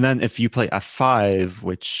 And then if you play F5,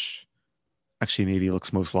 which actually maybe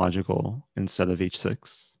looks most logical instead of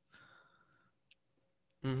H6,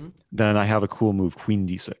 Mm-hmm. then I have a cool move, Queen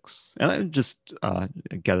D6, and I just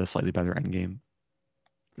get a slightly better endgame.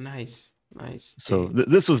 Nice, nice. So Take.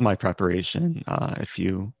 this was my preparation.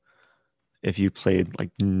 If you played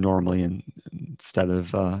like normally instead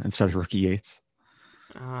of Rook E8.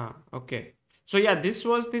 Ah, okay. So yeah, this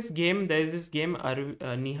was this game. There is this game,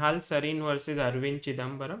 Nihal Sarin versus Arvind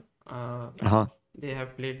Chidambaram. Uh-huh. They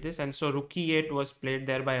have played this, and so Rookie 8 was played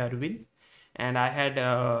there by Arvind, and I had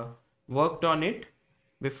worked on it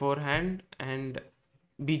beforehand, and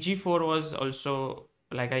BG4 was also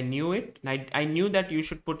like I knew it. I knew that you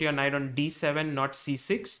should put your knight on D7, not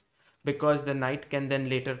C6, because the knight can then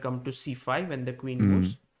later come to C5 when the queen Mm,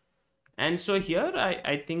 moves. And so here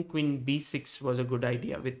I think queen b6 was a good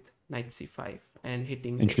idea with knight c5 and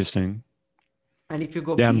hitting this. interesting. And if you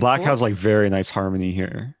go Yeah, and black b4, has like very nice harmony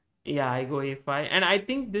here. yeah, I go a5. And I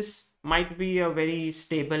think this might be a very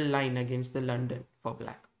stable line against the London for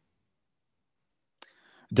black.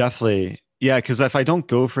 Definitely. Yeah, because if I don't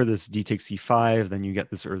go for this d takes e5, then you get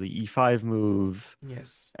this early e5 move.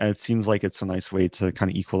 Yes. And it seems like it's a nice way to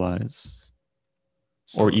kind of equalize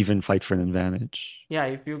or So even fight for an advantage. yeah,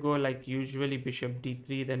 if you go like usually bishop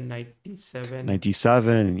d3, then knight d7, Knight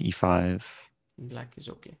d7 and e5. black is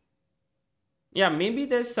okay. Yeah, maybe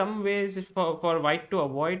there's some ways for white to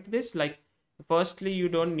avoid this. Like, firstly, you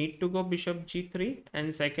don't need to go bishop g3,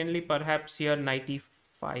 and secondly, perhaps here knight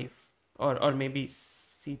e5, or maybe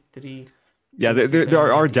c3, Yeah, queen there c7,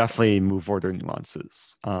 are knight e5. definitely move order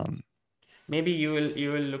nuances. Maybe you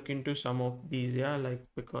will look into some of these, yeah, like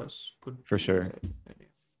because could For be sure. a idea.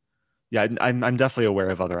 Yeah, I'm definitely aware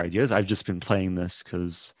of other ideas. I've just been playing this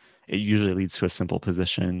because it usually leads to a simple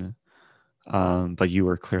position. But you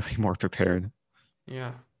were clearly more prepared.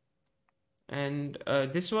 Yeah. And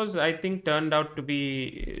this was, I think, turned out to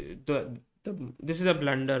be this is a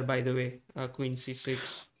blunder, by the way. Queen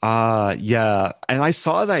c6. Yeah. And I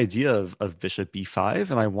saw the idea of bishop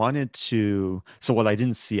b5 and I wanted to, so what I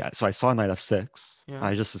didn't see, so I saw knight f6. Yeah.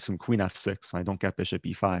 I just assumed queen f6 and I don't get bishop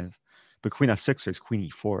b5. But queen f6 there's queen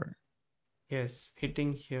e4. Yes,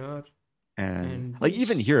 hitting here And and like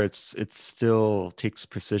even this. here it still takes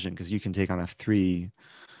precision because you can take on f3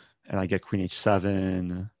 and I get queen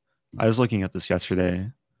h7 I was looking at this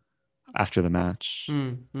yesterday after the match,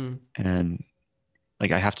 Hmm. and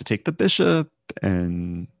like I have to take the bishop,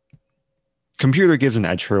 and computer gives an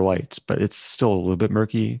edge for white, but it's still a little bit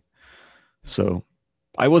murky. So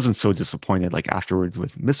I wasn't so disappointed like afterwards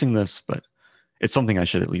with missing this, but it's something I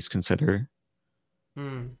should at least consider.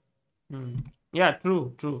 Hmm. Hmm. Yeah,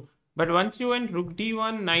 true, true. But once you went rook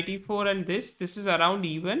d1, knight e4, and this is around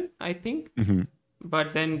even, I think. Mm-hmm.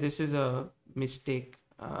 But then this is a mistake.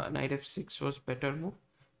 Knight f6 was better move.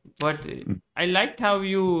 But I liked how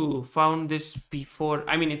you found this b4.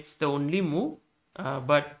 I mean, it's the only move.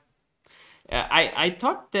 But I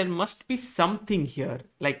thought there must be something here.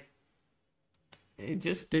 Like, it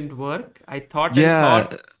just didn't work. I thought and Yeah,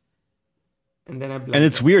 thought, and then I and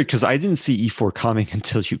it's blundered. weird because I didn't see e4 coming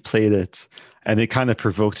until you played it, and it kind of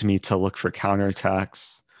provoked me to look for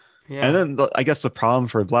counterattacks. And Yeah. then I guess the problem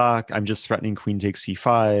for black, I'm just threatening queen takes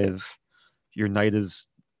c5. Your knight is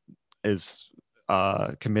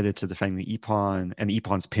committed to defending the e-pawn, and the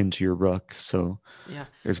e-pawn's pinned to your rook. So Yeah.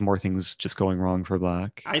 there's more things just going wrong for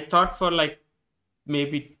black. I thought for like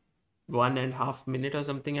maybe 1.5 minutes or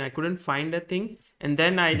something, and I couldn't find a thing. And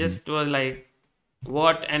then I Mm-hmm. just was like,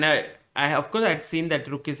 what? And I of course I'd seen that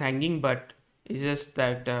rook is hanging, but it's just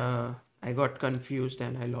that I got confused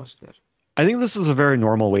and I lost there. I think this is a very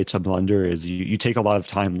normal way to blunder is you take a lot of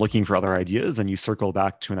time looking for other ideas and you circle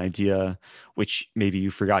back to an idea which maybe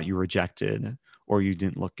you forgot you rejected or you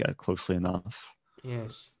didn't look at closely enough.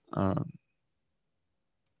 Yes. Um,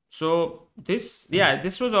 So this, yeah,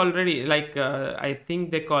 this was already like I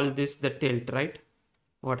think they call this the tilt, right?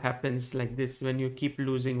 What happens like this when you keep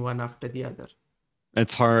losing one after the other.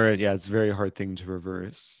 it's hard. Yeah, it's a very hard thing to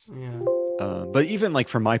reverse. Yeah. But even like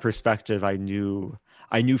from my perspective, I knew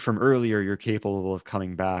from earlier you're capable of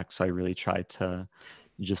coming back. So I really tried to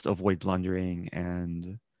just avoid blundering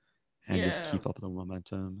and just Yeah. keep up the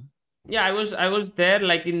momentum. Yeah, I was there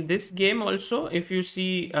like in this game also. If you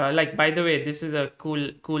see, like by the way, this is a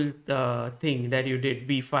cool thing that you did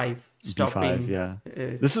b5 B5, stopping. yeah.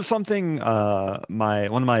 Uh, This is something my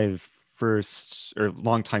one of my first or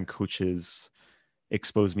longtime coaches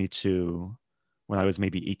exposed me to when I was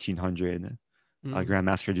maybe 1800, mm,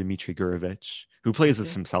 Grandmaster Dmitry Gurevich, who plays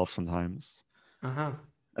this okay. himself sometimes. Uh-huh.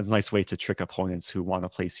 It's a nice way to trick opponents who want to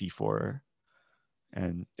play c4.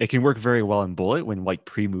 And it can work very well in bullet when white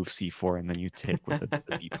pre-moves c4 and then you take with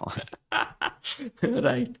the b pawn.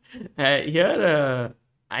 Right. Here,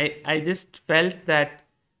 I just felt that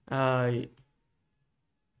uh,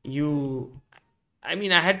 you. I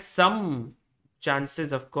mean, I had some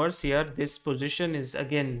chances, of course. Here, this position is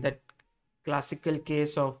again that classical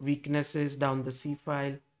case of weaknesses down the c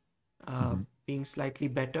file Mhm. being slightly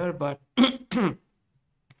better, but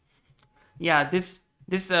yeah, this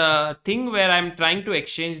thing where I'm trying to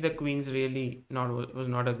exchange the queens really not was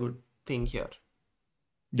not a good thing here.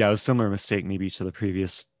 Yeah, it was a similar mistake maybe to the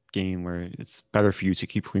previous game where it's better for you to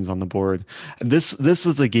keep queens on the board. This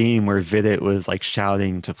is a game where Vidit was like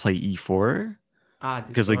shouting to play e4 This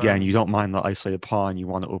because again, you one. don't mind the isolated pawn, you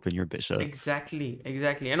want to open your bishop.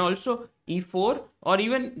 Exactly. And also e4 or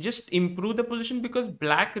even just improve the position because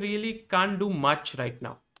black really can't do much right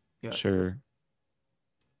now here. Sure.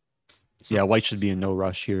 Yeah, So white should be in no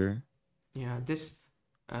rush here. yeah, this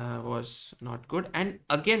was not good. And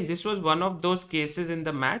again, this was one of those cases in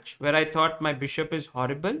the match where I thought my bishop is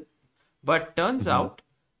horrible, but turns Hmm. out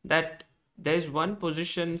that there's one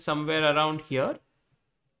position somewhere around here.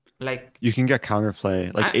 Like You can get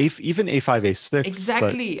counterplay, like I even a5, a6,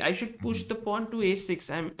 but exactly, I should push the pawn to a6.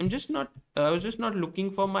 I'm just not. I was just not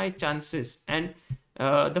looking for my chances. And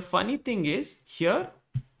the funny thing is here,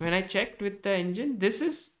 when I checked with the engine, this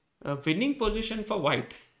is a winning position for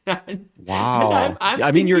white. And I'm wow. I'm Yeah,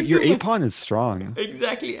 I mean thinking your to a my, pawn is strong,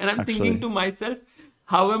 exactly, and I'm thinking actually. to myself,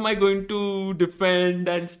 how am I going to defend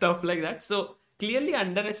and stuff like that? So clearly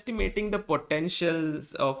underestimating the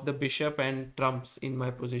potentials of the bishop and trumps in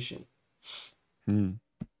my position. Hmm.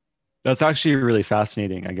 That's actually really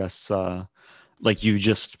fascinating. I guess like you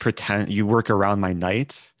just pretend you work around my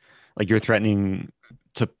knight. Like you're threatening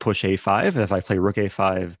to push a5. If I play rook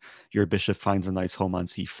a5, your bishop finds a nice home on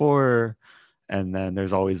c4. And then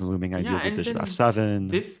there's always looming Yeah, ideas of and bishop then f7,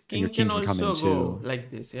 this and your king king can can come in also go too. like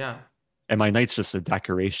this. Yeah, And my knight's just a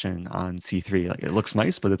decoration on c3. Like it looks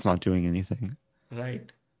nice, but it's not doing anything.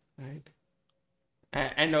 right, right.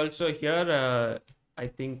 And also here, I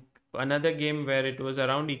think another game where it was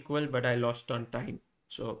around equal, but I lost on time.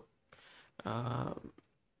 So, uh,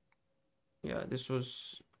 yeah, this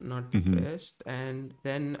was not the Hmm. best. And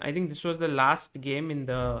then I think this was the last game in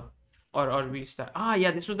the, or we start.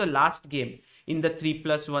 Yeah, this was the last game in the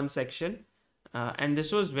 3+1 section, and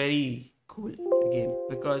this was very cool game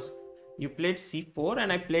because You played c4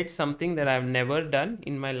 and I played something that I've never done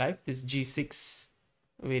in my life, this g6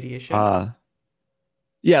 variation. Uh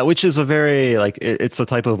yeah, which is a very like it's a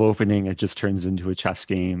type of opening. It just turns into a chess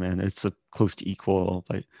game, and it's a close to equal.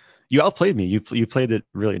 But you outplayed me. You played it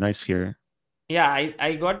really nice here. Yeah,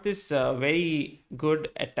 I got this very good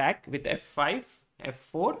attack with f5,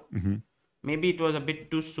 f4. Hmm. Maybe it was a bit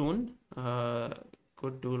too soon.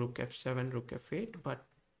 Could do rook f7, rook f8, but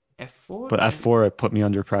f4 But and F4 it put me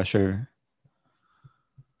under pressure.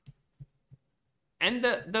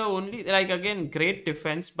 the only, like, again, great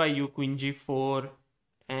defense by you, queen g4,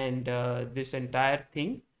 and this entire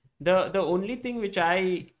thing. The only thing which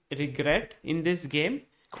I regret in this game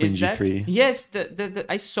Queen is that, G3. yes, the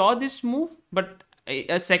I saw this move, but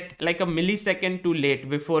like a millisecond too late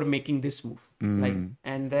before making this move. Like, Mm.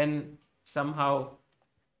 and then somehow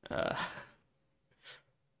uh,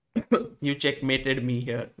 you checkmated me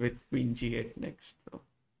here with queen g8 next. So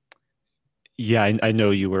Yeah, I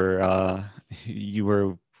know you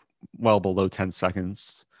were well below 10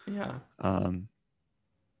 seconds. yeah. Um,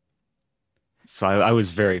 so I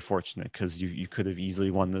was very fortunate because you could have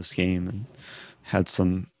easily won this game and had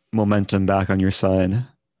some momentum back on your side.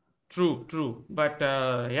 True, true. But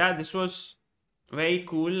yeah, this was very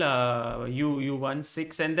cool. You won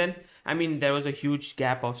six, and then, I mean, there was a huge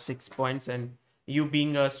gap of 6 points, and you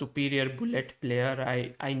being a superior bullet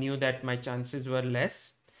player, I knew that my chances were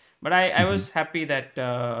less. But I Mhm. was happy that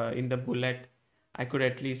in the bullet I could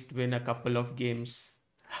at least win a couple of games.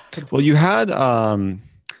 Well, you had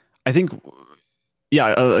I think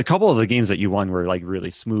yeah, a couple of the games that you won were like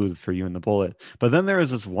really smooth for you in the bullet. But then there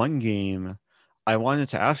was this one game I wanted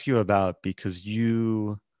to ask you about because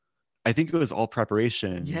I think it was all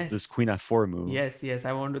preparation, this Yes, Queen F4 move. yes, yes.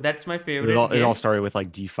 I want to. That's my It favorite all game. started with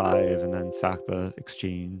like D5 and then sack the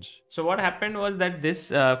exchange. So what happened was that this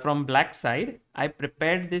from black side, I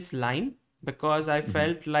prepared this line because I Hmm.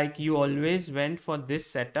 felt like you always went for this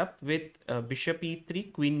setup with bishop e3,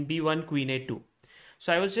 queen b1, queen a2.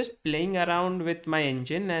 So I was just playing around with my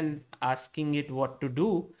engine and asking it what to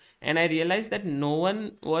do. And I realized that no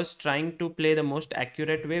one was trying to play the most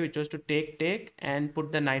accurate way, which was to take, and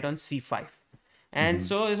put the knight on c5. And Hmm.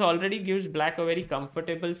 so it already gives black a very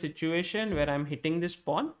comfortable situation where I'm hitting this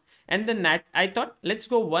pawn. And the I thought, let's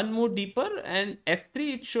go one more deeper, and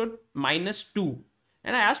f3 it showed -2.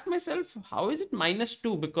 And I asked myself, how is it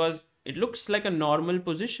 -2? Because it looks like a normal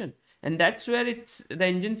position. And that's where the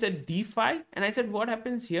engine said d5. And I said, what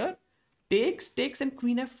happens here? Takes, and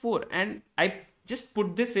queen f4. And I just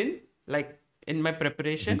put this in, like, in my It's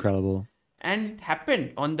preparation, incredible. and it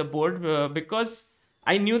happened on the board because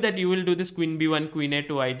I knew that you will do this queen b1, queen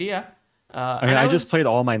a2 idea. I mean, And I I just was played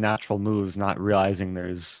all my natural moves, not realizing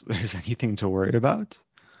there's anything to worry about.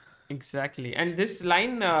 exactly. And this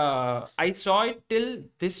line, I saw it till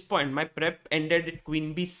this point. My prep ended at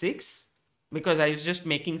queen b6 because I was just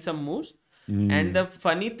making some moves. And Mm. the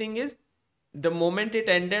funny thing is, the moment it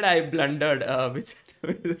ended, I blundered with,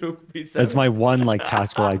 with rook That's b7. my one like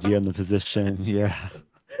tactical idea in the position. Yeah.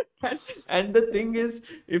 And the thing is,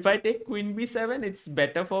 if I take queen b7, it's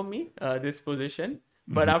better for me, this position.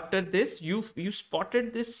 But Mhm. after this, you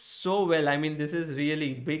spotted this so well. I mean, this is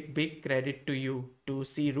really big credit to you to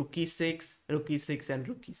see rook e6, rook e6, and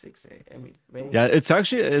rook e6. I mean, very Yeah,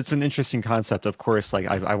 it's an interesting concept. Of course, like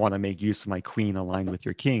I want to make use of my queen aligned with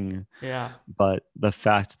your king, yeah, but the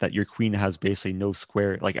fact that your queen has basically no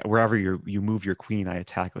square, like wherever you move your queen, I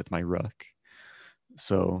attack with my rook.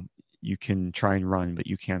 So you can try and run, but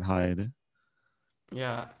you can't hide.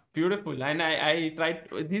 yeah, beautiful. And I tried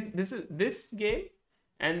this game,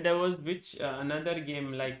 and there was which another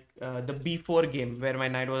game, like the b4 game where my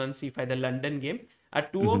knight was on c5, the London game, are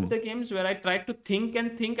two of Hmm. the games where I tried to think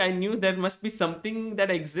and think. I knew there must be something that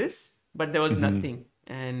exists, but there was Hmm. nothing,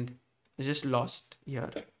 and I just lost here.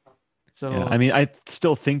 Yeah, I So mean, I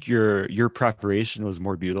still think your preparation was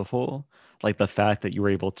more beautiful. Like the fact that you were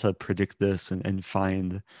able to predict this and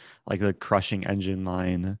find like the crushing engine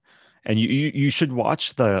line. And you should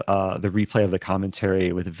watch the replay of the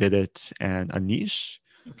commentary with Vidit and Anish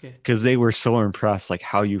okay. because they were so impressed like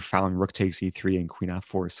how you found rook takes e3 and queen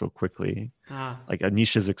f4 so quickly. Ah, Like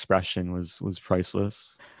Anish's expression was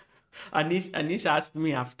priceless. Anish asked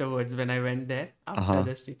me afterwards when I went there after Uh-huh.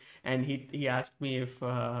 the stream, and he asked me if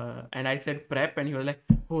and I said prep, and he was like,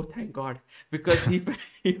 "Oh, thank God," because he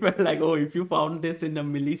felt like, "Oh, if you found this in a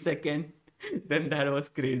millisecond, then that was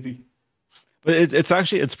crazy." But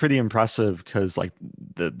it's pretty impressive because like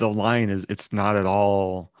the line is it's not at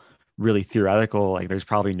all really theoretical. Like there's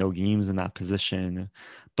probably no games in that position,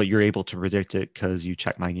 but you're able to predict it because you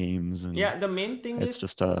check my games, and Yeah, the main thing it's is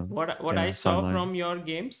just a what I yeah saw sideline. from your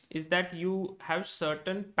games is that you have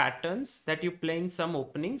certain patterns that you play in some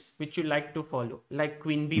openings which you like to follow, like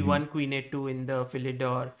Queen Hmm. B1, Queen A2 in the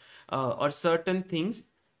Philidor, or certain things,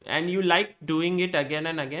 and you like doing it again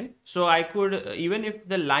and again. So I could, even if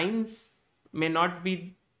the lines may not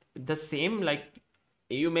be the same, like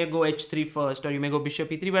you may go h3 first or you may go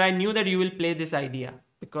bishop e3, but I knew that you will play this idea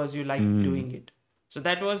because you like Mm, doing it. So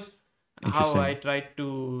that was how I interesting. tried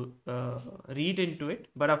to read into it.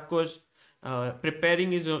 But of course,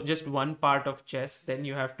 preparing is just one part of chess. Then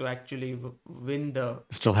you have to actually win the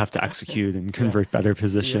Still have to execute and yeah, convert better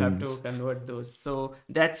you have to positions. convert those. So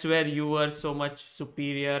that's where you were so much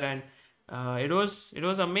superior, and it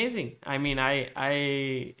was amazing. I mean,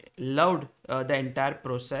 I loved the entire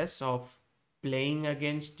process of playing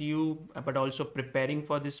against you, but also preparing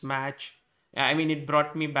for this match. I mean, it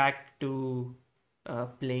brought me back to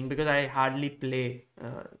playing because I hardly play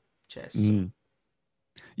chess. So Mm.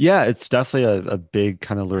 Yeah, it's definitely a big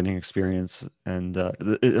kind of learning experience, and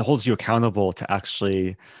it holds you accountable to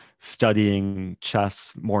actually studying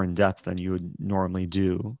chess more in depth than you would normally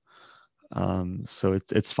do. So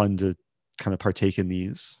it's fun to kind of partake in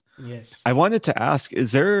these. yes. I wanted to ask,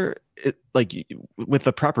 is there like with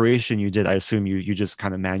the preparation you did, I assume you just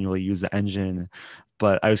kind of manually use the engine,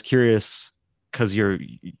 but I was curious because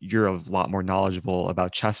you're a lot more knowledgeable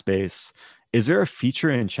about ChessBase. Is there a feature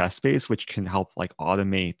in ChessBase which can help like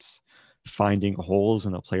automate finding holes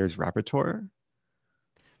in a player's repertoire,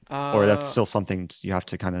 or that's Uh, still something you have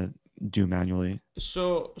to kind of do manually?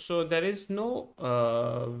 so there is no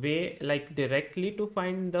way like directly to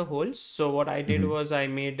find the holes. So what I did Hmm. was I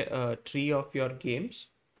made a tree of your games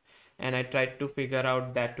and I tried to figure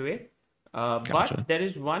out that way. But Gotcha. there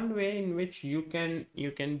is one way in which you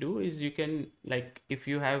can do is you can, like, if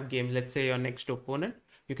you have games, let's say your next opponent,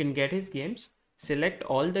 you can get his games, select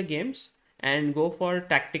all the games, and go for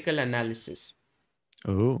tactical analysis.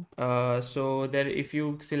 Oh, So there, if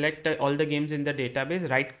you select all the games in the database,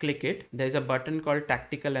 right click it, there's a button called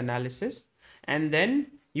tactical analysis, and then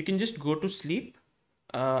you can just go to sleep.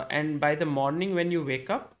 And by the morning when you wake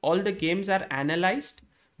up, all the games are analyzed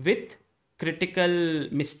with critical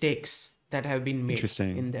mistakes that have been made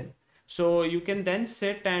interesting. in them. So you can then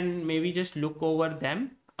sit and maybe just look over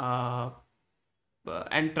them.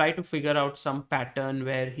 And try to figure out some pattern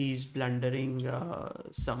where he's blundering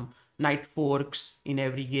some knight forks in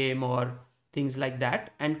every game or things like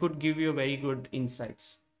that, and could give you very good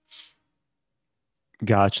insights.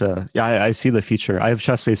 Gotcha. Yeah, I see the feature. I have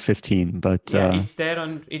ChessBase 15, but Yeah, it's there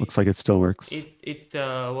on looks like it. it still works. It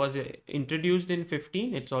was introduced in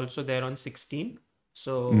 15. It's also there on 16.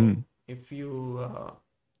 So Mm. if you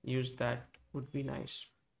use that, would be nice.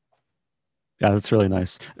 Yeah, that's really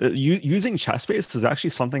nice. Using ChessBase is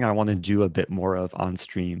actually something I want to do a bit more of on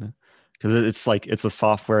stream because it's like it's a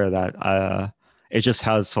software that it just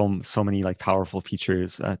has so many like powerful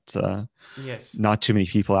features that Yes. not too many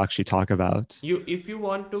people actually talk about. If you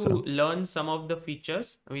want to So learn some of the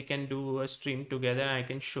features, we can do a stream together and I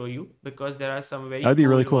can show you because there are some very that'd be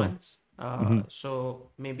really cool cool. ones. Hmm.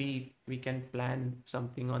 So maybe we can plan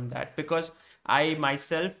something on that because I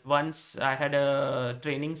myself once I had a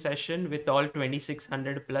training session with all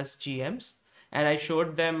 2600 plus GMs and I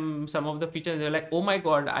showed them some of the features. They're like, "Oh my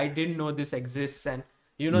God, I didn't know this exists." And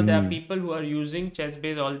there are Mm. people who are using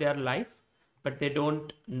ChessBase all their life, but they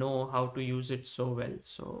don't know how to use it so well.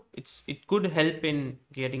 So it could help in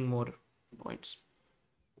getting more points.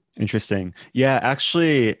 Interesting. Yeah,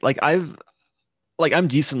 actually, I'm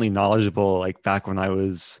decently knowledgeable. Like back when I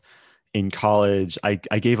was in college, I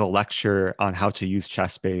gave a lecture on how to use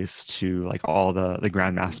ChessBase to like all the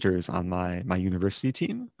grandmasters on my university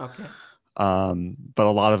team. Okay. But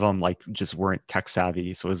a lot of them like just weren't tech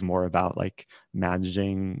savvy, so it was more about like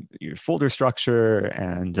managing your folder structure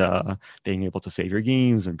and being able to save your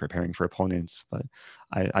games and preparing for opponents. But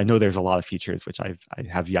I know there's a lot of features which I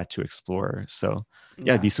have yet to explore. So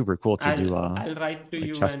yeah, it'd Yeah. be super cool to I'll do I'll write to like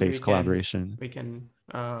you chess and based collaboration. we can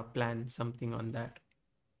plan something on that.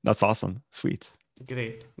 That's awesome. Sweet.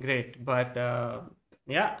 Great, great. But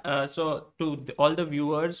yeah, so to all the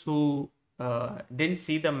viewers who didn't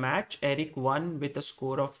see the match, Eric won with a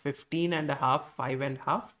score of 15 and a half,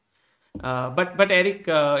 5.5. But Eric,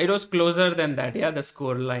 it was closer than that. Yeah, the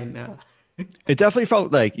score line. It definitely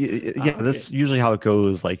felt like yeah, Okay. that's usually how it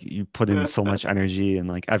goes. Like you put in so much energy and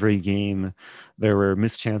like every game there were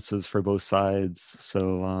missed chances for both sides.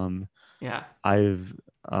 So Yeah. I've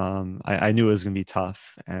I knew it was gonna be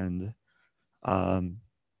tough, and um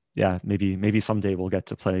yeah, maybe someday we'll get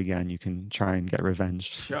to play again. You can try and get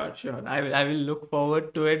revenge. Sure, sure. I will look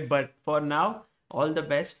forward to it. But for now, all the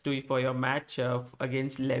best for your match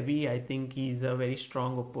against Levy. I think he's a very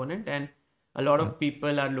strong opponent, and a lot of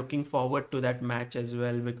people are looking forward to that match as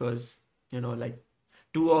well, because like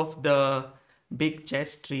two of the big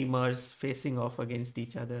chess streamers facing off against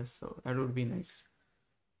each other. So that would be nice.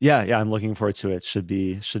 Yeah, I'm looking forward to it. Should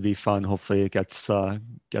be fun. Hopefully it gets a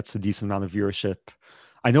decent amount of viewership.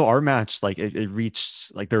 I know our match, like it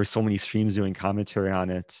reached, like there were so many streams doing commentary on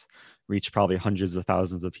it, reached probably hundreds of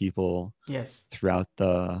thousands of people Yes. throughout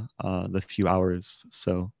the few hours.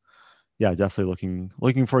 So yeah, definitely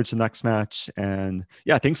looking forward to the next match. And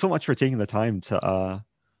yeah, thanks so much for taking the time to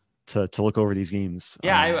look over these games.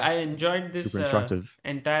 Yeah, I enjoyed this Super instructive.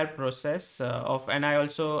 entire process and I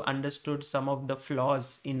also understood some of the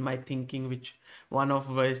flaws in my thinking, which one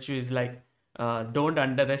of which is like, don't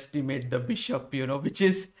underestimate the bishop, which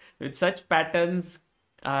is, with such patterns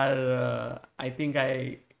are, I think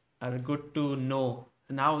are good to know.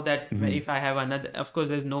 Now that if I have another, of course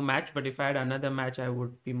there's no match, but if I had another match, I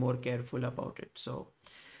would be more careful about it. So,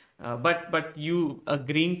 but you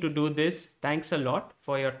agreeing to do this, thanks a lot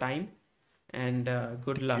for your time, and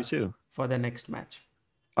good You luck too. for the next match.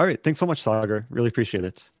 All right. Thanks so much, Sagar. Really appreciate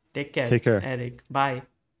it. Take care, Take care. Eric. Bye.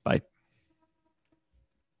 Bye.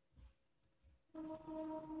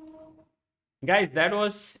 Guys, that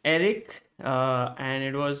was Eric, and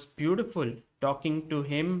it was beautiful talking to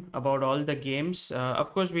him about all the games.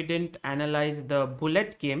 Of course, we didn't analyze the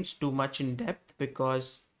bullet games too much in depth,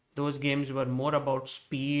 because those games were more about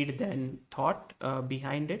speed than thought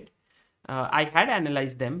behind it. I had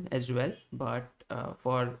analyzed them as well, but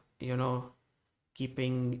for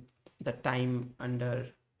keeping the time under,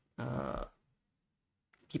 uh,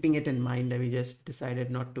 keeping it in mind, we just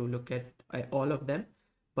decided not to look at all of them.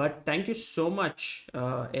 But thank you so much,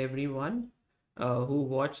 everyone who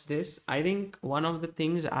watched this. I think one of the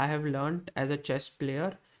things I have learned as a chess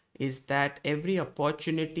player is that every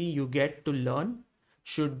opportunity you get to learn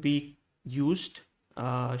should be used,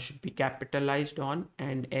 should be capitalized on.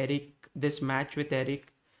 And Eric, this match with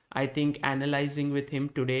Eric, I think analyzing with him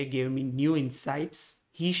today gave me new insights.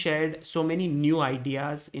 He shared so many new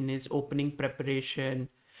ideas in his opening preparation,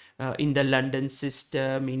 in the London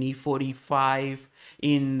system, in E4, E5,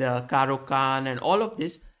 in the Karo Khan, and all of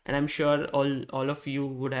this. And I'm sure all of you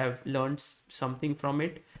would have learned something from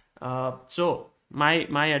it. So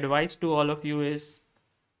my advice to all of you is,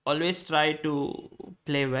 always try to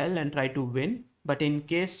play well and try to win. But in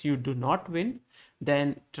case you do not win,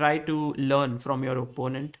 then try to learn from your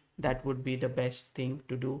opponent. That would be the best thing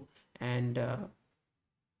to do. And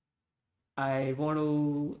I want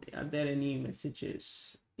to, are there any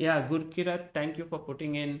messages? Yeah, Gurkirat, thank you for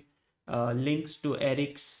putting in links to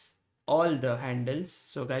Eric's all the handles.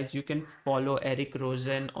 So guys, you can follow Eric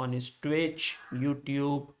Rosen on his Twitch,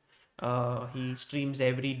 YouTube. He streams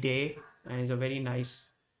every day, and it's a very nice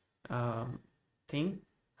thing.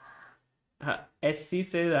 SC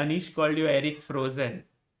says Anish called you Eric Frozen.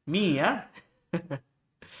 Me, yeah?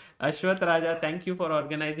 Ashwath Raja, thank you for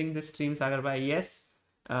organizing this stream, Sagar bhai. Yes,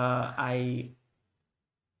 I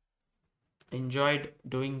enjoyed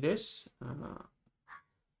doing this.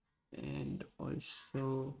 And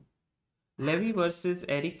also, Levy versus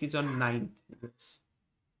Eric is on 9th. Yes.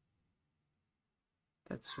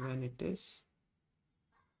 That's when it is.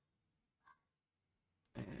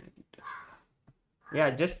 And yeah,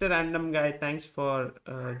 just a random guy. Thanks for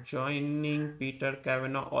joining, Peter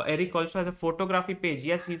Kavanaugh. Oh, Eric also has a photography page.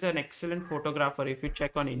 Yes, he's an excellent photographer. If you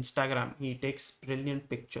check on Instagram, he takes brilliant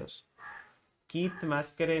pictures. Keith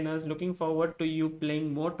Mascarenas, looking forward to you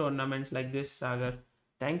playing more tournaments like this, Sagar.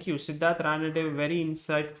 Thank you. Siddharth Ranadev, very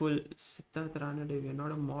insightful. Siddharth Ranadev, you're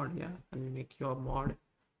not a mod, yeah? I'll make you a mod.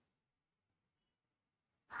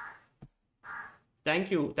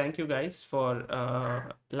 Thank you guys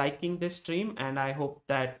for liking this stream, and I hope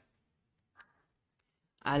that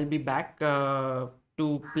I'll be back to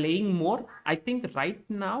playing more. I think right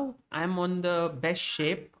now I'm on the best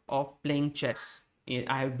shape of playing chess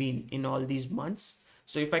I have been in all these months.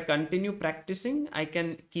 So if I continue practicing, I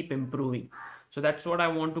can keep improving. So that's what I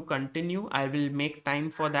want to continue. I will make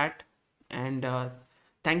time for that. And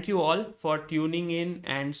thank you all for tuning in,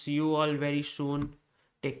 and see you all very soon.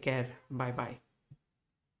 Take care. Bye bye.